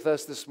pray with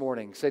us this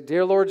morning. Say,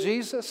 Dear Lord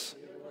Jesus,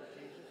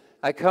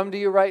 I come to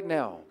you right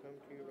now.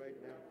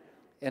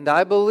 And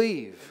I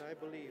believe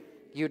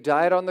you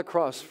died on the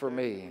cross for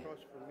me.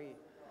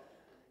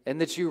 And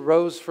that you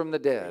rose from the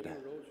dead.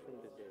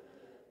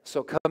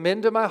 So come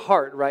into my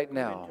heart right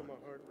now.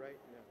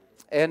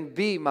 And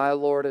be my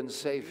Lord and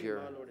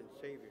Savior.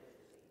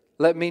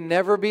 Let me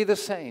never be the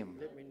same.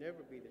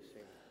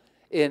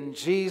 In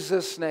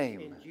Jesus'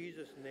 name,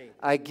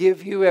 I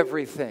give you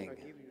everything.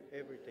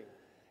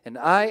 And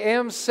I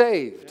am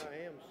saved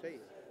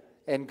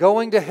and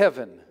going to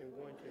heaven.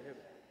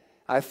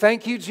 I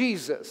thank you,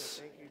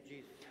 Jesus,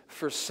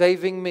 for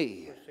saving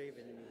me.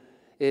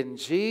 In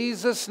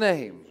Jesus'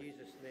 name,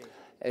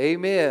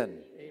 amen.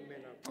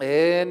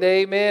 And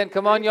amen.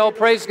 Come on, y'all,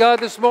 praise God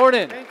this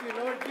morning.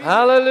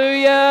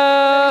 Hallelujah,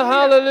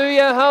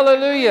 hallelujah,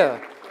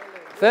 hallelujah.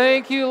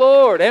 Thank you,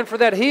 Lord. And for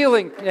that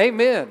healing,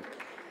 amen.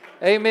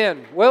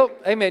 Amen. Well,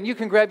 amen. You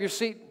can grab your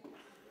seat.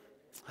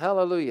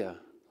 Hallelujah.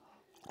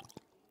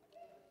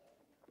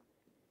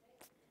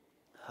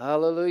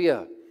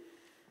 Hallelujah.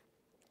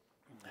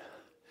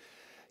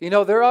 You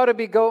know, there ought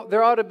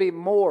to be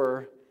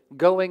more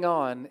going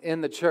on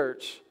in the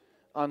church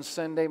on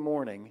Sunday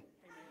morning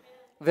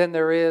than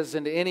there is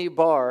in any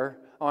bar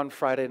on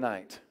Friday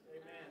night.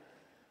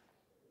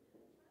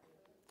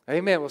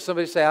 Amen. Well,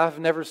 somebody say, I've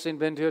never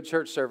been to a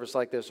church service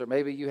like this, or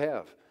maybe you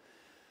have.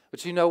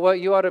 But you know what?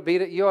 You ought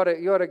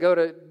to go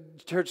to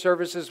church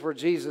services where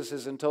Jesus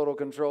is in total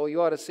control.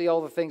 You ought to see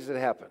all the things that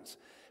happens.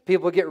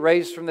 People get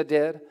raised from the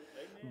dead,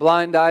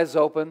 blind eyes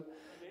open.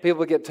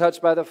 People get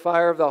touched by the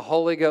fire of the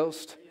Holy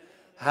Ghost.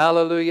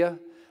 Hallelujah.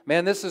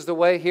 Man, this is the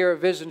way here at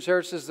Vision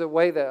Church. This is the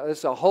way that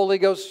it's a Holy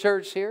Ghost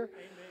church here,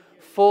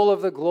 full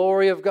of the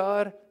glory of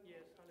God.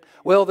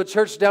 Well, the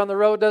church down the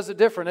road does it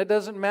different. It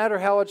doesn't matter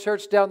how a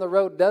church down the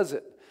road does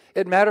it.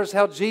 It matters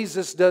how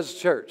Jesus does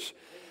church.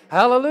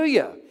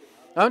 Hallelujah.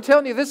 I'm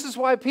telling you, this is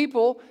why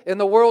people in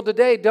the world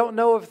today don't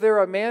know if they're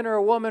a man or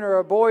a woman or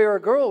a boy or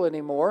a girl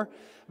anymore,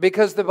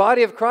 because the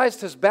body of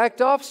Christ has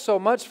backed off so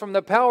much from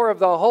the power of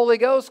the Holy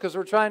Ghost because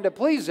we're trying to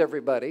please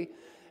everybody.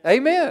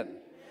 Amen.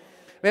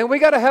 Man, we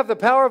got to have the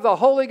power of the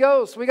Holy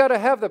Ghost. We got to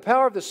have the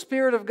power of the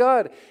Spirit of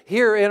God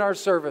here in our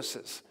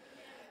services.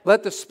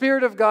 Let the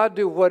Spirit of God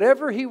do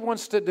whatever He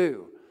wants to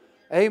do.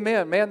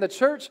 Amen. Man, the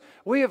church,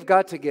 we have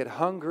got to get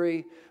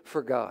hungry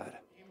for God.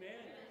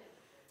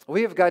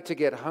 We have got to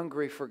get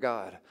hungry for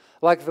God.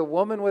 Like the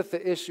woman with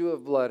the issue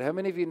of blood. How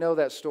many of you know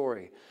that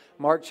story?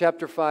 Mark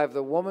chapter 5,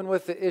 the woman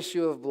with the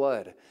issue of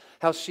blood.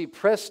 How she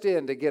pressed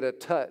in to get a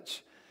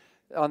touch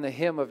on the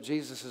hem of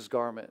Jesus'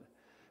 garment.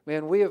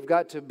 Man, we have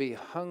got to be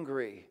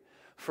hungry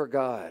for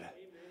God.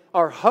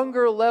 Our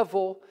hunger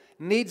level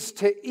needs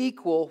to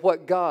equal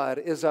what God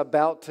is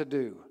about to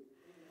do.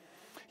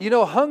 You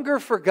know, hunger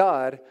for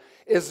God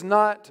is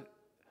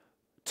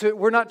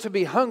we're not to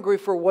be hungry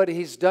for what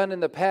He's done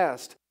in the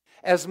past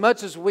as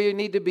much as we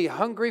need to be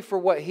hungry for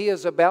what He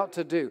is about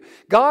to do.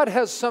 God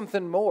has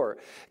something more.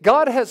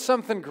 God has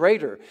something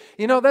greater.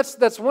 You know,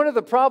 that's one of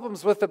the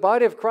problems with the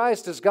body of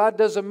Christ is God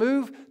does a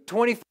move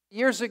 20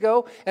 years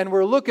ago, and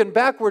we're looking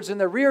backwards in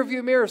the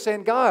rearview mirror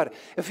saying, God,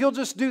 if You'll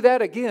just do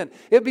that again,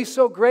 it'd be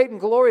so great and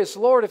glorious.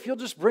 Lord, if You'll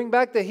just bring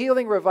back the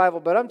healing revival.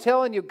 But I'm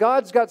telling you,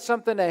 God's got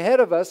something ahead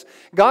of us.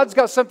 God's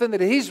got something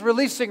that He's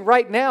releasing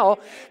right now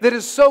that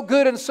is so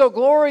good and so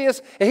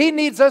glorious. He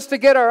needs us to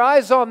get our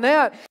eyes on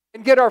that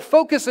and get our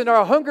focus and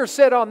our hunger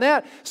set on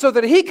that so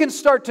that He can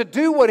start to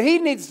do what He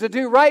needs to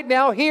do right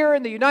now here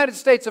in the United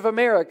States of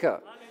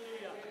America.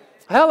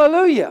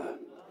 Hallelujah. Hallelujah.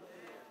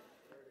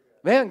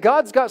 Man,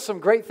 God's got some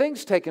great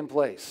things taking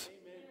place.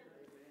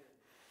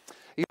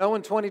 You know,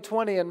 in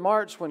 2020 in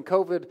March when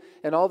COVID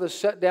and all this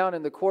shutdown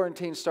and the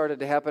quarantine started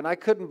to happen, I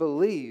couldn't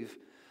believe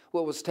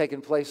what was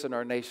taking place in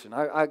our nation.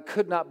 I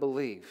could not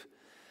believe.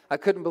 I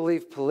couldn't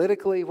believe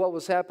politically what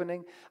was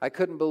happening. I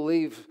couldn't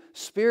believe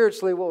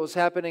spiritually what was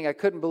happening. I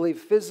couldn't believe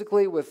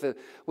physically with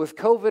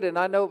COVID. And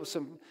I know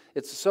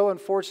it's so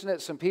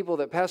unfortunate, some people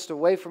that passed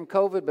away from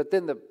COVID, but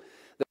then the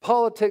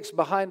politics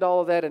behind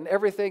all of that and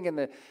everything,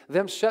 and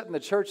them shutting the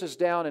churches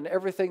down and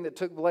everything that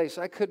took place,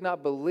 I could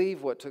not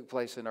believe what took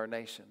place in our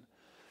nation.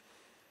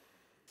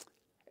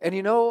 And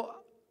you know,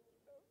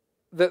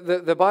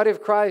 the body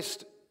of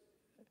Christ,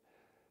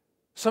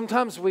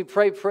 sometimes we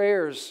pray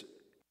prayers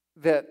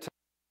that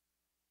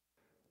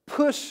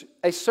push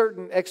a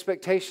certain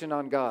expectation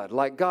on God.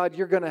 Like, God,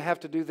 you're going to have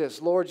to do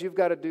this. Lord, you've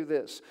got to do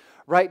this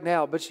right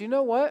now. But you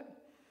know what?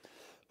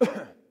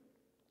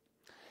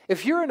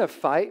 If you're in a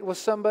fight with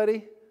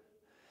somebody,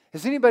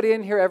 has anybody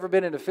in here ever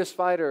been in a fist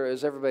fight, or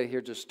is everybody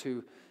here just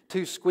too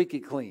squeaky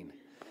clean?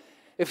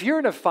 If you're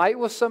in a fight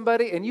with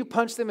somebody and you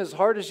punch them as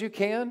hard as you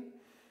can,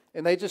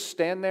 and they just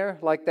stand there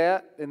like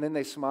that, and then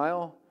they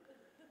smile,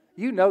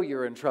 you know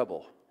you're in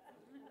trouble.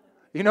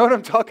 You know what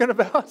I'm talking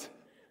about?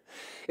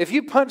 If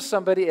you punch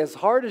somebody as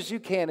hard as you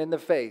can in the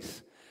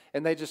face,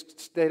 and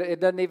it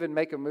doesn't even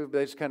make a move,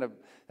 but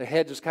the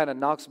head just kind of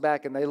knocks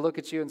back, and they look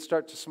at you and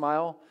start to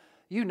smile,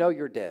 you know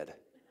you're dead.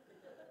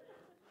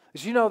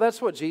 Because you know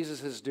that's what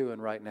Jesus is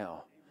doing right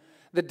now.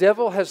 The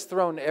devil has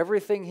thrown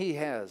everything he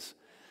has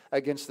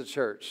against the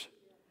church.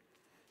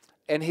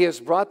 And he has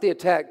brought the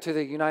attack to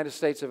the United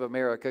States of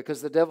America,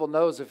 because the devil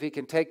knows if he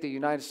can take the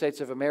United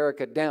States of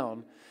America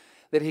down,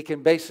 that he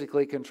can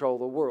basically control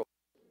the world.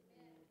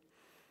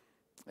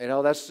 You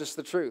know, that's just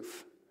the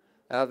truth.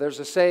 There's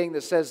a saying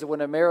that says that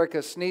when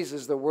America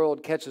sneezes, the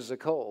world catches a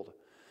cold.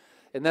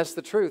 And that's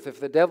the truth. If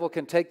the devil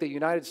can take the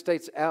United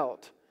States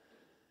out,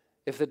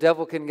 if the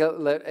devil can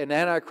let an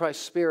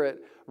Antichrist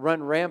spirit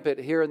run rampant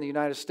here in the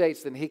United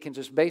States, then he can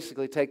just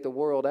basically take the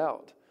world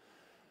out.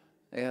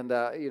 And,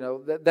 you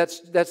know, that's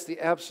the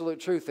absolute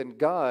truth. And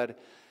God,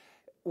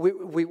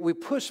 we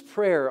push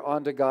prayer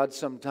onto God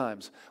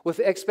sometimes with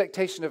the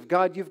expectation of,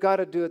 God, you've got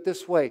to do it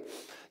this way.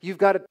 You've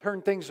got to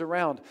turn things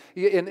around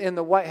in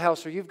the White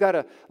House, or you've got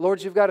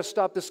to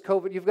stop this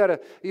COVID. You've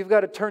got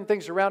to turn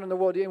things around in the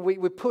world. And we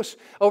push,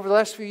 over the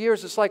last few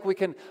years, it's like we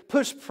can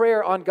push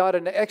prayer on God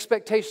and the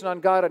expectation on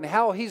God and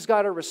how He's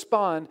got to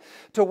respond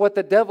to what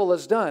the devil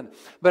has done.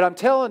 But I'm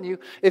telling you,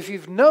 if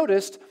you've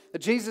noticed,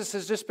 Jesus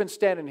has just been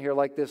standing here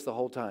like this the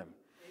whole time.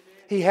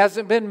 He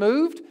hasn't been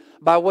moved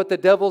by what the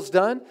devil's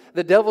done.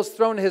 The devil's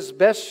thrown his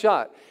best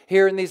shot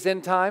here in these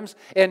end times,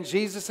 and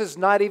Jesus is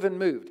not even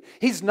moved.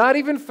 He's not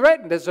even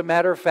threatened, as a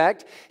matter of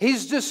fact.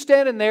 He's just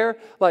standing there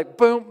like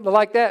boom,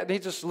 like that, and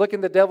he's just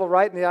looking the devil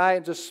right in the eye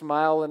and just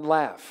smile and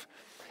laugh.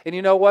 And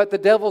you know what? The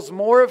devil's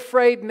more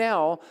afraid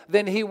now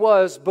than he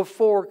was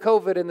before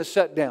COVID and the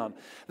shutdown.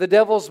 The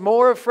devil's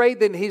more afraid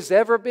than he's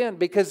ever been,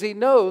 because he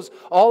knows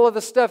all of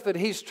the stuff that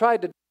he's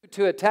tried to do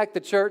to attack the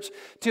church,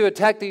 to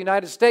attack the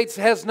United States,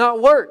 has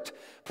not worked.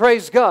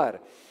 Praise God.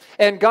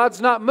 And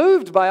God's not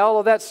moved by all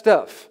of that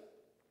stuff.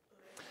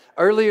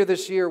 Earlier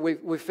this year,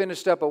 we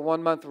finished up a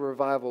 1-month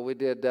revival. We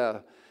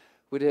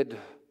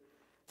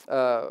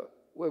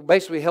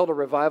basically held a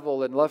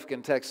revival in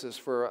Lufkin, Texas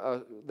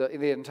for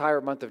the entire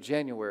month of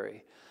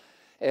January.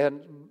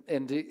 And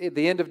at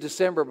the end of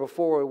December,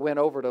 before we went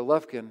over to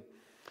Lufkin,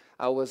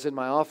 I was in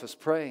my office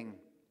praying,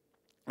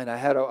 and I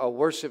had a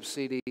worship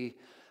CD,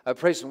 a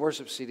praise and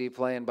worship CD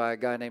playing by a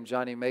guy named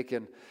Johnny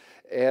Macon.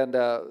 And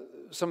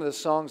some of the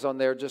songs on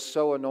there just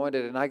so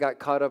anointed, and I got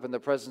caught up in the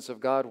presence of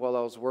God while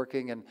I was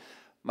working, and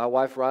my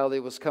wife Riley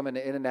was coming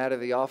in and out of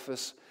the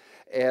office,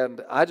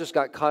 and I just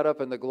got caught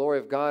up in the glory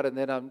of God, and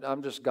then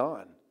I'm just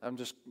gone.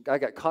 I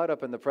got caught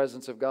up in the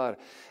presence of God.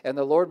 And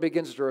the Lord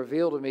begins to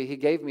reveal to me, He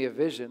gave me a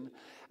vision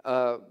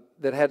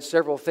that had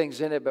several things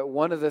in it, but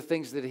one of the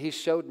things that He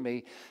showed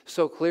me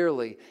so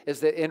clearly is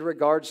that in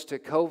regards to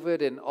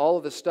COVID and all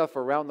of the stuff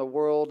around the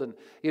world, and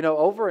you know,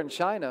 over in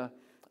China,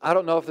 I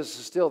don't know if this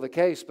is still the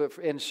case, but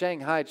in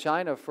Shanghai,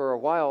 China, for a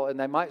while, and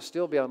they might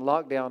still be on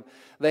lockdown,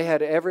 they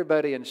had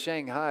everybody in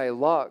Shanghai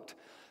locked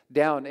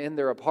down in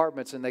their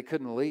apartments, and they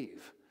couldn't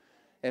leave.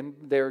 And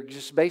they're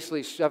just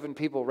basically shoving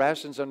people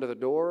rations under the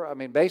door. I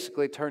mean,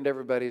 basically turned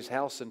everybody's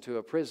house into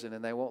a prison,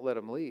 and they won't let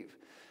them leave.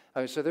 I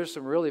mean, so there's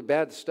some really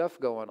bad stuff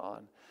going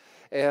on.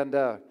 And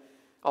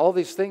all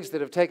these things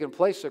that have taken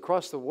place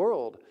across the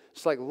world,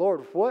 it's like,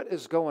 Lord, what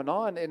is going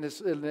on? In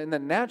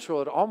the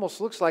natural, it almost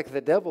looks like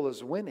the devil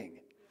is winning.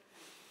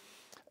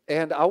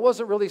 And I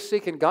wasn't really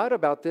seeking God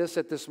about this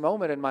at this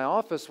moment in my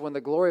office when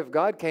the glory of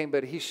God came,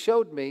 but He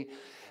showed me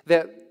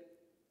that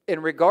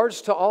in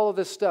regards to all of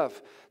this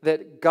stuff,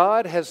 that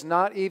God has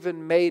not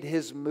even made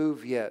His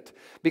move yet.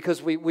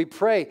 Because we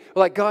pray,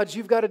 like, God,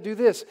 you've got to do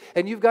this,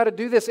 and you've got to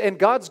do this, and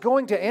God's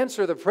going to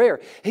answer the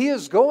prayer. He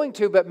is going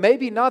to, but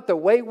maybe not the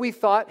way we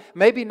thought,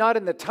 maybe not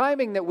in the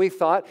timing that we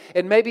thought,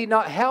 and maybe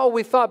not how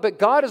we thought, but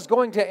God is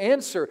going to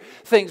answer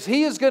things.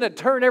 He is going to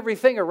turn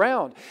everything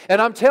around.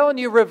 And I'm telling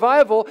you,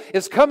 revival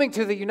is coming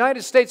to the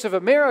United States of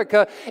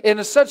America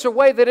in such a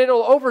way that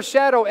it'll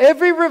overshadow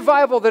every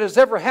revival that has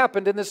ever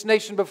happened in this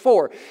nation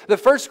before. The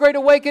First Great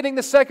Awakening,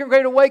 the Second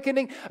Great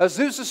Awakening,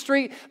 Azusa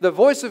Street, the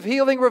Voice of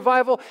Healing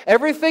Revival,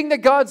 everything that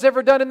God's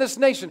ever done in this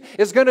nation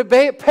is going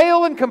to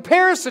pale in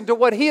comparison to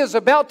what He is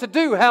about to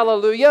do.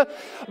 Hallelujah.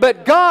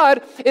 But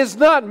God is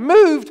not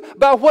moved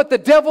by what the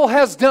devil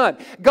has done.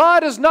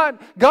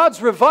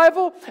 God's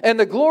revival and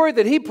the glory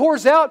that He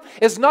pours out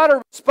is not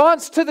a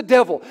response to the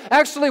devil.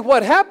 Actually,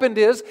 what happened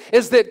is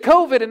that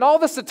COVID and all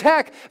this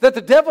attack that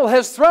the devil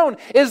has thrown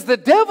is the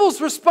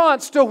devil's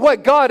response to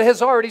what God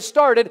has already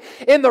started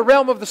in the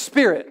realm of the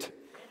Spirit.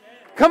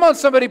 Come on,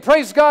 somebody,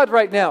 praise God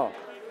right now.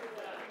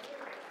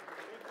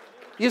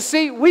 You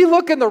see, we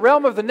look in the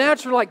realm of the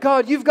natural like,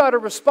 God, you've got to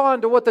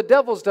respond to what the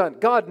devil's done.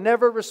 God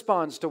never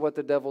responds to what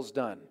the devil's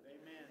done.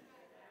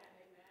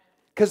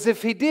 Because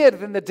if He did,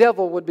 then the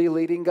devil would be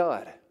leading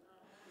God.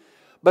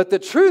 But the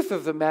truth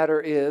of the matter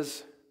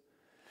is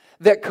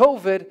that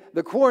COVID,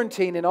 the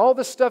quarantine, and all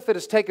the stuff that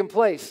has taken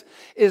place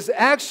is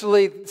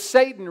actually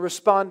Satan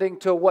responding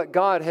to what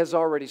God has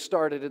already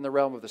started in the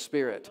realm of the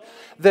Spirit.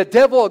 The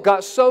devil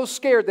got so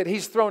scared that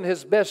he's thrown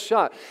his best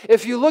shot.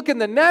 If you look in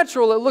the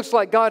natural, it looks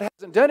like God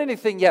hasn't done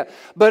anything yet.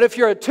 But if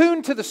you're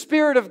attuned to the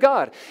Spirit of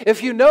God,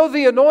 if you know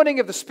the anointing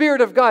of the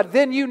Spirit of God,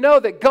 then you know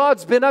that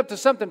God's been up to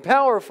something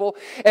powerful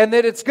and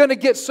that it's going to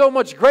get so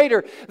much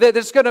greater that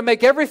it's going to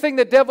make everything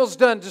the devil's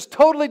done just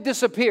totally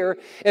disappear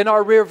in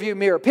our rearview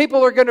mirror.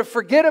 People are going to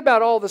forget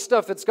about all the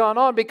stuff that's gone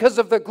on because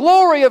of the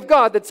glory of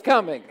God that's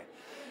coming.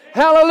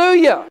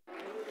 Hallelujah.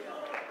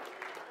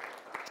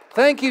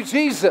 Thank you,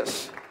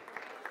 Jesus.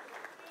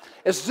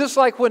 It's just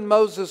like when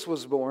Moses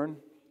was born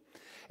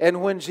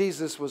and when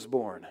Jesus was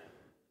born.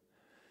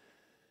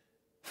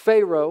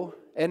 Pharaoh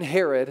and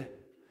Herod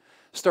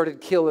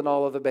started killing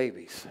all of the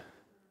babies.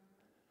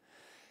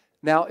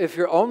 Now, if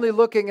you're only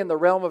looking in the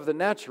realm of the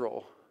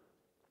natural,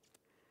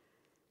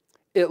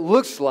 it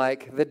looks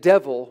like the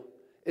devil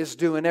is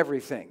doing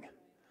everything.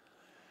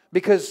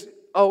 Because,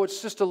 oh,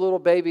 it's just a little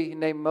baby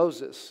named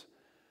Moses.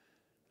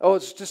 Oh,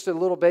 it's just a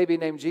little baby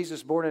named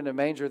Jesus born in a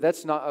manger.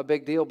 That's not a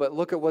big deal. But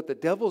look at what the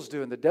devil's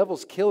doing. The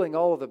devil's killing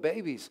all of the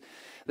babies.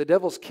 The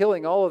devil's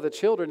killing all of the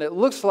children. It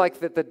looks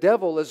like that the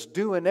devil is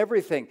doing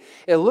everything.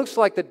 It looks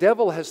like the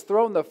devil has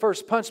thrown the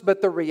first punch.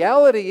 But the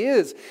reality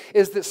is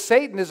that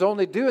Satan is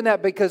only doing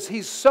that because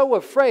he's so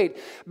afraid.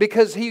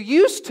 Because he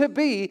used to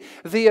be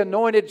the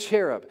anointed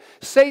cherub.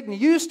 Satan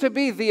used to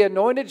be the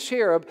anointed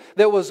cherub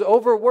that was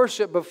over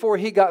worship before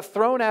he got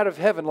thrown out of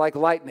heaven like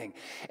lightning.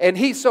 And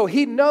so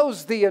he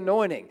knows the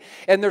anointing.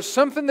 And there's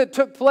something that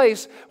took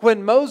place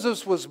when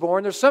Moses was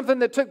born. There's something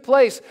that took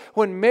place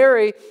when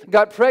Mary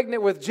got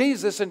pregnant with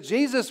Jesus and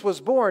Jesus was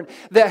born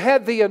that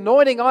had the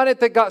anointing on it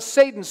that got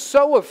Satan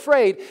so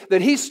afraid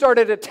that he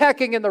started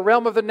attacking in the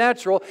realm of the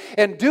natural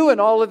and doing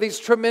all these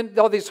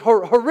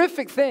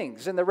horrific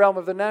things in the realm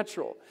of the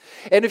natural.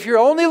 And if you're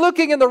only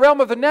looking in the realm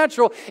of the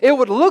natural, it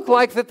would look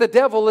like that the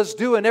devil is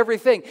doing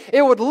everything.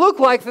 It would look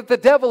like that the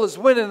devil is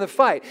winning the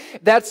fight.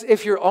 That's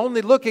if you're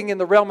only looking in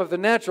the realm of the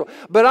natural.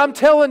 But I'm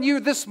telling you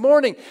this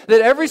morning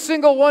that every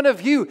single one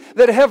of you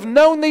that have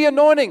known the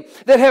anointing,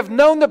 that have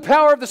known the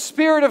power of the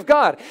Spirit of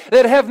God,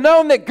 that have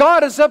known that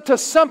God is up to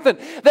something,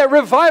 that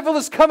revival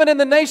is coming in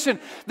the nation,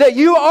 that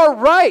you are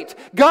right.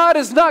 God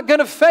is not going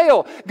to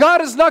fail.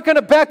 God is not going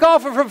to back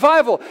off of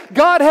revival.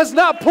 God has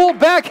not pulled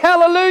back.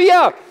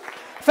 Hallelujah.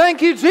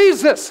 Thank you,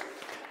 Jesus.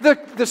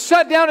 The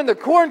shutdown and the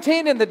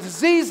quarantine and the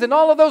disease and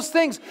all of those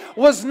things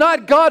was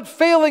not God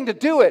failing to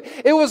do it.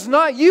 It was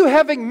not you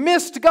having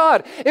missed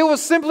God. It was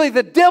simply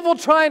the devil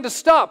trying to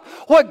stop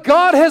what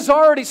God has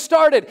already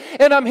started.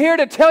 And I'm here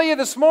to tell you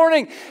this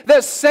morning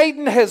that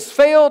Satan has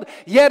failed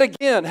yet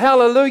again.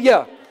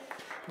 Hallelujah.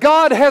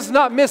 God has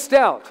not missed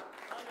out.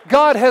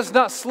 God has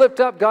not slipped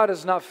up. God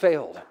has not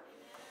failed.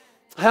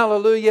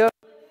 Hallelujah.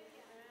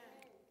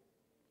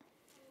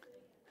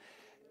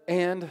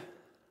 And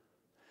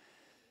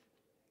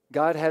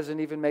God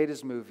hasn't even made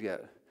His move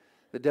yet.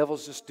 The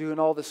devil's just doing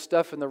all this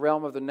stuff in the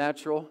realm of the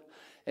natural,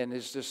 and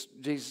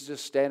Jesus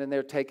just standing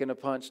there taking a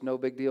punch. No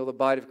big deal. The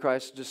body of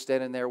Christ is just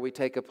standing there. We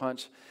take a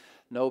punch.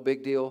 No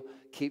big deal.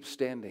 Keep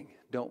standing.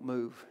 Don't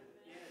move.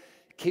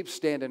 Keep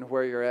standing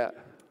where you're at,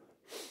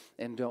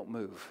 and don't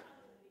move.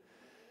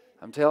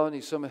 I'm telling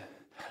you,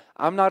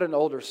 I'm not an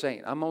older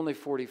saint. I'm only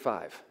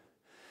 45.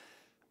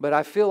 But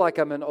I feel like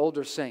I'm an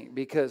older saint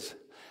because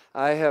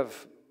I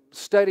have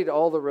studied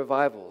all the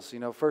revivals,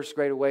 First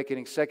Great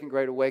Awakening, Second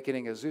Great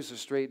Awakening, Azusa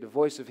Street, the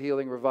Voice of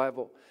Healing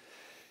Revival.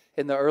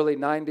 In the early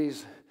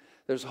 90s,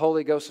 there's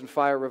Holy Ghost and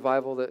Fire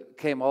Revival that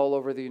came all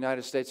over the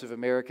United States of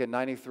America. In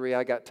 93,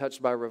 I got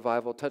touched by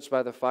revival, touched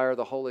by the fire of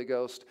the Holy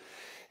Ghost.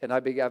 And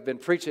I've been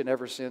preaching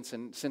ever since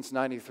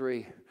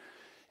 93.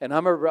 And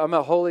I'm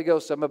a Holy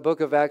Ghost, I'm a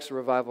Book of Acts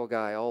revival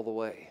guy all the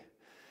way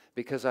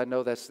because I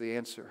know that's the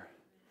answer.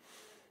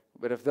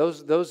 But if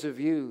those of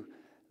you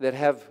that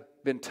have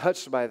been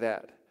touched by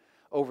that,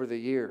 over the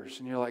years,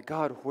 and you're like,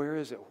 God, where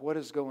is it? What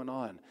is going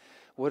on?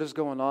 What is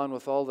going on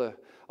with all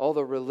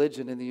the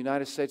religion in the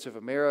United States of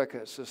America?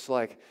 It's just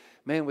like,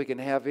 man, we can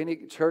have any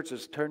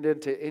churches turned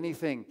into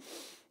anything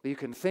that you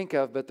can think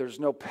of, but there's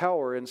no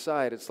power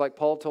inside. It's like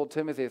Paul told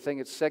Timothy, I think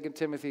it's 2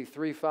 Timothy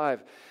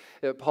 3:5.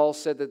 Paul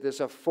said that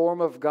there's a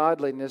form of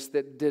godliness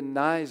that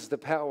denies the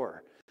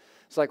power.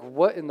 It's like,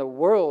 what in the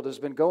world has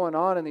been going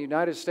on in the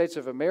United States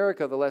of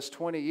America the last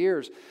 20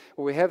 years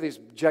where we have these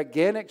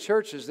gigantic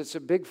churches that's a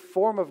big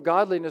form of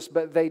godliness,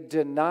 but they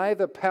deny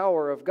the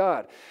power of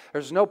God.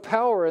 There's no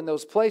power in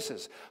those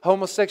places.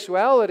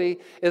 Homosexuality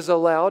is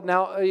allowed.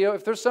 Now,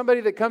 if there's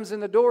somebody that comes in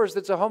the doors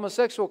that's a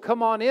homosexual,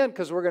 come on in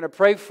because we're going to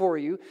pray for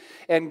you,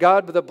 and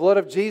God, the blood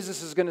of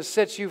Jesus, is going to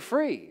set you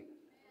free.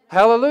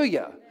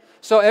 Hallelujah.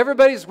 So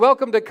everybody's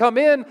welcome to come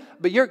in,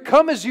 but you're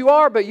come as you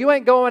are, but you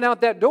ain't going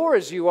out that door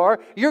as you are.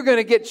 You're going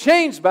to get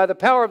changed by the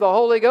power of the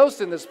Holy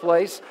Ghost in this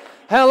place.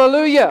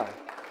 Hallelujah.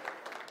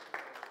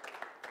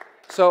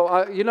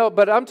 So,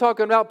 but I'm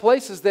talking about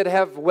places that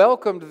have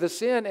welcomed the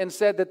sin and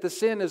said that the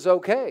sin is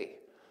okay.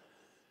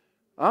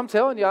 I'm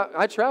telling you,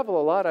 I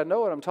travel a lot. I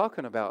know what I'm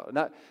talking about.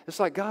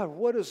 It's like, God,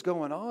 what is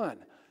going on?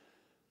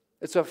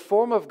 It's a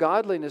form of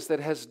godliness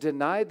that has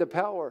denied the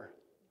power.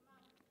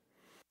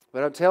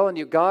 But I'm telling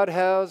you, God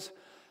has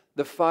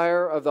the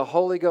fire of the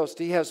Holy Ghost.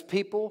 He has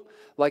people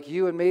like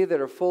you and me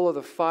that are full of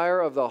the fire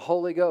of the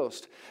Holy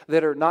Ghost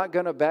that are not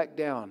going to back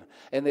down,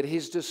 and that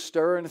He's just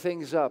stirring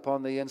things up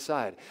on the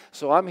inside.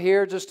 So I'm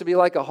here just to be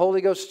like a Holy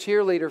Ghost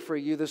cheerleader for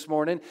you this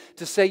morning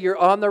to say you're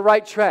on the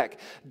right track.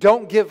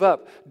 Don't give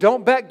up.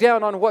 Don't back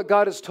down on what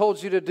God has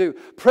told you to do.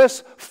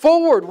 Press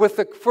forward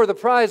for the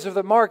prize of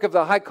the mark of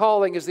the high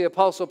calling, as the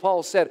Apostle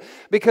Paul said,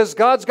 because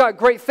God's got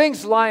great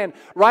things lying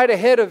right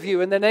ahead of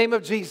you in the name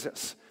of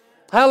Jesus.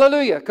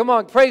 Hallelujah. Come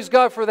on, praise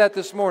God for that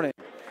this morning.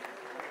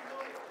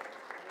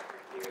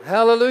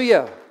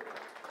 Hallelujah.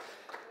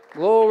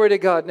 Glory to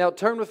God. Now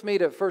turn with me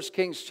to 1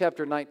 Kings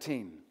chapter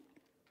 19.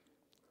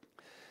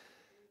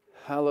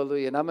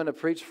 Hallelujah. And I'm going to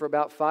preach for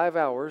about 5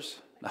 hours.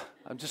 No,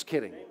 I'm just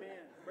kidding. Amen.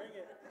 Bring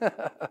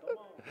it.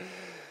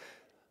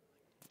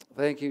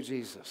 Thank you,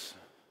 Jesus.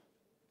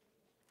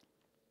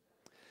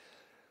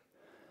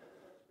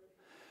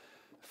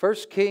 1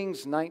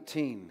 Kings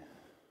 19.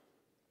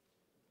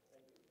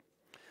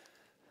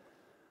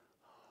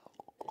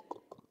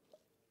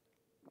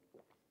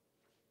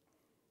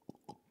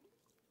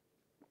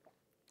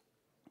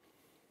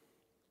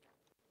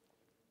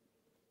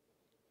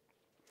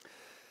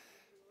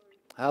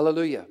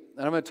 Hallelujah.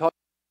 And I'm going to talk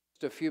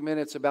just a few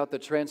minutes about the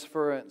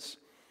transference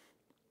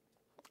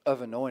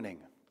of anointing.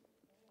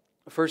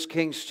 1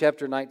 Kings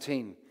chapter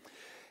 19.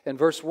 In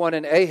verse 1,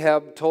 and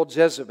Ahab told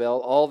Jezebel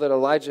all that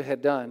Elijah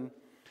had done,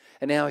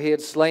 and how he had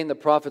slain the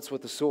prophets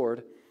with the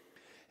sword.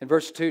 In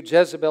verse 2,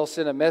 Jezebel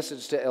sent a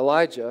message to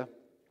Elijah,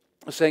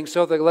 saying,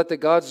 so that let the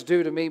gods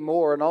do to me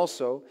more, and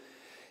also,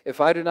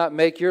 if I do not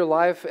make your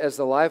life as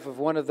the life of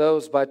one of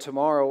those by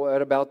tomorrow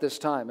at about this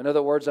time. In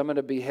other words, I'm going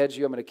to behead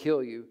you, I'm going to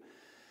kill you.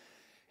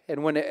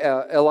 And when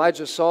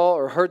Elijah saw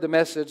or heard the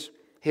message,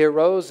 he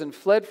arose and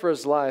fled for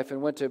his life and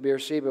went to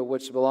Beersheba,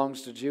 which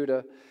belongs to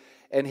Judah,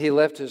 and he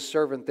left his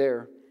servant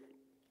there.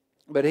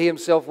 But he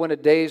himself went a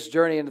day's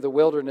journey into the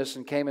wilderness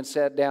and came and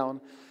sat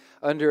down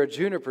under a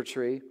juniper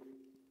tree,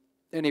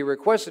 and he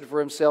requested for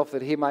himself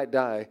that he might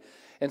die,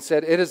 and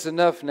said, it is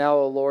enough now,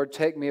 O Lord,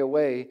 take me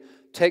away,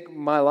 take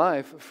my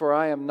life, for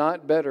I am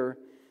not better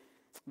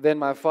than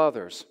my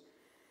fathers.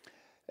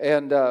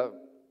 And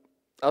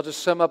I'll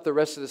just sum up the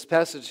rest of this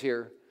passage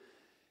here.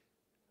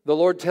 The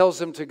Lord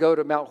tells him to go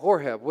to Mount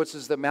Horeb, which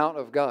is the Mount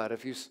of God.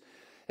 As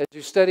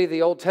you study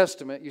the Old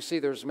Testament, you see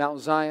there's Mount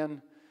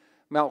Zion,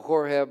 Mount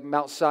Horeb,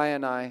 Mount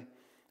Sinai.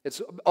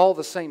 It's all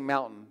the same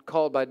mountain,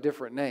 called by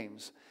different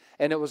names.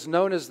 And it was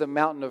known as the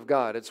mountain of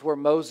God. It's where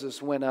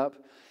Moses went up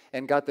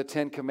and got the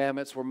 10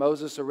 Commandments, where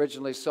Moses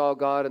originally saw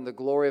God and the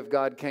glory of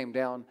God came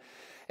down.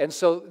 And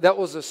so that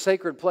was a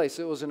sacred place.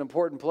 It was an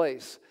important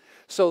place.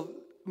 So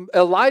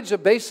Elijah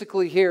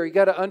basically here, you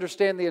got to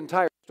understand the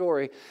entire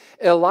story.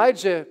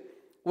 Elijah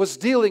was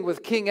dealing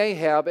with King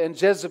Ahab and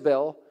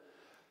Jezebel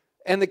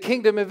and the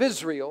kingdom of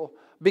Israel,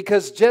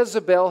 because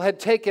Jezebel had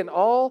taken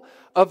all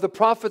of the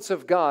prophets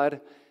of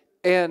God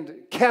and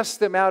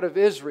cast them out of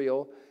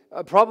Israel,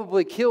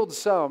 probably killed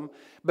some,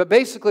 but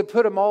basically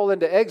put them all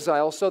into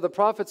exile. So the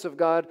prophets of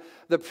God,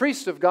 the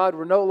priests of God,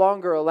 were no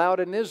longer allowed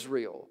in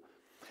Israel.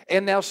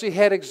 And now she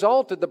had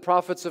exalted the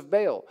prophets of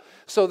Baal.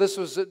 So this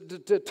was a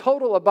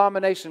total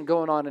abomination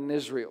going on in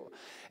Israel.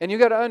 And you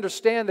got to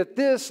understand that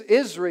this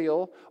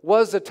Israel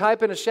was a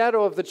type and a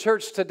shadow of the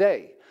church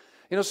today.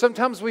 You know,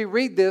 sometimes we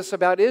read this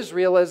about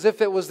Israel as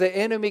if it was the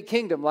enemy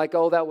kingdom, like,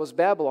 oh, that was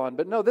Babylon.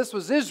 But no, this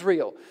was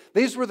Israel.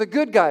 These were the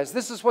good guys.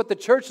 This is what the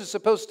church is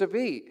supposed to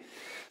be.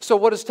 So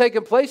what has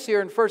taken place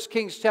here in 1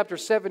 Kings chapter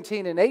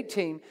 17 and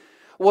 18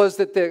 was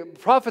that the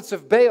prophets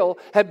of Baal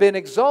had been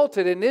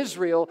exalted in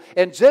Israel,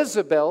 and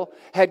Jezebel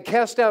had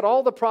cast out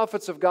all the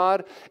prophets of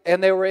God,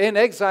 and they were in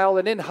exile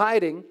and in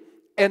hiding.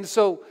 And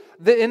so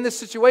in this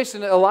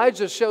situation,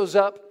 Elijah shows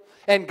up,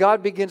 and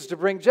God begins to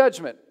bring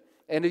judgment.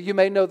 And you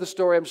may know the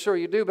story, I'm sure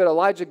you do, but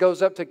Elijah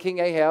goes up to King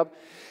Ahab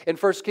in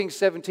 1 Kings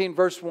 17,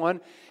 verse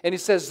 1, and he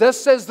says, thus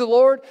says the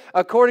Lord,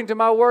 according to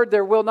my word,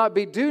 there will not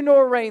be dew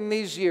nor rain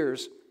these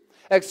years.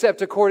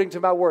 except according to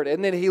my word.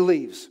 And then he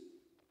leaves.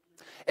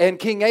 And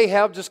King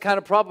Ahab just kind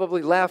of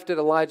probably laughed at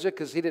Elijah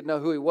because he didn't know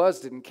who he was,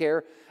 didn't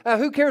care.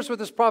 Who cares what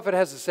this prophet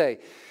has to say?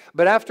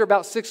 But after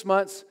about 6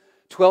 months,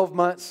 12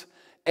 months,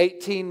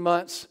 18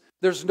 months,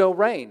 there's no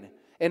rain.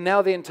 And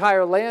now the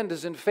entire land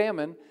is in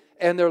famine,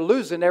 and they're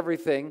losing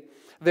everything.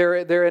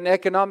 They're in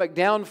economic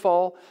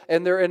downfall,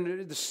 and they're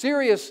in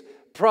serious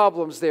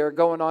problems there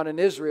going on in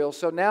Israel.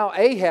 So now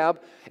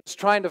Ahab is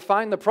trying to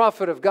find the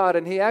prophet of God,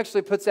 and he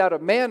actually puts out a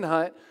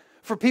manhunt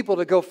for people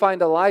to go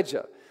find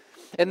Elijah.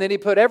 And then he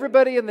put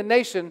everybody in the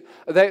nation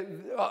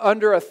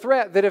under a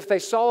threat that if they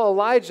saw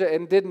Elijah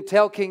and didn't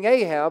tell King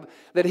Ahab,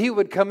 that he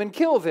would come and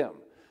kill them.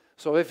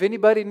 So if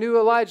anybody knew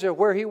Elijah,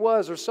 where he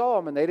was, or saw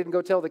him, and they didn't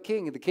go tell the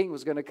king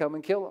was going to come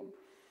and kill him.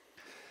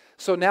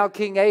 So now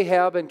King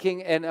Ahab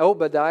and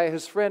Obadiah,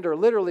 his friend, are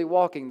literally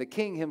walking. The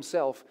king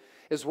himself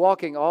is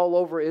walking all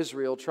over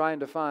Israel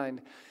trying to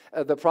find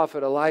the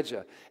prophet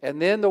Elijah.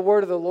 And then the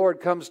word of the Lord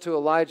comes to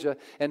Elijah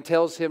and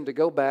tells him to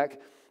go back.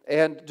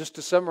 And just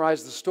to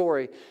summarize the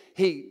story,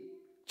 he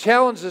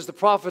challenges the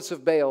prophets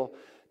of Baal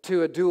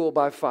to a duel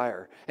by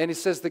fire. And he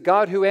says, the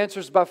God who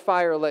answers by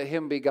fire, let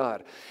him be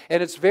God.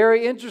 And it's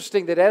very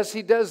interesting that as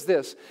he does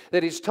this,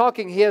 that he's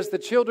talking, he has the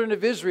children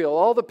of Israel,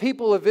 all the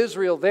people of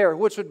Israel there,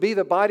 which would be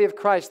the body of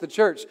Christ, the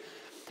church.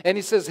 And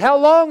he says, how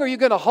long are you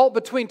going to halt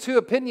between two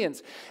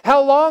opinions?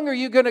 How long are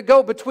you going to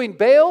go between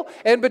Baal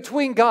and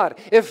between God?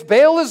 If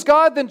Baal is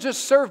God, then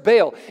just serve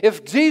Baal.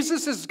 If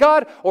Jesus is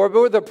God,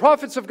 or the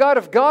prophets of God,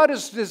 if God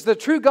is the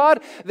true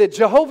God, that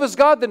Jehovah's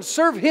God, then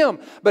serve him.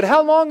 But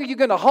how long are you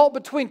going to halt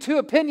between two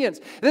opinions?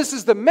 This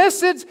is the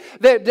message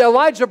that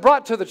Elijah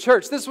brought to the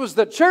church. This was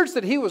the church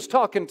that he was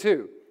talking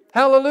to.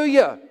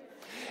 Hallelujah.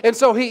 And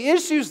so he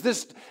issues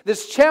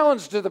this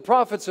challenge to the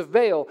prophets of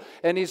Baal,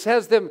 and he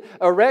has them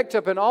erect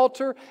up an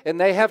altar, and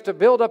they have to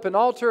build up an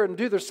altar and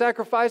do their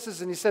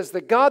sacrifices. And he says,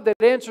 the God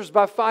that answers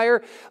by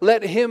fire,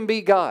 let him be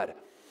God.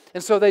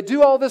 And so they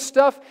do all this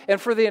stuff, and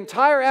for the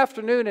entire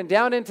afternoon and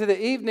down into the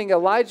evening,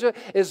 Elijah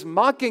is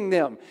mocking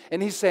them.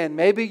 And he's saying,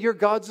 maybe your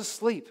God's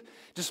asleep,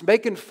 just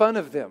making fun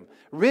of them,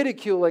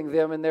 ridiculing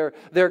them and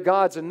their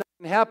gods, and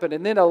nothing happened.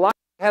 And then Elijah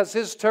has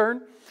his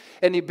turn.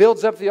 And he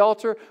builds up the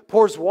altar,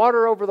 pours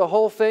water over the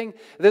whole thing.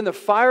 Then the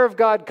fire of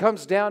God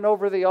comes down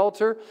over the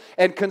altar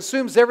and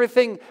consumes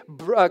everything,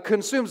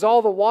 consumes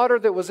all the water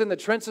that was in the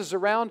trenches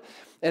around.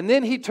 And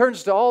then he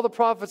turns to all the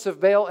prophets of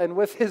Baal, and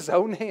with his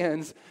own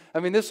hands, I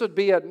mean, this would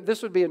be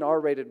an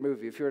R-rated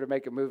movie if you were to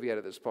make a movie out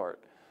of this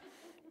part.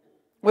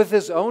 With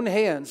his own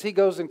hands, he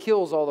goes and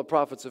kills all the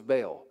prophets of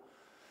Baal.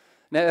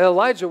 Now,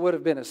 Elijah would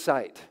have been a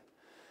sight.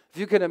 If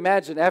you can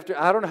imagine, after,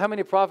 I don't know how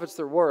many prophets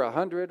there were,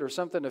 100 or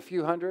something, a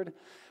few hundred.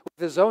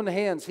 With his own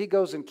hands, he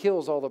goes and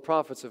kills all the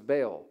prophets of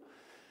Baal.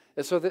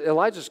 And so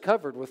Elijah's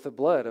covered with the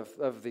blood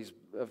of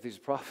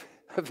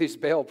these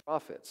Baal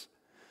prophets.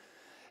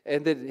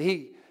 And then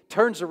he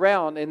turns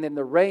around, and then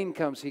the rain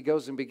comes. He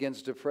goes and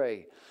begins to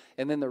pray.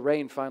 And then the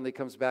rain finally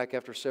comes back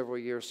after several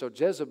years. So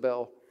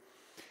Jezebel,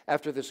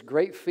 after this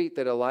great feat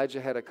that Elijah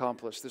had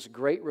accomplished, this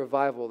great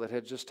revival that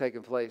had just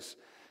taken place,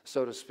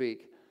 so to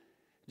speak,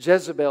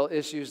 Jezebel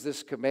issues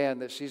this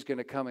command that she's going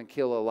to come and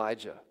kill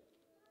Elijah.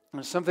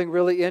 And something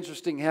really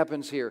interesting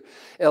happens here.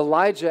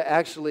 Elijah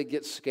actually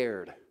gets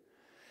scared.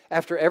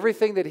 After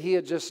everything that he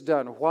had just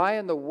done, why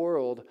in the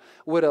world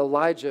would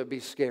Elijah be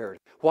scared?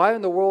 Why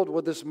in the world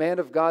would this man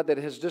of God that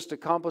has just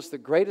accomplished the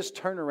greatest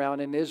turnaround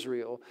in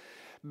Israel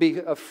be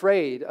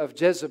afraid of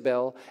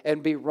Jezebel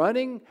and be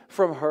running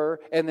from her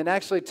and then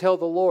actually tell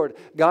the Lord,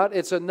 God,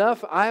 it's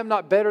enough. I am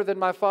not better than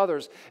my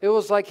fathers. It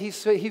was like he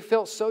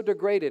felt so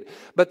degraded.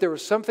 But there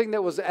was something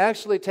that was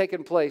actually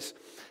taking place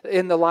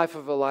in the life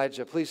of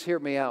Elijah. Please hear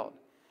me out.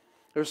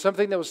 There was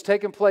something that was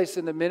taking place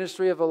in the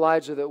ministry of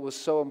Elijah that was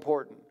so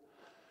important.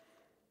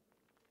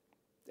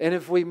 And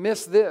if we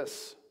miss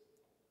this,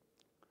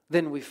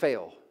 then we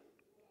fail.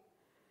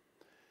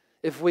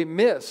 If we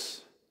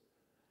miss,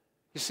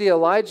 you see,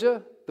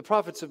 Elijah, the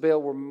prophets of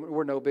Baal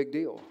were no big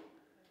deal.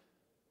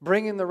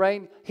 Bringing the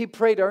rain, he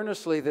prayed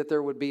earnestly that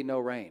there would be no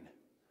rain.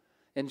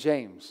 In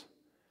James,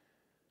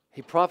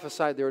 he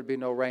prophesied there would be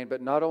no rain,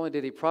 but not only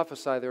did he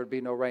prophesy there would be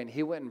no rain,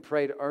 he went and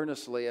prayed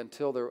earnestly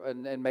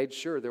and made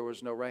sure there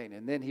was no rain.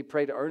 And then he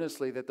prayed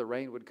earnestly that the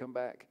rain would come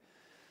back.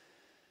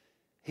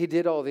 He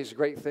did all these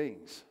great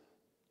things.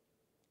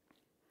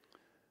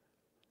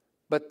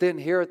 But then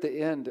here at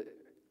the end,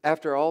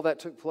 after all that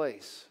took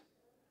place,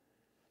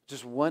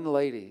 just one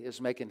lady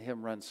is making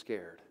him run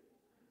scared.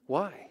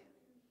 Why?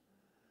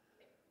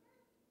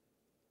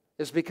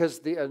 It's because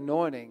the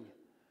anointing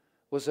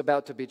was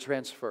about to be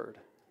transferred.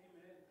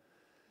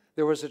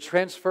 There was a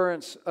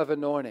transference of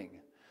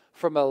anointing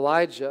from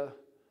Elijah,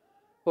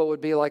 what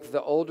would be like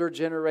the older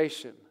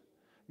generation,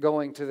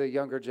 going to the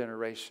younger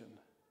generation.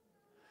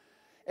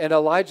 And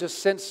Elijah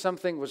sensed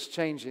something was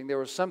changing. There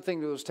was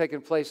something that was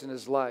taking place in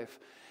his life.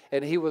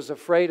 And he was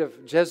afraid of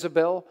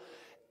Jezebel.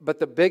 But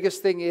the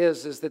biggest thing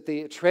is that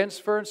the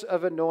transference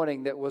of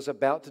anointing that was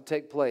about to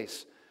take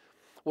place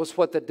was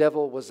what the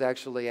devil was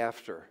actually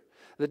after.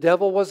 The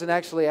devil wasn't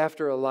actually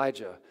after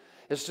Elijah.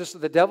 It's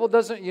just the devil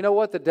doesn't, you know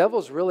what? The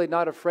devil's really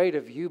not afraid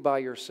of you by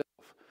yourself.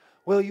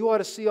 Well, you ought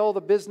to see all the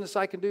business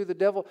I can do. The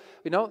devil,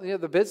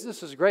 the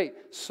business is great.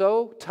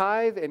 Sow,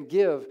 tithe, and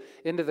give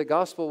into the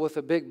gospel with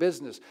a big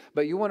business.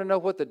 But you want to know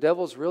what the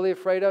devil's really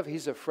afraid of?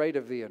 He's afraid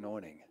of the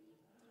anointing.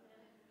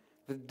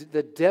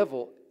 The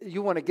devil,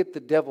 you want to get the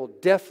devil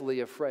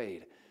deathly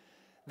afraid,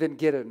 then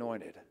get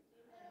anointed.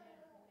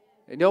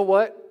 And you know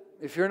what?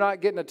 If you're not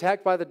getting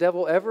attacked by the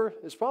devil ever,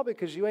 it's probably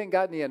because you ain't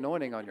got any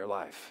anointing on your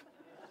life.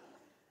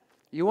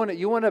 You want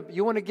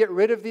to get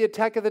rid of the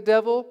attack of the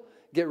devil?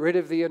 Get rid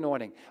of the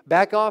anointing.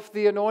 Back off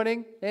the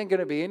anointing, ain't going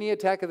to be any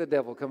attack of the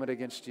devil coming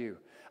against you.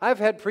 I've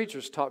had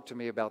preachers talk to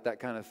me about that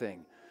kind of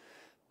thing.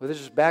 Well, they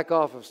just back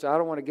off. I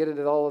don't want to get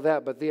into all of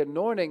that, but the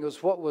anointing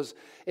was what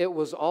it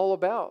was all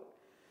about.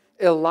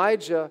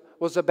 Elijah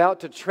was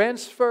about to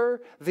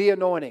transfer the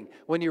anointing.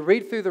 When you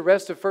read through the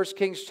rest of 1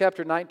 Kings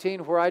chapter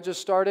 19, where I just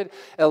started,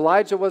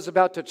 Elijah was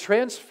about to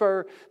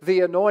transfer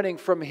the anointing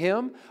from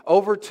him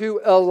over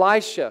to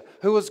Elisha,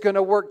 who was going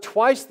to work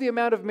twice the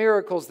amount of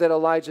miracles that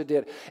Elijah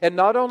did. And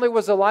not only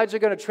was Elijah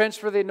going to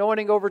transfer the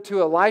anointing over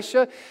to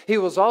Elisha, he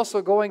was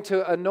also going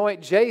to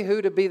anoint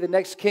Jehu to be the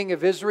next king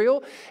of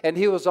Israel, and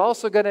he was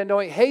also going to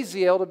anoint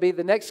Hazael to be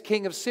the next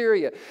king of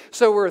Syria.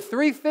 So there were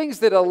three things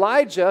that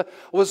Elijah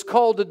was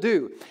called to do.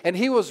 And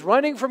he was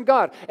running from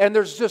God. And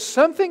there's just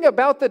something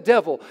about the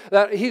devil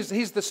that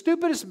he's the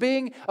stupidest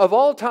being of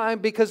all time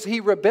because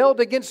he rebelled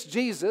against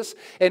Jesus,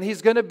 and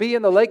he's going to be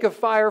in the lake of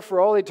fire for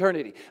all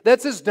eternity.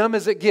 That's as dumb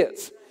as it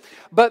gets.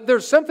 But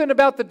there's something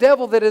about the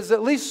devil that is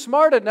at least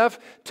smart enough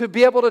to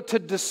be able to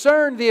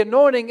discern the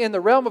anointing in the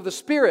realm of the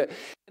Spirit.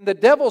 And the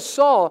devil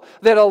saw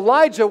that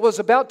Elijah was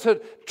about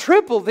to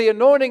triple the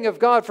anointing of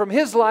God from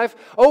his life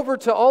over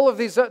to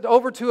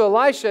over to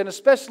Elisha, and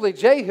especially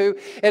Jehu.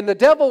 And the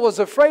devil was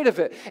afraid of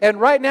it. And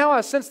right now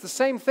I sense the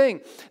same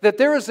thing, that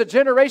there is a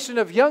generation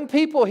of young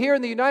people here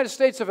in the United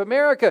States of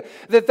America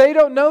that they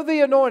don't know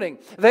the anointing.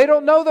 They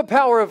don't know the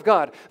power of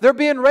God. They're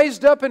being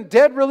raised up in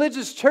dead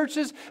religious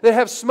churches that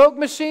have smoke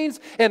machines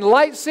and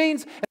light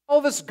scenes and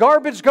all this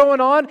garbage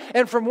going on,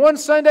 and from one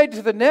Sunday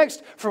to the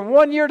next, from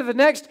one year to the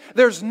next,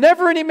 there's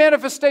never any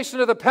manifestation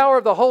of the power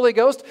of the Holy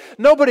Ghost.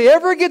 Nobody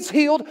ever gets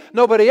healed.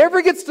 Nobody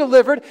ever gets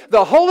delivered.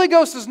 The Holy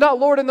Ghost is not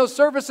Lord in those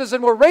services,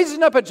 and we're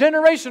raising up a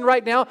generation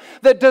right now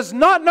that does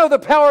not know the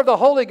power of the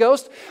Holy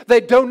Ghost.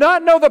 They do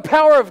not know the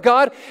power of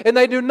God, and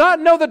they do not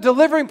know the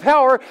delivering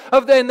power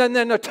of and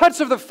the touch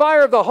of the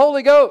fire of the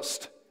Holy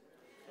Ghost.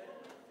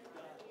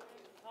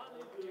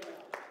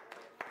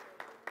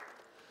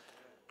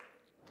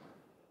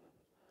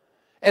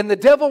 And the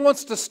devil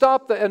wants to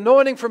stop the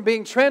anointing from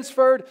being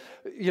transferred.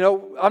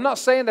 I'm not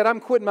saying that I'm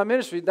quitting my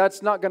ministry.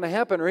 That's not going to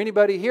happen, or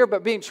anybody here,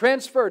 but being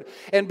transferred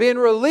and being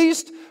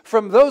released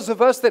from those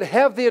of us that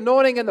have the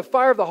anointing and the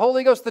fire of the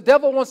Holy Ghost. The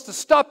devil wants to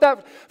stop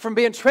that from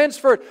being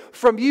transferred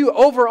from you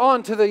over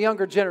on to the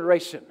younger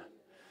generation.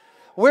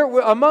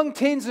 We're among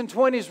teens and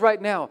 20s right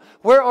now.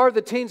 Where are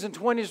the teens and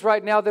 20s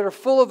right now that are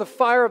full of the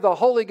fire of the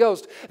Holy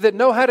Ghost, that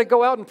know how to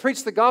go out and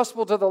preach the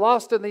gospel to the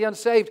lost and the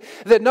unsaved,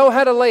 that know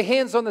how to lay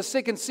hands on the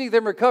sick and see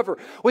them recover?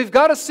 We've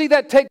got to see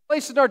that take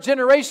place in our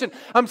generation.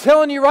 I'm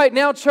telling you right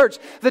now, church,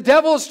 the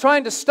devil is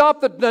trying to stop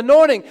the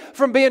anointing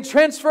from being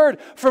transferred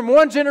from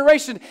one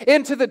generation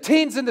into the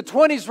teens and the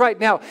 20s right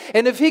now.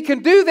 And if he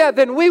can do that,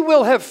 then we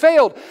will have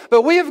failed.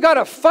 But we have got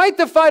to fight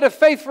the fight of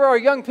faith for our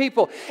young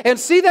people and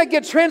see that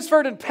get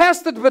transferred and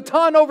pass the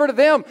baton over to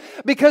them,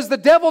 because the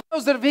devil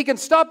knows that if he can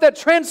stop that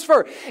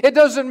transfer, it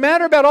doesn't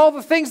matter about all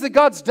the things that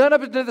God's done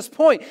up to this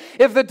point.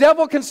 If the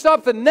devil can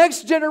stop the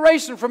next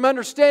generation from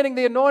understanding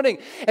the anointing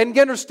and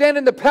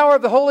understanding the power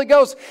of the Holy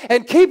Ghost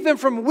and keep them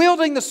from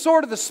wielding the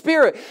sword of the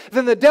Spirit,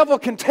 then the devil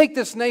can take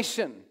this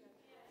nation.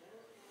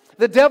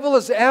 The devil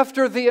is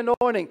after the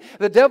anointing.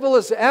 The devil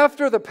is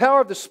after the power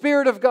of the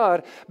Spirit of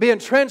God being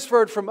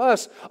transferred from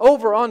us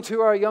over onto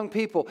our young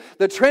people.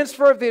 The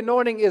transfer of the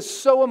anointing is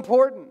so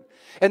important.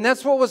 And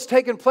that's what was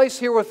taking place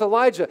here with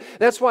Elijah.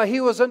 That's why he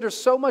was under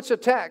so much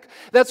attack.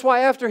 That's why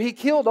after he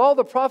killed all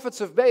the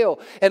prophets of Baal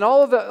and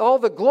all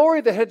the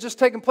glory that had just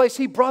taken place,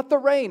 he brought the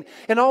rain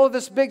and all of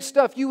this big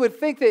stuff. You would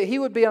think that he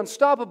would be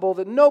unstoppable,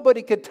 that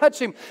nobody could touch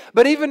him.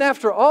 But even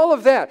after all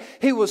of that,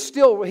 he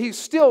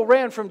still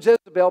ran from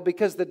Jezebel,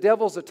 because the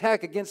devil's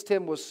attack against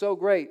him was so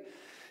great.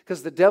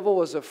 Because the devil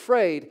was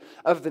afraid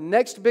of the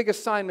next big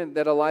assignment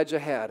that Elijah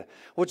had,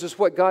 which is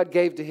what God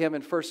gave to him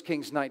in 1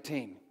 Kings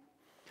 19.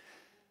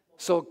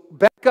 So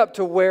back up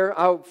to where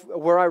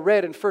I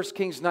read in 1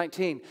 Kings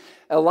 19.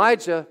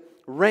 Elijah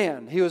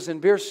ran. He was in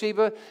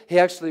Beersheba. He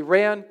actually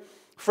ran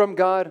from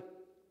God,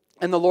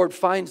 and the Lord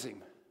finds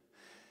him.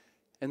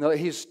 And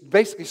he's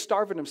basically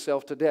starving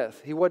himself to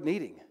death. He wasn't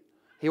eating.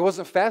 He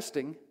wasn't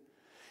fasting.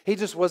 He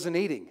just wasn't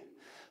eating.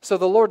 So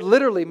the Lord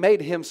literally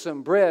made him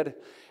some bread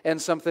and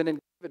something and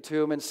gave it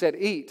to him and said,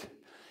 "Eat."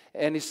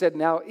 And he said,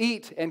 "Now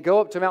eat and go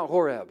up to Mount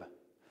Horeb.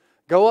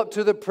 Go up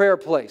to the prayer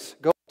place.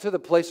 Go up to the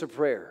place of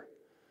prayer."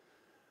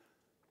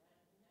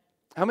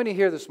 How many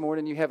here this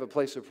morning, you have a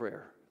place of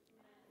prayer?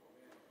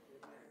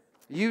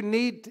 You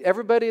need,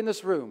 everybody in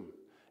this room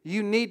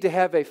You need to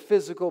have a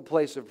physical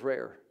place of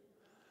prayer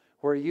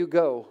where you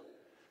go.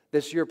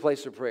 That's your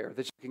place of prayer,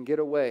 that you can get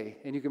away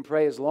and you can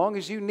pray as long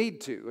as you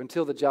need to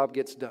until the job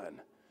gets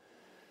done.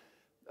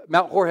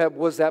 Mount Horeb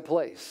was that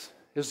place.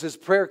 It was his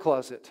prayer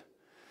closet.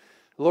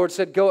 The Lord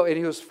said, go, and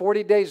he was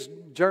 40 days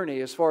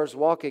journey as far as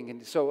walking.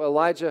 And so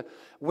Elijah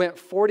went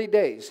 40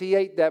 days. He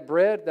ate that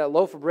bread, that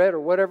loaf of bread or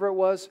whatever it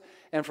was,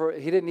 and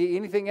he didn't eat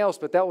anything else,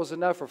 but that was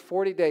enough for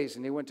 40 days.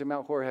 And he went to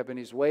Mount Horeb, and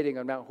he's waiting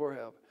on Mount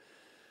Horeb.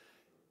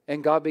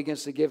 And God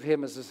begins to give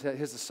him his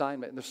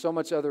assignment. And there's so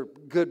much other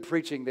good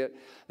preaching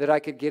that I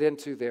could get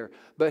into there.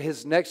 But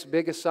his next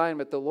big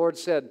assignment, the Lord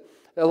said,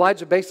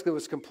 Elijah basically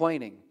was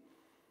complaining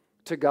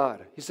to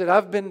God. He said,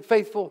 I've been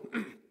faithful.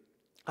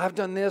 I've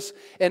done this,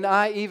 and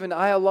I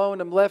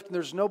alone am left, and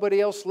there's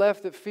nobody else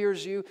left that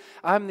fears you.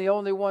 I'm the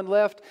only one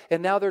left,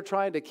 and now they're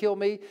trying to kill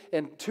me.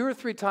 And 2 or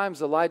 3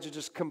 times Elijah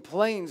just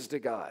complains to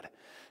God.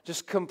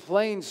 Just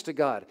complains to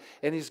God.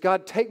 And he's,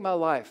 God, take my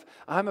life.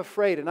 I'm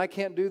afraid and I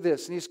can't do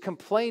this. And he's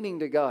complaining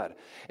to God.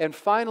 And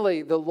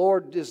finally, the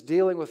Lord is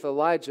dealing with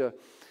Elijah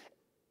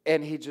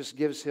and he just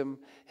gives him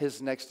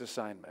his next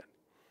assignment.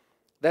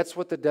 That's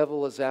what the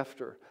devil is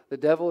after. The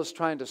devil is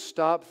trying to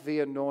stop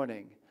the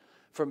anointing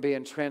from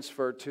being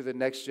transferred to the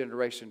next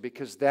generation,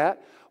 because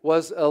that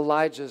was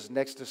Elijah's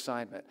next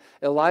assignment.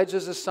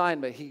 Elijah's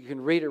assignment, you can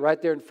read it right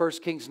there in 1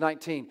 Kings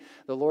 19.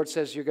 The Lord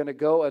says you're going to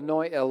go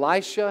anoint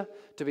Elisha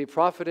to be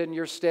prophet in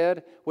your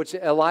stead, which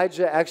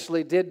Elijah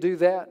actually did do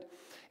that.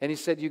 And he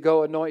said you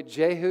go anoint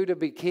Jehu to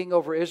be king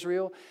over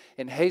Israel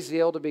and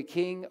Hazael to be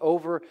king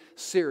over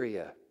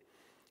Syria.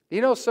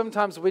 You know,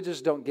 sometimes we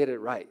just don't get it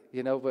right,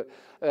 you know, but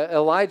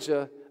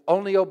Elijah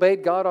only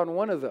obeyed God on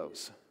one of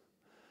those.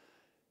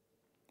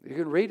 You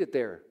can read it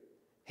there.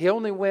 He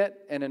only went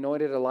and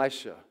anointed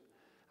Elisha.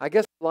 I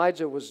guess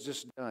Elijah was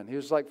just done. He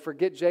was like,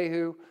 forget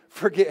Jehu,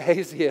 forget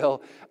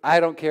Hazael.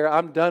 I don't care.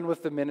 I'm done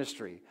with the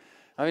ministry.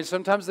 I mean,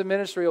 sometimes the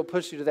ministry will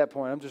push you to that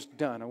point. I'm just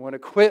done. I want to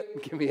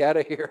quit. Get me out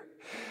of here.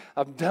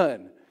 I'm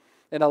done.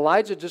 And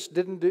Elijah just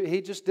didn't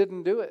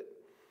do it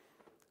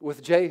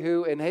with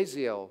Jehu and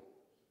Hazael.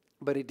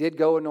 But he did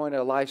go anoint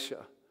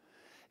Elisha.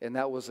 And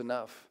that was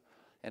enough.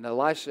 And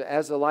Elisha,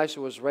 as Elisha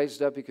was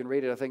raised up, you can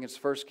read it, I think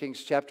it's 1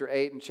 Kings chapter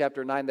 8 and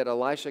chapter 9, that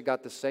Elisha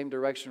got the same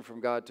direction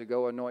from God to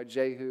go anoint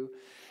Jehu.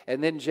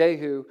 And then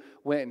Jehu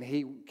went and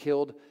he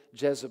killed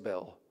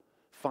Jezebel.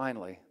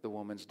 Finally, the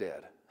woman's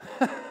dead.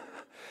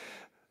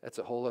 That's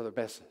a whole other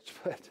message.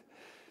 But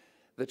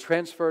the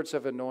transference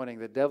of anointing,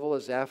 the devil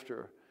is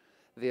after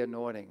the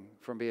anointing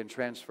from being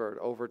transferred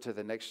over to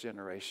the next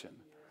generation.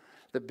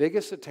 The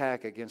biggest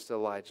attack against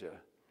Elijah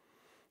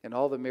and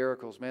all the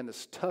miracles, man,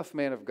 this tough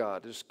man of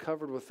God, just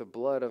covered with the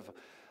blood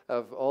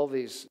of all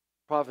these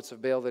prophets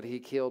of Baal that he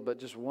killed, but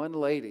just one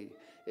lady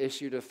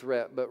issued a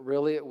threat. But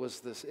really it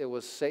was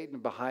Satan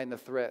behind the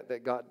threat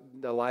that got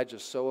Elijah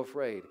so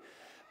afraid,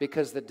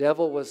 because the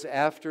devil was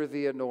after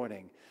the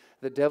anointing.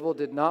 The devil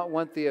did not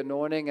want the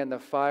anointing and the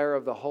fire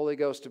of the Holy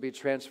Ghost to be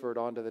transferred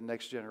onto the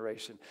next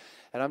generation.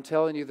 And I'm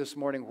telling you this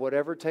morning,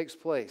 whatever takes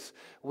place,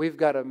 we've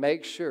got to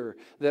make sure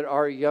that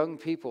our young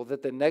people,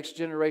 that the next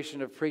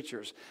generation of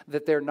preachers,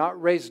 that they're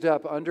not raised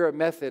up under a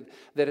method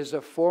that is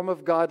a form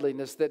of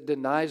godliness that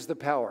denies the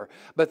power,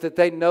 but that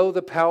they know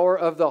the power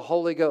of the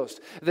Holy Ghost,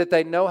 that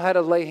they know how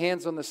to lay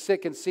hands on the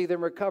sick and see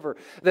them recover,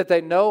 that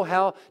they know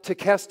how to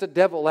cast a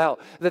devil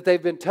out, that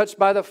they've been touched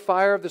by the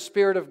fire of the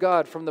Spirit of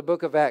God from the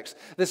book of Acts.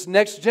 This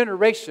next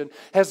generation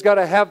has got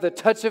to have the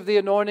touch of the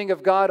anointing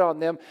of God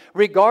on them,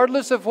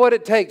 regardless of what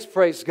it takes.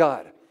 Praise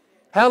God.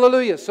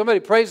 Hallelujah. Somebody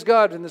praise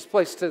God in this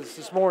place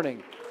this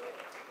morning.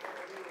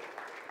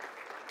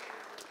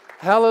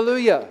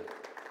 Hallelujah.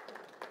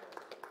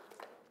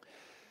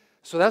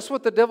 So that's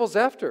what the devil's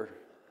after.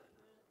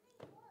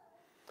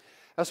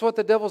 That's what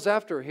the devil's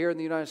after here in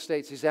the United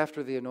States. He's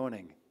after the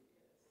anointing.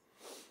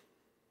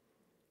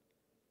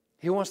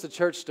 He wants the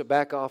church to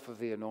back off of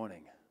the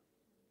anointing.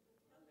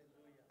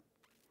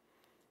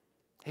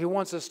 He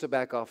wants us to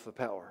back off the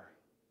power.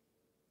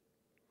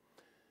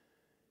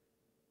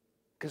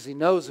 Because he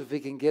knows if he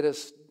can get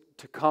us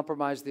to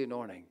compromise the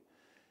anointing,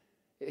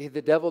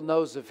 the devil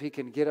knows if he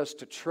can get us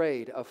to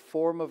trade a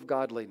form of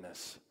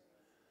godliness.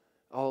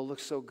 Oh, it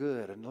looks so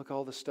good. And look,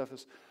 all this stuff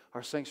is,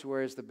 our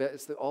sanctuary is the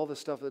best. All the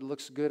stuff that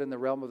looks good in the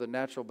realm of the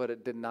natural, but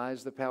it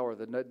denies the power.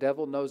 The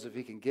devil knows if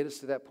he can get us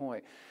to that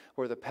point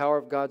where the power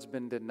of God's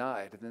been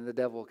denied, then the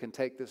devil can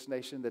take this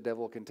nation, the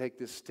devil can take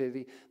this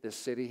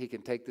city, he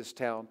can take this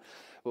town.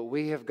 But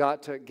we have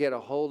got to get a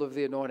hold of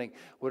the anointing.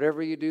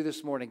 Whatever you do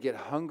this morning, get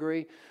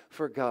hungry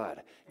for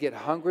God. Get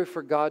hungry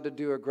for God to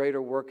do a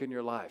greater work in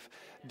your life.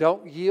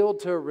 Don't yield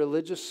to a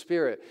religious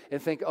spirit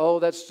and think, oh,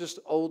 that's just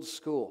old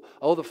school.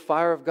 Oh, the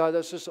fire of God,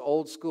 that's just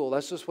old school.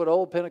 That's just what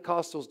old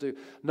Pentecostals do.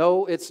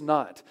 No, it's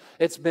not.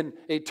 It's been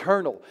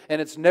eternal, and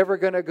it's never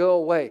going to go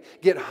away.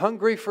 Get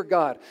hungry for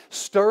God.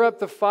 Stir up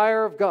the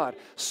fire of God.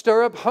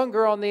 Stir up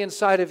hunger on the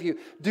inside of you.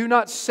 Do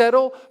not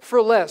settle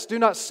for less. Do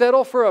not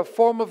settle for a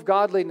form of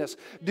godliness.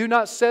 do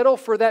not settle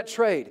for that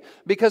trade.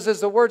 Because as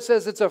the word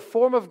says, it's a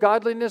form of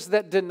godliness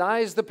that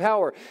denies the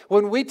power.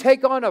 When we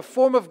take on a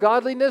form of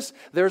godliness,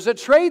 there's a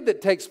trade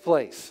that takes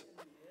place.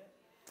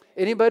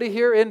 Anybody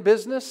here in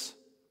business?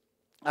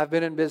 I've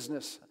been in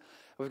business.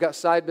 We've got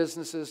side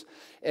businesses.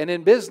 And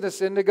in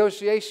business, in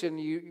negotiation,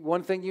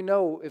 one thing you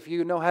know, if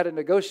you know how to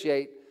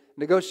negotiate,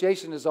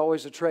 negotiation is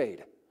always a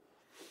trade.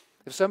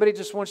 If somebody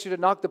just wants you to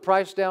knock the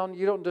price down,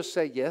 you don't just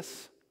say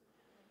yes.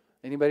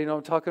 Anybody know what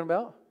I'm talking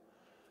about?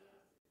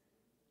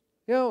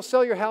 You know,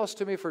 sell your house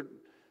to me for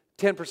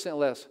 10%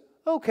 less.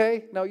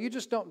 Okay, no, you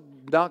just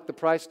don't knock the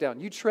price down.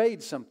 You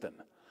trade something.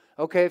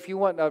 Okay, if you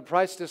want a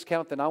price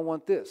discount, then I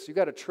want this. You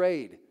got to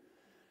trade.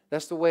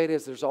 That's the way it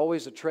is. There's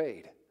always a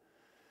trade.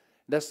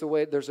 That's the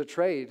way there's a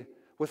trade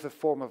with a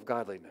form of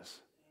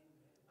godliness.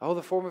 Oh,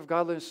 the form of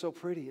godliness is so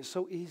pretty. It's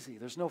so easy.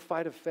 There's no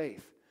fight of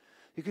faith.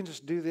 You can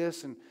just do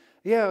this and,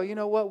 yeah, you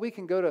know what? We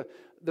can go to,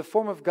 the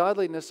form of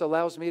godliness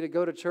allows me to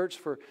go to church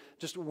for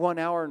just 1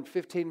 hour and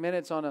 15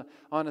 minutes on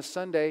a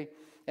Sunday.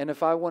 And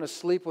if I want to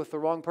sleep with the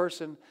wrong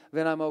person,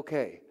 then I'm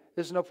okay.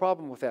 There's no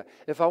problem with that.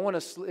 If I want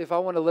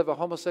to live a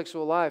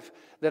homosexual life,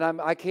 then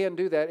I can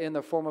do that in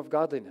the form of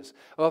godliness.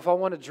 Or if I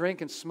want to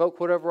drink and smoke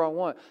whatever I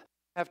want,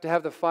 I have to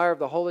have the fire of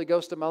the Holy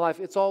Ghost in my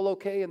life. It's all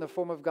okay in the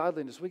form of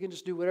godliness. We can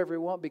just do whatever we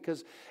want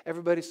because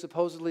everybody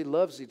supposedly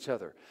loves each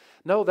other.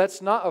 No,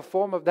 that's not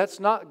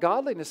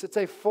godliness. It's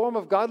a form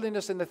of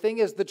godliness. And the thing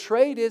is, the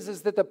trade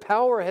is that the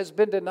power has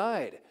been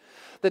denied.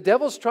 The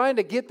devil's trying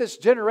to get this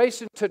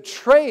generation to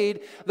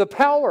trade the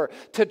power,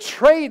 to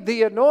trade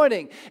the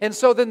anointing. And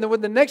so then when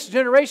the next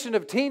generation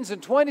of teens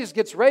and 20s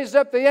gets raised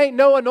up, there ain't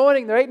no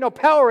anointing, there ain't no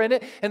power in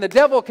it, and the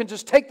devil can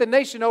just take the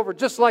nation over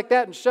just like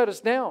that and shut us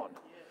down.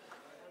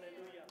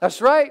 That's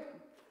right.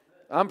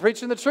 I'm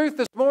preaching the truth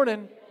this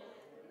morning.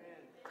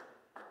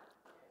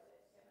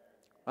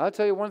 I'll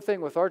tell you one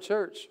thing with our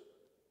church,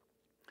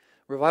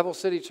 Revival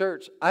City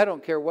Church, I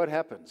don't care what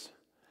happens.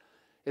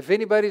 If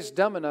anybody's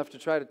dumb enough to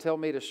try to tell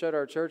me to shut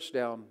our church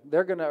down,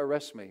 they're going to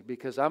arrest me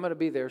because I'm going to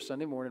be there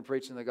Sunday morning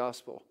preaching the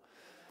gospel.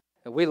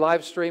 And we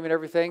live stream and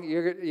everything.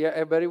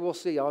 Everybody will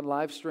see on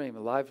live stream,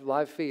 a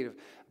live feed of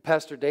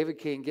Pastor David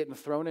King getting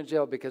thrown in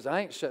jail because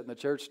I ain't shutting the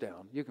church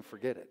down. You can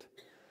forget it.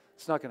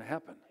 It's not going to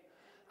happen.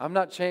 I'm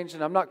not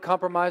changing. I'm not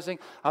compromising.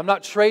 I'm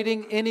not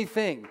trading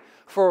anything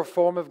for a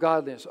form of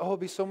godliness. Oh, it'd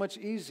be so much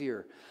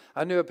easier.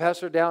 I knew a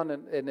pastor down,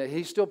 and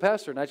he's still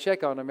pastor, and I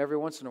check on him every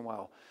once in a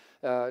while,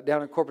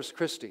 down in Corpus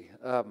Christi.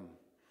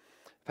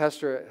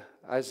 Pastor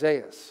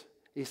Isaias.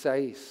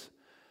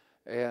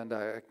 And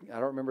I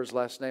don't remember his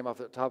last name off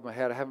the top of my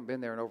head. I haven't been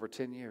there in over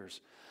 10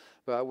 years.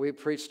 But we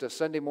preached a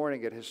Sunday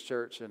morning at his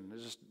church, and it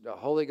was just a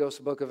Holy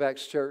Ghost Book of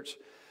Acts church.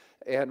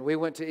 And we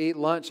went to eat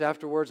lunch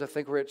afterwards. I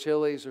think we're at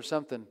Chili's or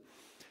something.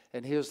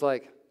 And he was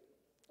like,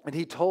 and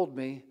he told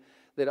me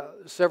that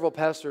several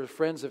pastors,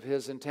 friends of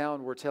his in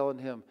town, were telling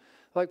him,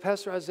 like,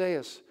 Pastor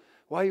Isaias,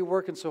 why are you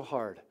working so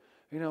hard?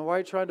 You know, why are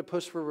you trying to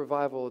push for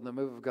revival and the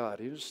move of God?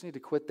 You just need to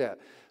quit that.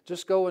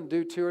 Just go and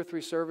do 2 or 3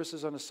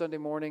 services on a Sunday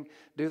morning.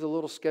 Do the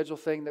little schedule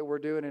thing that we're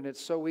doing, and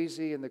it's so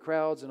easy, and the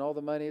crowds and all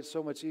the money, it's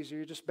so much easier.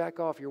 You just back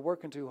off. You're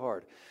working too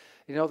hard.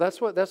 You know, that's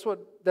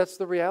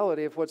the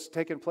reality of what's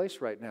taking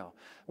place right now.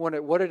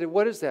 What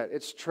is that?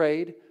 It's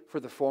trade for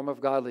the form of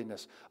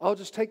godliness. I'll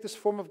just take this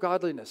form of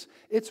godliness.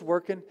 It's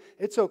working.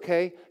 It's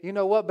okay. You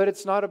know what? But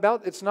it's not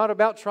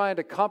about trying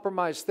to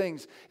compromise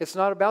things. It's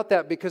not about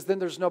that, because then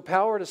there's no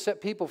power to set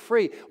people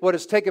free. What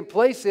has taken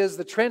place is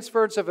the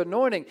transference of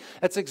anointing.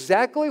 That's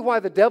exactly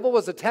why the devil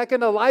was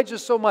attacking Elijah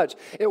so much.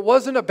 It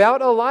wasn't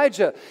about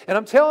Elijah. And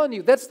I'm telling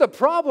you, that's the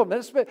problem.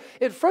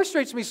 It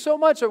frustrates me so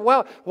much of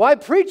why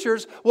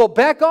preachers will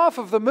back off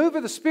of the move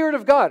of the Spirit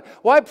of God.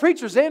 Why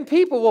preachers and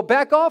people will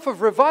back off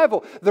of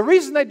revival. The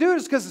reason they do it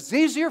is because it's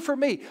easier for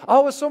me.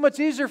 Oh, it's so much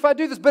easier if I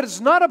do this. But it's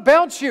not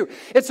about you.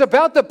 It's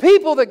about the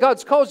people that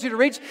God's called you to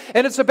reach.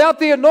 And it's about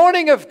the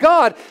anointing of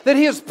God that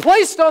He has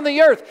placed on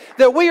the earth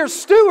that we are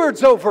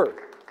stewards over.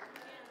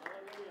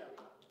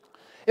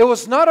 It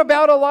was not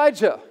about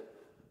Elijah.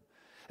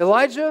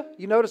 Elijah,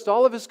 you noticed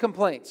all of his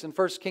complaints in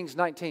 1 Kings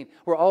 19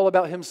 were all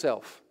about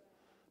himself.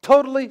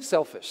 Totally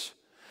selfish.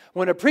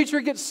 When a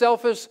preacher gets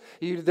selfish,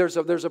 there's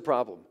a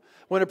problem.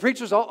 When a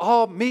preacher's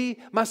all me,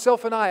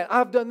 myself, and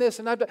I've done this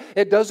and I've done...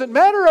 It doesn't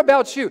matter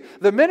about you.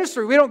 The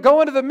ministry, we don't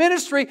go into the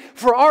ministry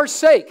for our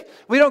sake.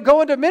 We don't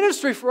go into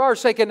ministry for our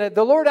sake. And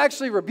the Lord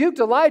actually rebuked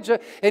Elijah,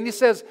 and He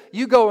says,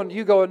 you go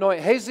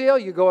anoint Hazael,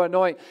 you go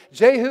anoint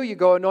Jehu, you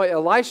go anoint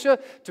Elisha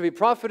to be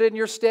prophet in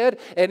your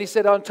stead. And He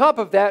said, on top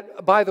of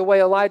that, by the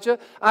way, Elijah,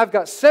 I've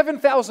got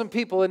 7,000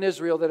 people in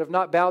Israel that have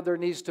not bowed their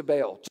knees to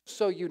Baal, just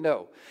so you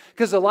know.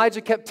 Because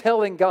Elijah kept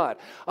telling God,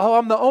 oh,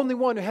 I'm the only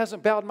one who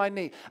hasn't bowed my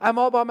knee. I'm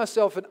all by myself.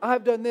 myself, and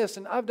I've done this,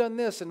 and I've done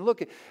this, and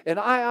look, and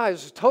I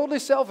is totally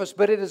selfish,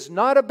 but it is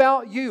not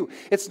about you.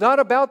 It's not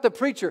about the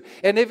preacher.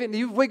 And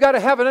we got to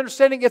have an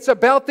understanding, it's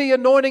about the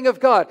anointing of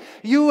God.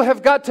 You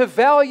have got to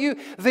value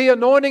the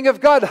anointing of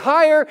God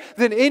higher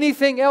than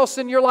anything else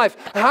in your life,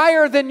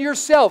 higher than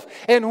yourself.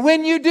 And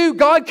when you do,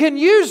 God can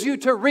use you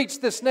to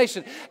reach this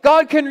nation.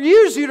 God can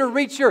use you to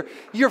reach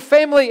your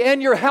family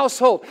and your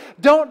household.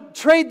 Don't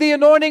trade the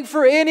anointing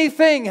for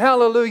anything.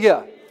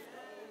 Hallelujah.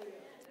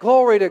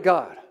 Glory to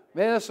God.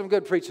 Man, that's some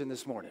good preaching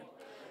this morning.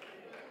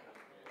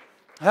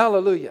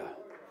 Hallelujah.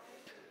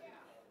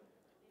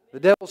 The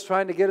devil's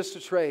trying to get us to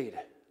trade.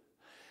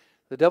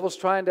 The devil's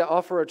trying to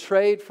offer a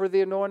trade for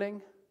the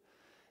anointing.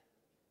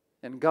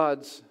 And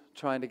God's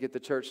trying to get the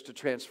church to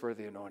transfer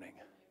the anointing.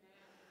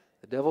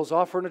 The devil's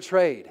offering a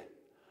trade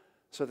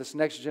so this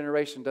next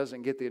generation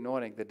doesn't get the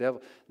anointing.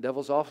 The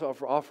devil's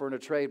offering a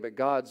trade, but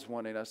God's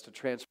wanting us to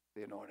transfer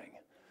the anointing.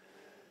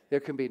 There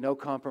can be no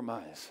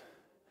compromise.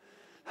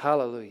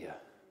 Hallelujah.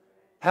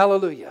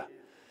 Hallelujah.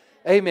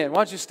 Amen. Why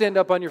don't you stand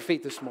up on your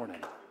feet this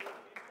morning?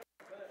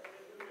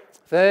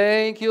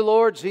 Thank you,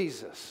 Lord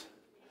Jesus.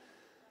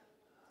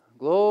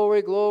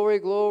 Glory, glory,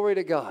 glory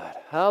to God.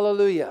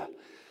 Hallelujah.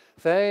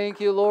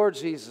 Thank you, Lord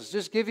Jesus.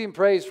 Just give Him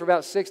praise for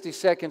about 60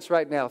 seconds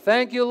right now.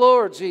 Thank you,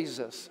 Lord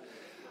Jesus.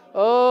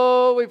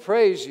 Oh, we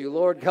praise you,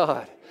 Lord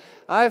God.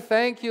 I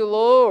thank you,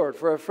 Lord,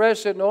 for a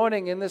fresh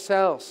anointing in this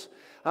house.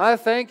 I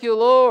thank you,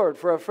 Lord,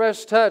 for a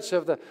fresh touch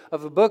of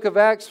the book of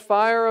Acts,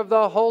 fire of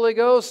the Holy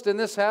Ghost in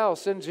this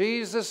house, in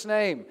Jesus'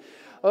 name.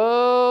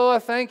 Oh, I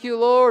thank you,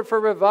 Lord, for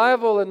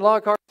revival in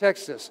Lockhart,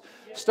 Texas,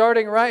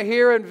 starting right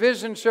here in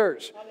Vision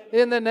Church,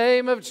 in the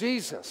name of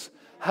Jesus.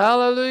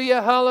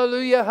 Hallelujah,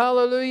 hallelujah,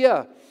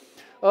 hallelujah.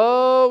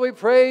 Oh, we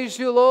praise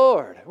you,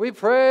 Lord. We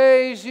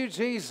praise you,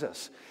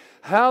 Jesus.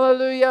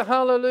 Hallelujah,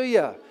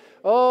 hallelujah.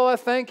 Oh, I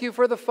thank you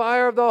for the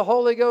fire of the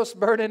Holy Ghost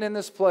burning in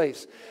this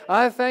place.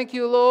 I thank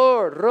you,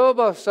 Lord,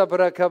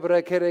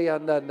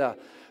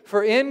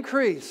 for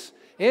increase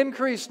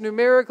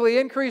numerically,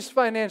 increase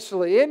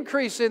financially,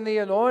 increase in the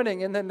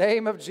anointing in the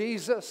name of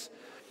Jesus.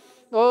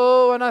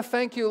 Oh, and I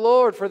thank you,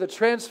 Lord, for the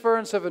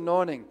transference of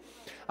anointing.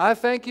 I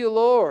thank you,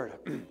 Lord.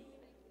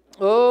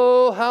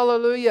 Oh,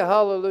 hallelujah,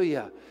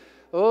 hallelujah.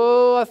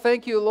 Oh, I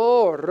thank you,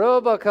 Lord.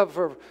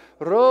 Oh,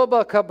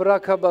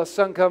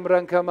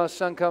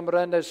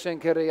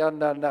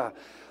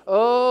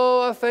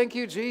 I thank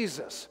you,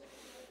 Jesus.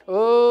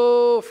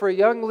 Oh, for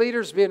young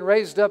leaders being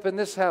raised up in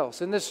this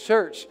house, in this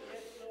church.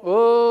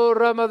 Oh,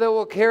 Rama, that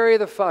will carry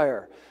the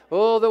fire.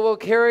 Oh, that will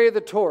carry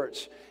the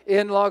torch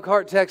in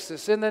Lockhart,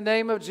 Texas, in the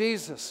name of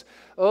Jesus.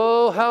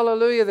 Oh,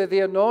 hallelujah, that the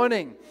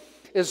anointing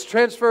is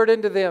transferred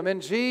into them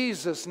in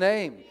Jesus'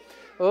 name.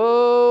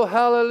 Oh,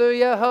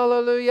 hallelujah,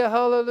 hallelujah,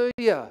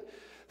 hallelujah.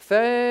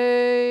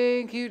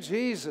 Thank you,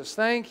 Jesus.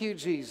 Thank you,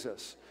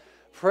 Jesus.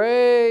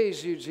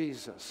 Praise you,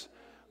 Jesus.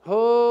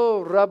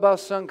 Oh,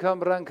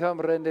 Rabbasankam Rankam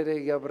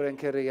Renderia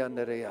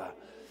Brenkerianderia.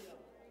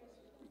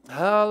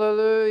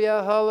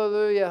 Hallelujah,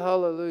 hallelujah,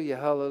 hallelujah,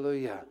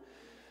 hallelujah.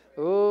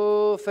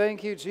 Oh,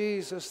 thank you,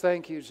 Jesus.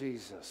 Thank you,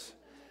 Jesus.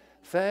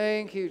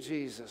 Thank you,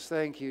 Jesus.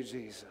 Thank you,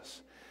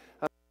 Jesus.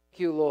 Thank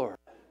you, Lord.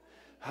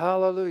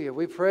 Hallelujah.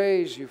 We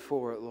praise you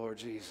for it, Lord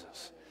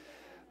Jesus.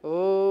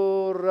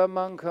 Oh,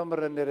 Ramankam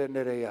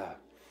Renderia.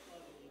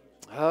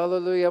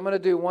 Hallelujah. I'm going to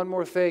do one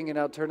more thing and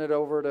I'll turn it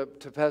over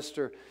to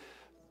Pastor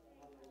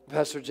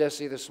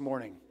Jesse this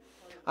morning.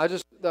 I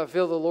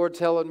feel the Lord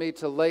telling me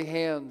to lay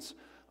hands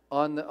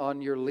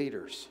on your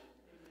leaders.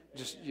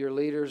 Just your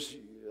leaders,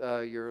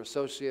 your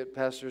associate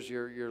pastors,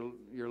 your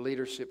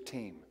leadership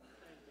team.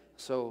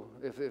 So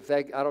if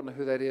that, I don't know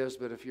who that is,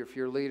 but if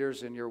your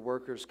leaders and your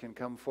workers can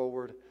come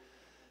forward,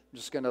 I'm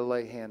just going to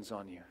lay hands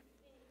on you.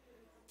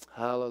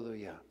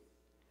 Hallelujah.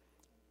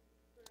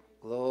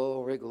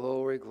 Glory,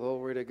 glory,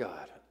 glory to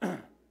God.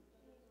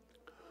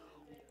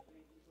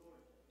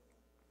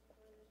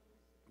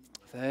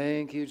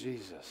 Thank you,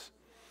 Jesus.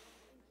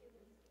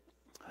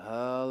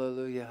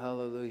 Hallelujah,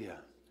 hallelujah.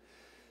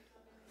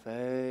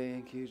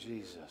 Thank you,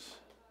 Jesus.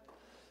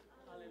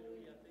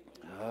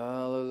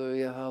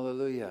 Hallelujah,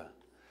 hallelujah.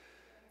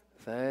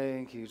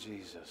 Thank you,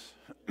 Jesus.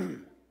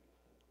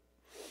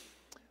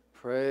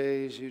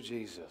 Praise you,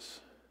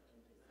 Jesus.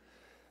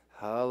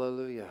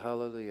 Hallelujah,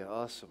 hallelujah.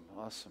 Awesome,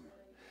 awesome.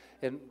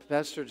 And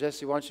Pastor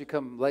Jesse, why don't you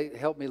come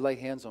help me lay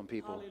hands on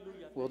people.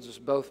 Hallelujah. We'll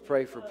just both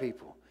pray for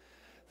people.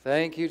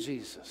 Thank you,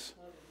 Jesus.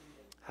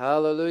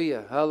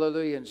 Hallelujah,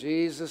 hallelujah. In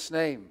Jesus'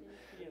 name,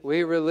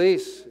 we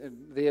release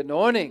the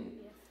anointing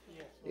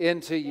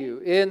into you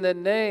in the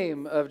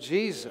name of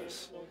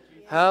Jesus.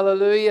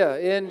 Hallelujah,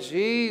 in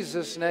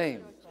Jesus'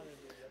 name.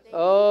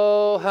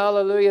 Oh,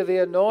 hallelujah, the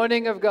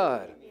anointing of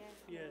God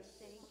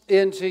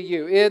into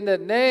you in the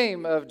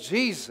name of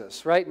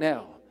Jesus right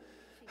now.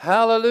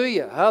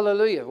 Hallelujah,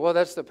 hallelujah. Well,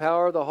 that's the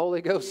power of the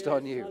Holy Ghost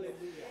on you.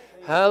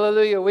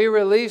 Hallelujah. We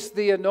release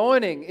the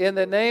anointing in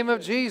the name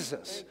of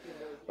Jesus.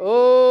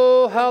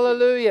 Oh,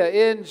 hallelujah,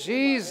 in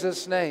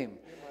Jesus' name.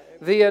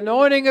 The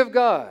anointing of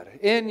God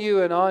in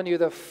you and on you.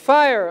 The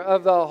fire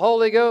of the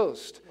Holy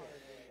Ghost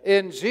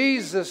in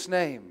Jesus'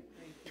 name.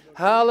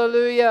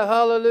 Hallelujah,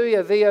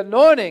 hallelujah. The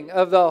anointing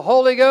of the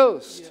Holy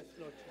Ghost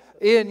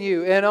in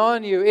you and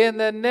on you in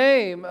the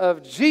name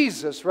of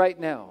Jesus right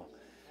now.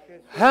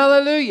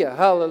 Hallelujah,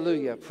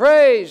 hallelujah.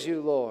 Praise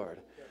you, Lord.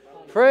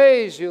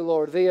 Praise you,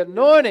 Lord. The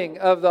anointing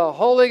of the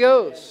Holy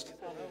Ghost.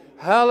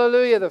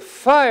 Hallelujah. The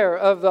fire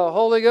of the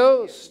Holy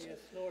Ghost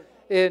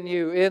in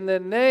you in the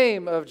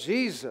name of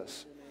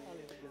Jesus.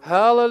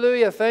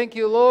 Hallelujah. Thank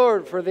you,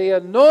 Lord, for the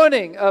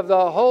anointing of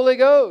the Holy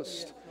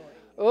Ghost.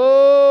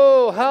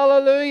 Oh,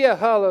 hallelujah,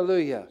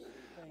 hallelujah.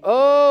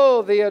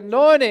 Oh, the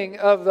anointing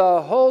of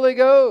the Holy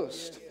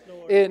Ghost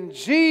in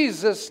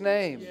Jesus'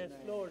 name.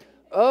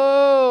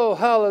 Oh,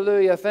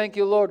 hallelujah. Thank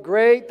you, Lord.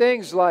 Great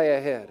things lie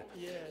ahead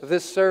of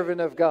this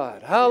servant of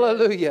God.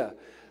 Hallelujah.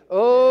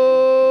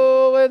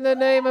 Oh, in the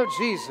name of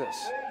Jesus.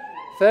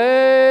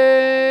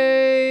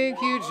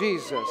 Thank you,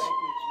 Jesus.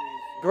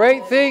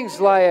 Great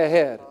things lie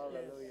ahead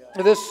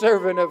of this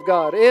servant of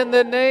God. In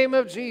the name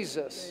of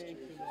Jesus.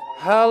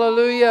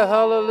 Hallelujah,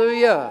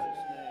 hallelujah.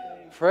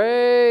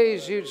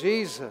 Praise you,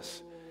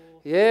 Jesus.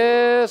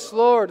 Yes,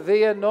 Lord,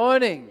 the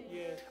anointing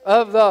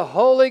of the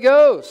Holy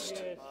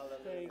Ghost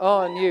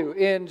on you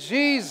in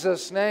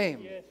Jesus'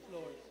 name.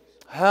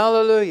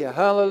 Hallelujah,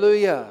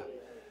 hallelujah.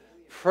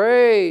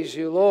 Praise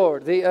you,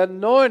 Lord, the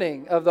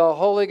anointing of the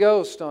Holy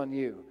Ghost on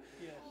you.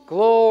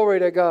 Glory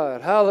to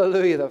God.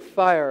 Hallelujah, the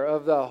fire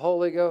of the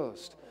Holy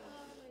Ghost.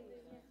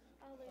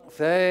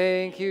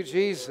 Thank you,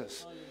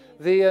 Jesus.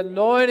 The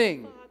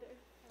anointing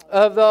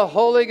of the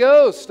Holy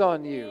Ghost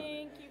on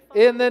you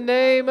in the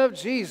name of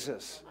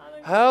Jesus.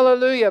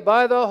 Hallelujah,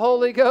 by the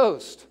Holy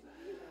Ghost.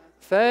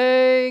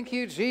 Thank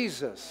you,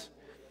 Jesus.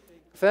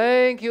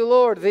 Thank you,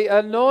 Lord. The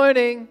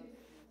anointing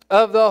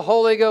of the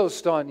Holy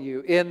Ghost on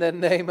you in the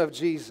name of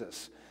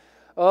Jesus.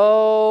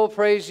 Oh,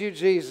 praise you,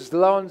 Jesus.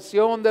 La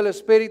unción del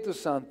Espíritu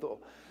Santo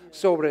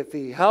sobre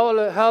ti.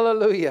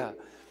 Hallelujah.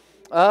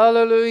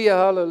 Hallelujah,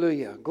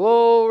 hallelujah.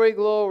 Glory,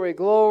 glory,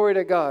 glory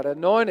to God.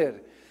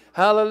 Anointed.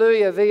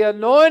 Hallelujah. The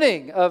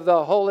anointing of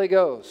the Holy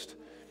Ghost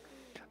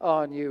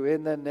on you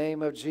in the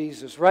name of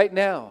Jesus. Right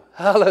now.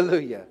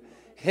 Hallelujah.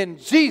 In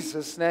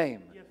Jesus'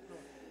 name.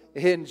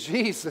 In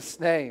Jesus'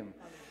 name.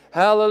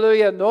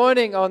 Hallelujah.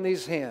 Anointing on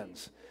these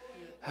hands.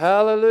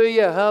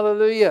 Hallelujah.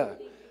 Hallelujah.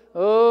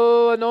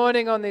 Oh,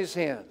 anointing on these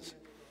hands.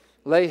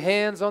 Lay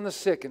hands on the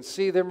sick and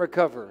see them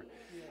recover.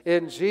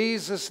 In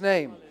Jesus'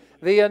 name.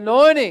 The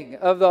anointing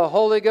of the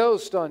Holy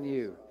Ghost on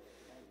you.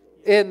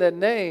 In the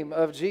name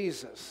of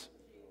Jesus.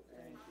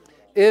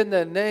 In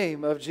the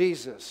name of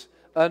Jesus.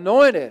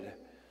 Anointed.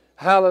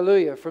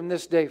 Hallelujah. From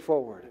this day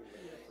forward.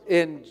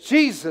 In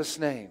Jesus'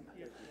 name.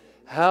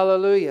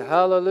 Hallelujah.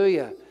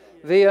 Hallelujah.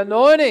 The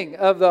anointing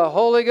of the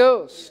Holy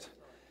Ghost.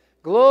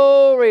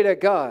 Glory to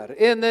God.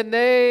 In the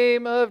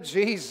name of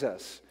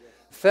Jesus.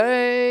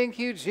 Thank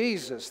you,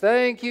 Jesus.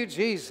 Thank you,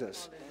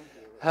 Jesus.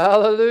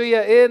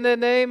 Hallelujah. In the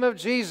name of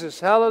Jesus.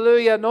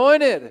 Hallelujah.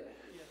 Anointed.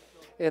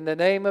 In the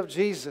name of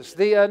Jesus.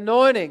 The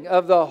anointing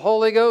of the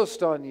Holy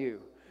Ghost on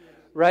you.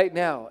 Right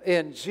now.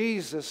 In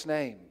Jesus'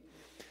 name.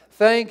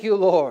 Thank you,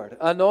 Lord.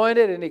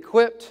 Anointed and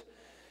equipped.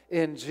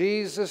 In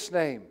Jesus'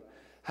 name.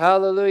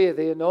 Hallelujah.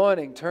 The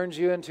anointing turns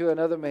you into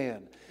another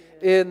man.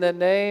 In the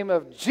name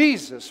of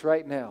Jesus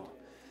right now.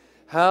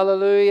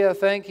 Hallelujah.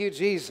 Thank you,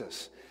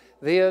 Jesus.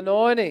 The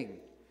anointing.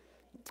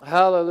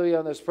 Hallelujah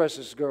on this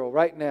precious girl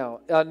right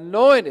now.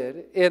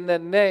 Anointed in the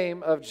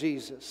name of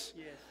Jesus.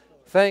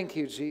 Thank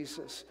you,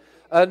 Jesus.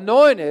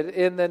 Anointed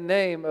in the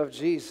name of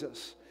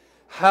Jesus.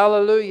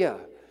 Hallelujah.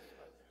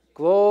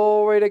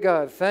 Glory to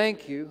God.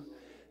 Thank you,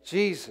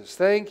 Jesus.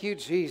 Thank you,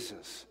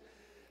 Jesus.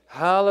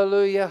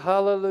 Hallelujah.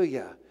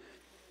 Hallelujah.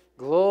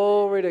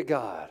 Glory to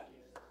God.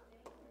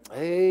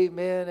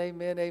 Amen,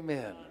 amen,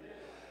 amen.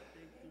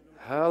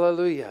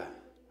 Hallelujah.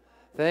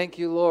 Thank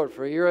you, Lord,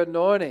 for your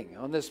anointing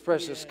on this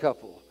precious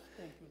couple.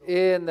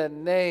 In the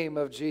name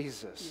of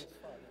Jesus.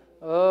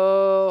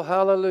 Oh,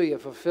 hallelujah.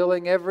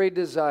 Fulfilling every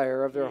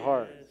desire of their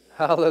heart.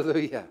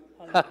 Hallelujah.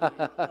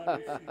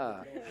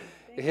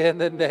 In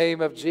the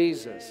name of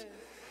Jesus.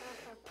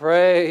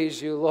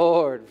 Praise you,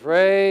 Lord.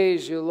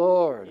 Praise you,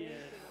 Lord.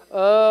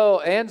 Oh,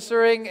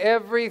 answering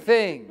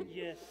everything.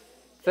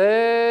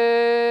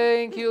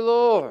 Thank you,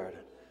 Lord.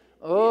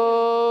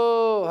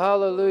 Oh,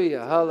 hallelujah,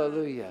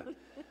 hallelujah.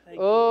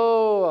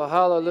 Oh,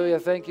 hallelujah.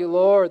 Thank you,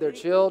 Lord. Their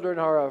children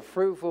are a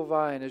fruitful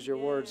vine, as your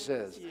word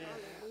says.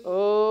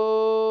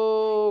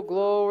 Oh,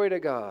 glory to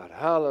God.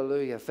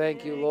 Hallelujah.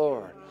 Thank you,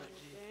 Lord.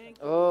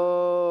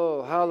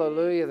 Oh,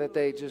 hallelujah, that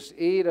they just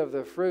eat of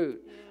the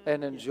fruit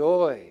and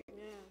enjoy.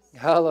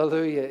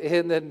 Hallelujah.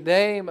 In the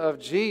name of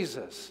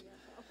Jesus.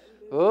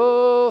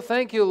 Oh,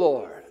 thank you,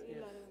 Lord.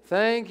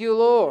 Thank you,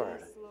 Lord.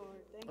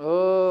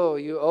 Oh,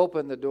 you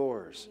open the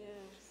doors.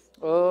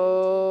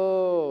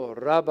 Oh,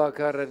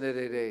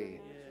 Rabakaranere.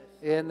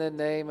 In the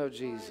name of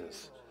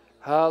Jesus.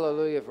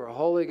 Hallelujah. For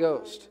Holy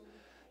Ghost.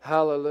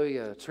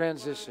 Hallelujah.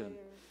 Transition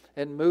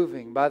and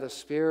moving by the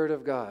Spirit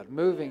of God.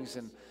 Movings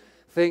and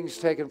things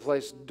taking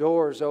place.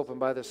 Doors open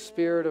by the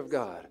Spirit of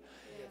God.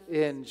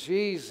 In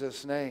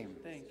Jesus' name.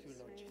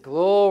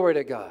 Glory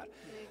to God.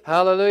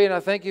 Hallelujah. And I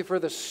thank you for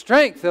the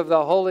strength of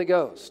the Holy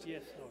Ghost.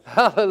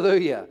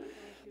 Hallelujah.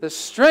 The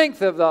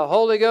strength of the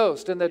Holy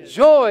Ghost and the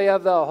joy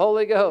of the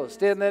Holy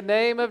Ghost in the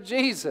name of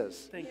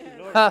Jesus. Thank you,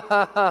 Lord. Ha,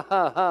 ha, ha,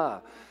 ha,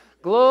 ha.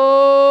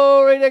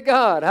 Glory to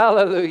God.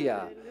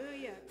 Hallelujah.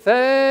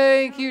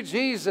 Thank you,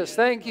 Jesus.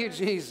 Thank you,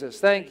 Jesus.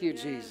 Thank you,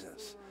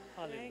 Jesus.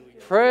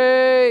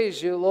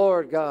 Praise you,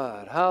 Lord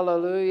God.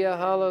 Hallelujah,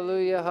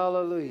 hallelujah,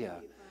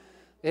 hallelujah.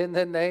 In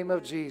the name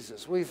of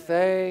Jesus, we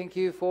thank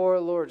you for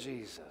it, Lord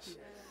Jesus.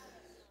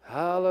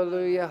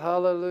 Hallelujah,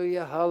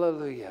 hallelujah,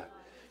 hallelujah.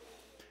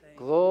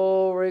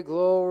 Glory,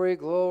 glory,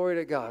 glory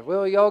to God.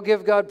 Well, y'all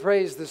give God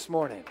praise this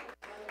morning.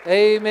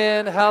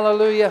 Amen.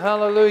 Hallelujah,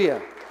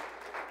 hallelujah.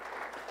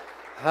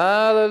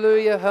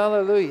 Hallelujah,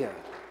 hallelujah.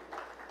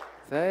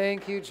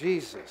 Thank you,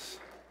 Jesus.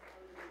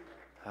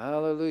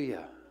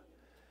 Hallelujah.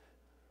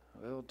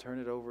 We'll turn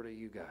it over to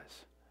you guys.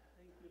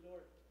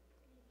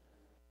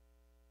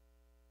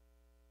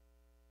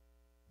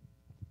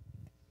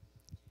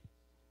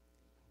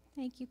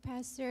 Thank you,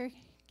 Pastor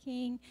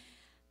King.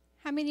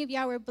 How many of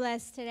y'all were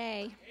blessed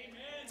today? Amen.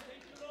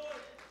 Thank you, Lord.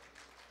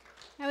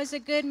 That was a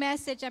good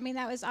message. I mean,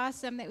 that was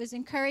awesome. It was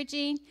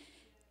encouraging,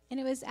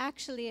 and it was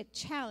actually a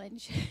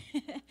challenge,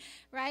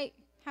 right?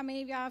 How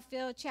many of y'all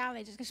feel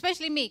challenged?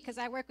 Especially me, because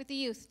I work with the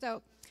youth,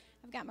 so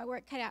I've got my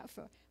work cut out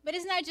for. But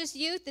it's not just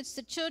youth, it's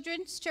the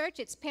children's church,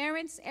 it's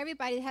parents.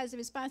 Everybody has a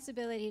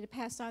responsibility to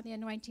pass on the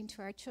anointing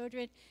to our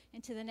children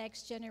and to the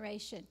next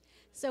generation.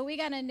 So we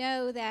got to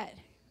know that,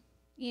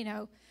 you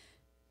know,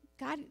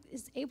 God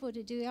is able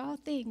to do all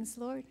things,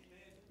 Lord,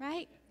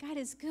 right? God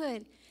is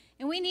good.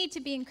 And we need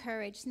to be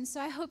encouraged. And so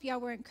I hope y'all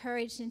were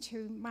encouraged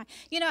into my,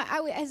 you know,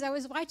 as I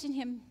was watching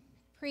him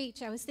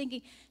preach, I was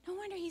thinking, no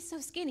wonder he's so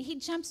skinny. He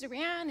jumps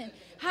around and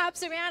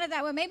hops around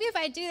that way. Maybe if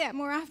I do that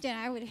more often,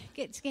 I would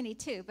get skinny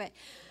too. But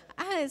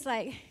I was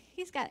like,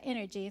 he's got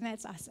energy, and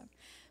that's awesome.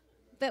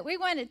 But we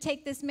want to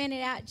take this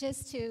minute out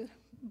just to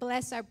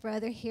bless our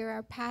brother here,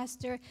 our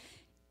pastor.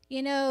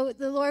 You know,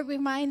 the Lord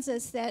reminds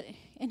us that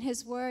in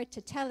his word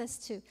to tell us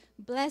to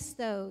bless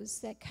those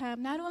that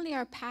come, not only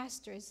our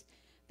pastors,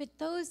 but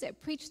those that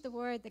preach the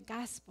word, the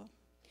gospel.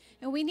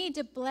 And we need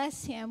to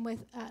bless him with,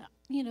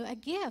 a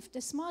gift,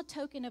 a small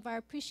token of our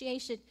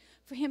appreciation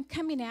for him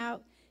coming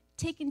out,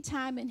 taking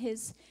time in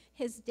his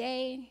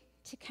day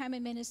to come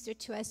and minister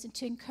to us and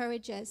to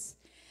encourage us.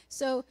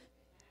 So,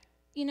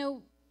 you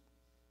know,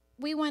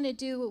 we want to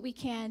do what we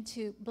can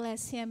to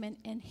bless him,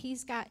 and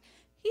he's got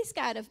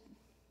a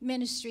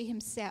ministry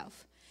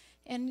himself.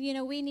 And, you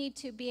know, we need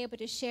to be able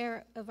to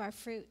share of our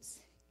fruits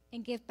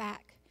and give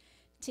back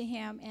to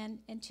him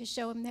and to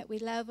show him that we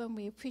love him,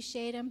 we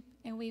appreciate him,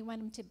 and we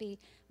want him to be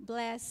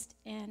blessed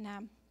and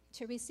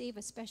to receive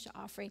a special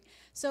offering.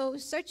 So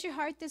search your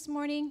heart this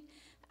morning.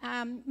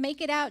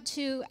 Make it out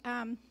to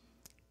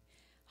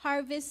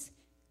Harvest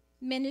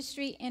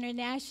Ministry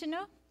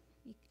International,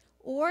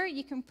 or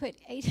you can put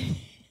HMI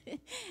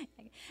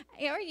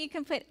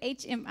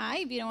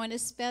if you don't want to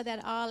spell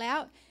that all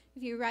out.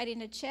 If you're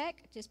writing a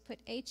check, just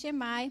put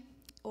HMI,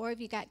 or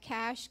if you got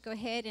cash, go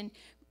ahead and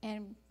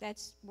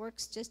that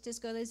works just as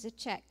good as a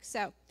check.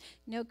 So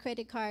no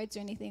credit cards or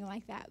anything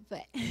like that.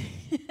 But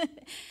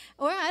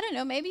or I don't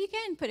know, maybe you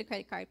can put a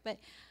credit card. But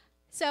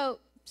so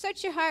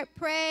search your heart,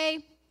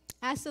 pray,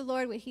 ask the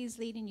Lord what he's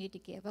leading you to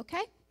give,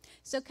 okay?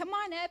 So come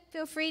on up,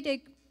 feel free to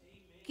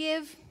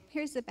give.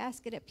 Here's the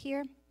basket up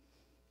here.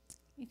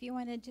 If you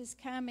want to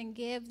just come and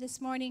give this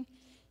morning.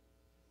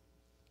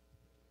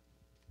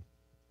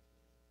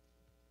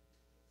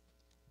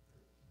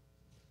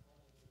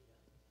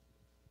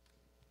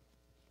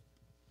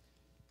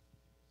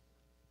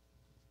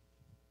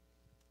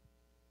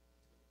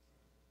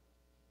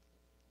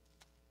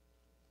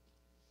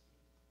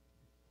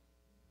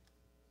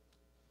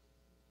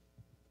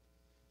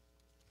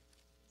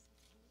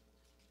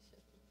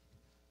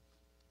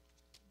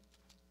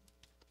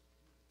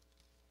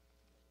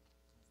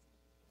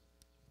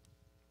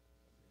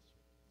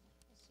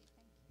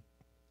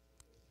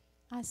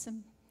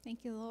 Awesome.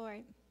 Thank you,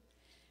 Lord.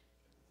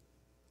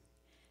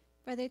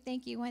 Brother,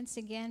 thank you once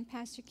again,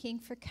 Pastor King,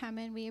 for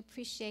coming. We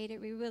appreciate it.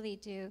 We really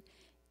do.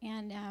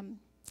 And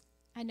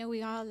I know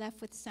we all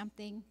left with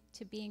something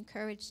to be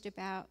encouraged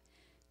about,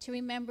 to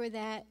remember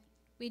that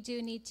we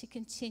do need to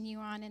continue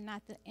on and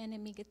not the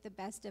enemy get the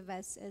best of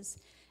us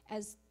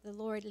as the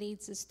Lord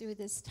leads us through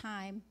this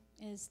time.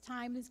 As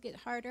times get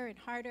harder and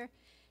harder,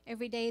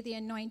 every day the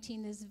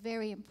anointing is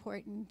very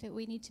important, that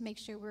we need to make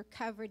sure we're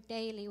covered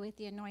daily with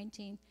the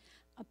anointing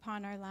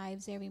upon our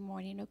lives every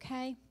morning,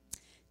 okay?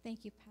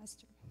 Thank you,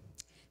 Pastor.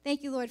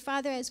 Thank you, Lord.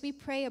 Father, as we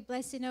pray a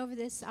blessing over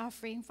this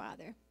offering,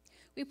 Father,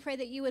 we pray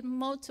that you would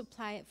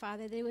multiply it,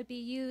 Father, that it would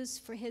be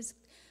used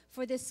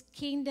for this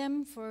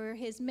kingdom, for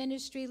his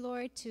ministry,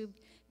 Lord, to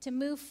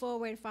move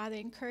forward, Father,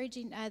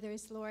 encouraging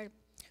others, Lord.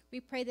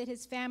 We pray that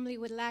his family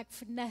would lack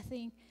for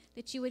nothing,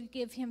 that you would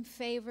give him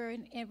favor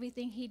in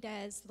everything he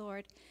does,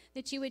 Lord,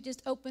 that you would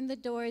just open the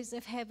doors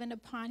of heaven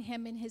upon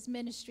him in his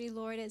ministry,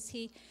 Lord, as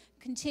he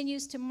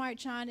continues to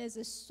march on as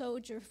a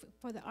soldier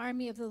for the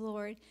army of the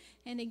Lord.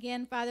 And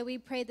again, Father, we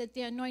pray that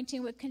the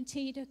anointing would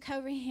continue to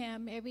cover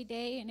him every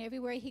day and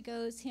everywhere he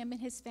goes, him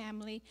and his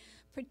family.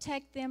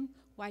 Protect them,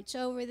 watch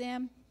over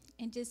them,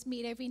 and just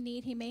meet every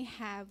need he may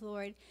have,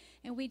 Lord.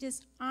 And we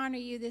just honor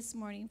you this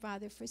morning,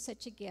 Father, for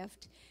such a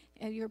gift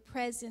of your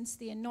presence,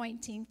 the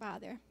anointing,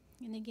 Father.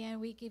 And again,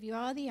 we give you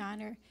all the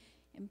honor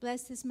and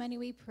bless this money,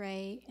 we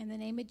pray. In the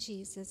name of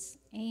Jesus,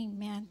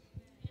 amen.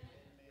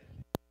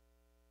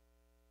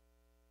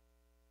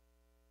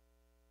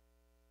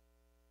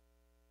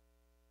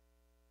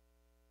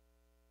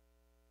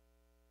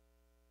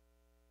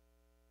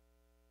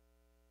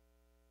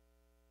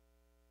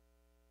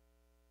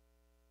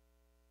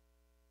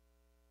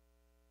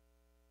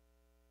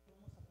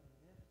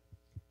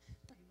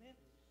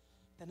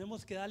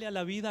 Tenemos que darle a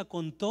la vida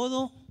con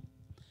todo,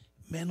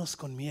 menos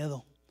con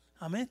miedo.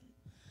 Amén.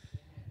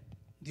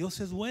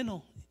 Dios es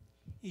bueno.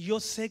 Y yo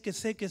sé que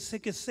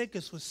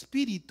su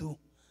espíritu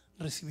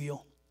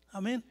recibió.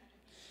 Amén.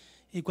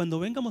 Y cuando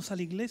vengamos a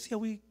la iglesia,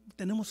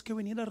 tenemos que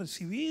venir a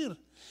recibir.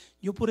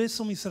 Yo por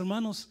eso, mis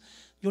hermanos,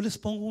 yo les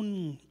pongo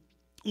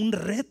un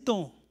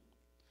reto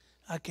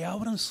a que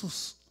abran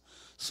sus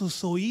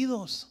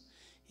oídos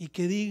y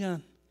que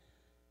digan,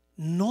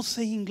 no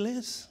sé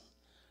inglés,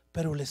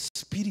 pero el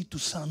Espíritu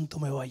Santo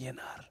me va a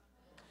llenar.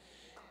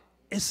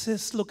 Ese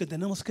es lo que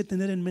tenemos que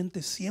tener en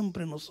mente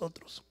siempre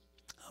nosotros.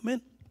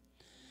 Amén.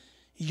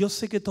 Y yo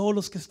sé que todos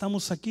los que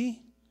estamos aquí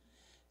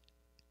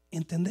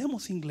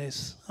entendemos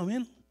inglés.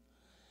 Amén.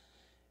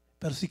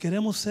 Pero si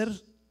queremos ser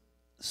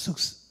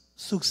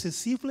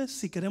sucesibles,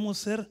 si queremos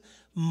ser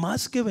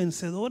más que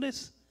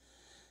vencedores,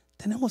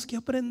 tenemos que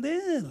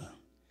aprender.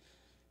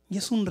 Y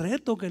es un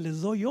reto que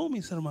les doy yo,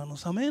 mis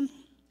hermanos. Amén.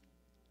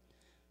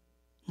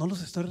 No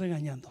los estoy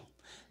regañando,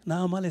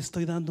 nada más les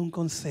estoy dando un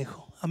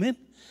consejo. Amén.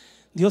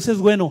 Dios es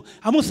bueno.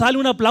 Vamos a darle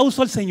un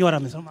aplauso al Señor.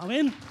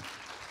 Amén.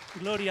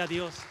 Gloria a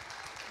Dios.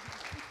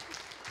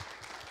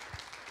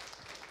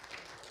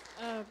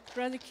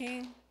 Brother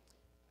King,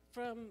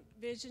 from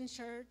Vision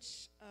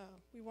Church,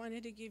 we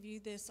wanted to give you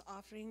this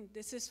offering.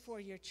 This is for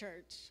your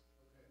church.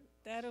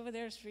 That over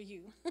there is for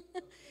you.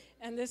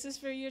 And this is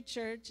for your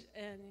church.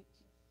 And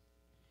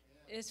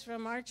it's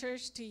from our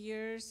church to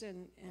yours.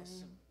 And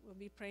we'll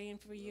be praying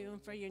for you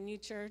and for your new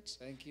church.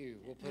 Thank you.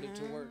 We'll put it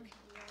to work.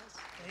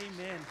 Yes.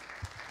 Amen.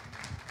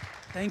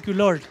 Thank you,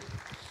 Lord.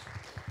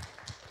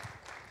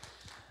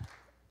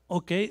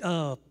 Okay,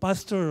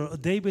 Pastor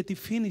David, he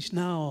finished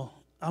now.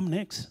 I'm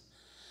next.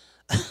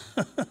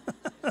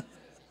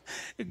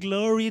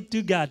 Glory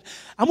to God.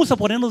 Vamos a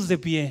ponernos de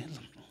pie.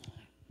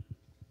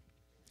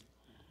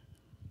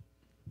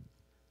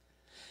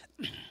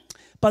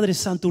 Padre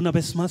Santo, una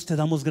vez más te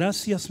damos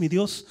gracias, mi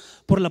Dios,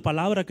 por la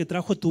palabra que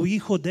trajo tu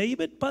hijo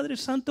David, Padre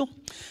Santo.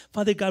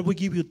 Father God, we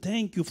give you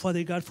thank you,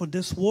 Father God, for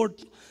this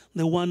word,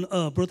 the one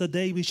Brother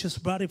David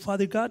just brought it,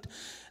 Father God.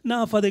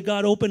 Now, Father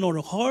God, open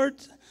our heart,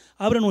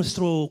 abre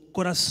nuestro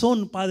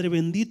corazón, Padre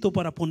bendito,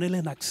 para ponerle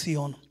en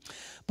acción.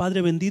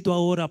 Padre bendito,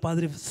 ahora,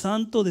 Padre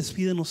Santo,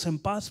 despídenos en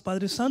paz,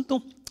 Padre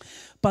Santo.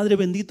 Padre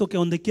bendito, que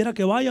donde quiera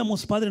que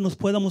vayamos, Padre, nos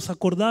podamos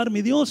acordar,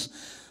 mi Dios,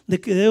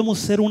 de que debemos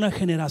ser una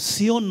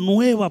generación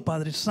nueva,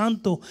 Padre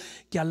Santo,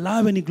 que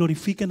alaben y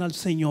glorifiquen al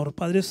Señor.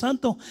 Padre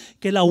Santo,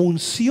 que la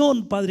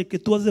unción, Padre, que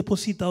tú has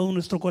depositado en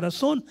nuestro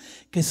corazón,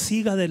 que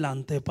siga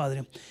adelante,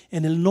 Padre.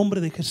 En el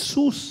nombre de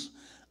Jesús,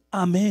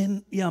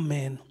 amén y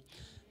amén.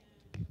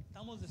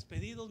 Estamos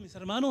despedidos, mis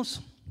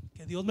hermanos.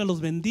 Que Dios me los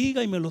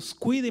bendiga y me los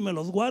cuide y me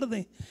los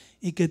guarde.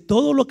 Y que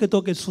todo lo que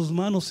toque sus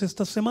manos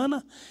esta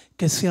semana,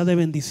 que sea de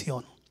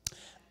bendición.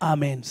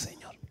 Amén, Señor.